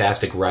a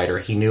fantastic writer.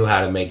 He knew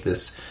how to make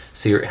this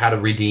series, how to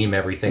redeem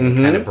everything and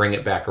kind of bring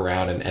it back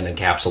around and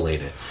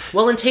encapsulate it.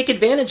 Well, and take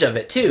advantage of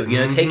it, too. You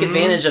know, take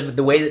advantage of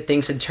the way that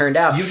things had turned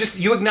out.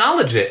 You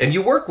acknowledge it, and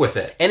you work with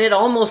it. And it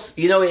almost,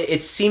 you know,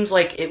 it seems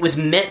like it was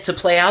meant to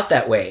play out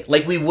that way.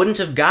 Like, we wouldn't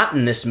have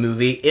gotten this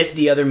movie if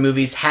the other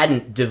movies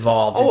hadn't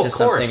devolved into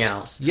something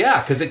else. Yeah,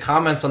 because it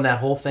comments on that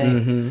whole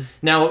thing.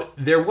 Now,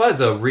 there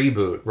was a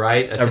reboot,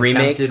 right? A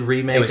remake? Attempted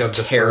remake of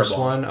the first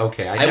one?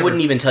 Okay. I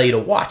wouldn't even tell you to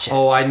watch it.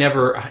 Oh, I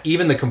never...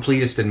 Even the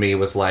completist in me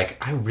was like,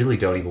 I really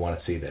don't even want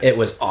to see this. It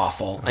was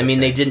awful. Okay. I mean,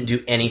 they didn't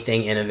do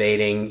anything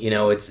innovating. You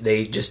know,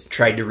 they just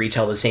tried to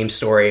retell the same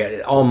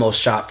story, almost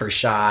shot for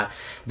shot.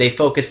 They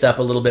focused up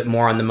a little bit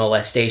more on the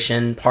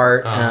molestation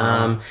part.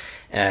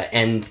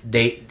 And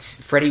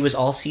Freddy was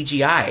all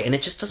CGI, and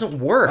it just doesn't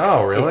work.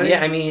 Oh, really?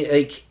 I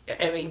mean,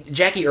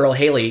 Jackie Earle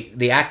Haley,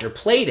 the actor,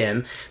 played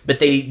him, but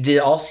they did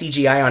all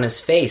CGI on his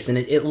face, and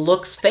it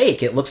looks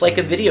fake. It looks like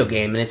a video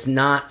game, and it's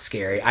not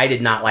scary. I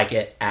did not like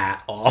it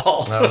at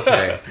all.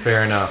 Okay,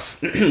 fair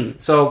enough.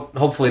 So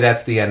hopefully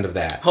that's the end of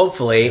that.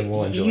 Hopefully,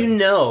 we'll you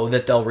know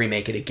that they'll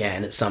remake it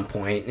again at some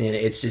point. And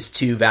it's just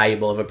too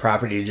valuable of a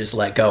property to just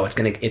let go.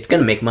 It's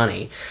gonna make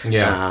money.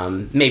 Yeah,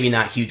 maybe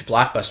not huge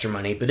blockbuster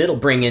money, but it'll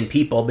bring in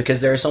people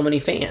because there are so many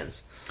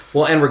fans.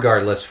 Well, and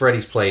regardless,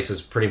 Freddy's place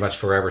is pretty much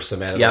forever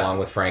cemented along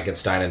with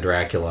Frankenstein and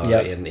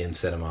Dracula in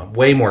cinema.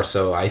 Way more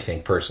so, I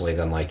think, personally,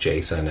 than like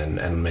Jason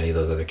and many of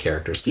those other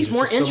characters. He's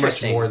more interesting.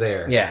 So much more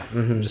there. Yeah.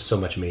 Just so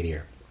much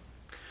meatier.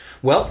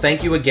 Well,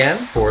 thank you again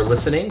for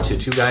listening to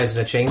Two Guys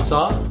and a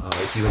Chainsaw.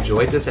 If you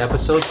enjoyed this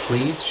episode,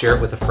 please share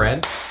it with a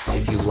friend.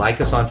 If you like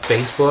us on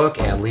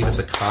Facebook and leave us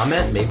a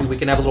comment, maybe we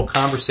can have a little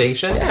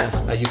conversation.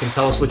 Yeah. You can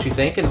tell us what you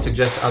think and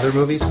suggest other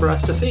movies for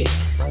us to see.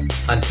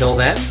 Until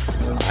then,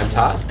 I'm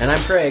Todd. And I'm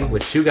Craig.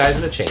 With Two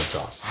Guys and a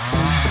Chainsaw.